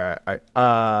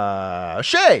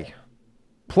 Shea,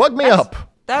 plug me up.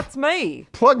 That's me.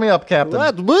 Plug me up, Captain.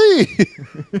 That's me.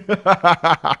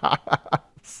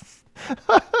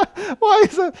 Why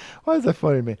is that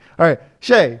funny to me? All right,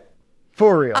 Shea,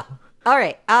 for real. All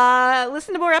right.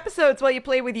 Listen to more episodes while you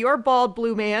play with your bald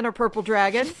blue man or purple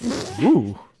dragon.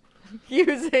 Ooh.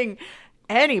 Using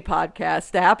any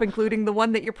podcast app, including the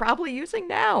one that you're probably using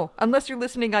now, unless you're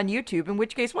listening on YouTube, in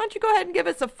which case, why don't you go ahead and give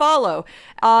us a follow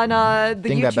on the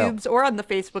YouTubes or on the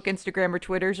Facebook, Instagram, or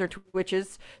Twitters or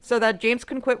Twitches, so that James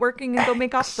can quit working and go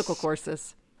make obstacle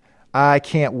courses. I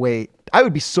can't wait. I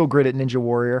would be so great at Ninja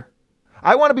Warrior.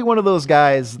 I want to be one of those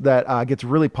guys that gets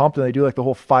really pumped and they do like the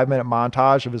whole 5-minute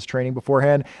montage of his training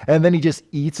beforehand, and then he just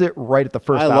eats it right at the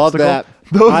first obstacle. Love that.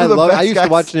 I used to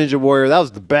watch Ninja Warrior. That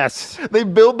was the best. They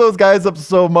build those guys up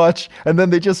so much, and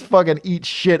then they just fucking eat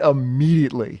shit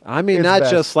immediately. I mean, not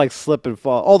just like slip and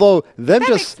fall. Although them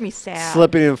just makes me sad.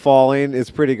 Slipping and falling is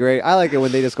pretty great. I like it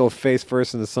when they just go face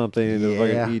first into something and just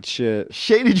fucking eat shit.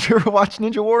 Shea, did you ever watch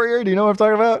Ninja Warrior? Do you know what I'm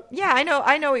talking about? Yeah, I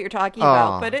know what you're talking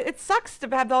about, but it sucks to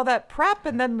have all that prep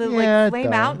and then the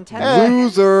flame out in 10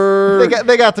 seconds. Loser.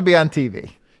 They got to be on TV.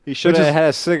 He should have had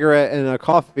a cigarette and a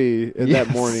coffee that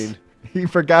morning. He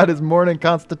forgot his morning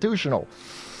constitutional.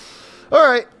 All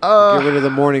right. Get rid of the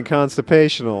morning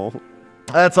constipational.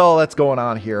 That's all that's going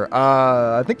on here.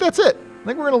 I think that's it. I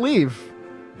think we're going to leave.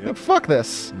 Yep. Fuck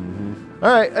this. Mm-hmm. All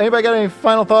right. Anybody got any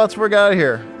final thoughts before we get out of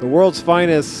here? The world's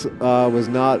finest was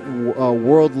not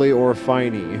worldly or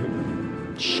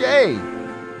finey. Shea.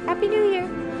 Happy New Year.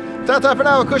 Ta-ta for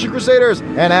now, Cushion Crusaders,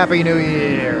 and Happy New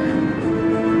Year.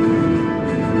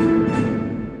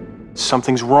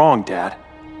 Something's wrong, Dad.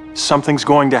 Something's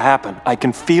going to happen. I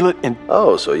can feel it in...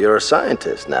 Oh, so you're a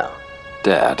scientist now.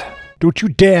 Dad. Don't you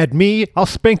dad me. I'll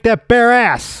spank that bare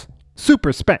ass.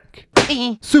 Super spank.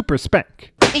 Super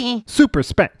spank. Super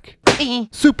spank.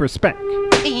 Super spank.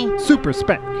 Super spank. Super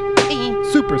spank.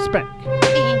 Super spank.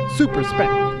 Super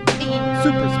spank.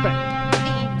 Super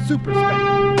spank. Super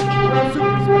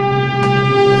spank.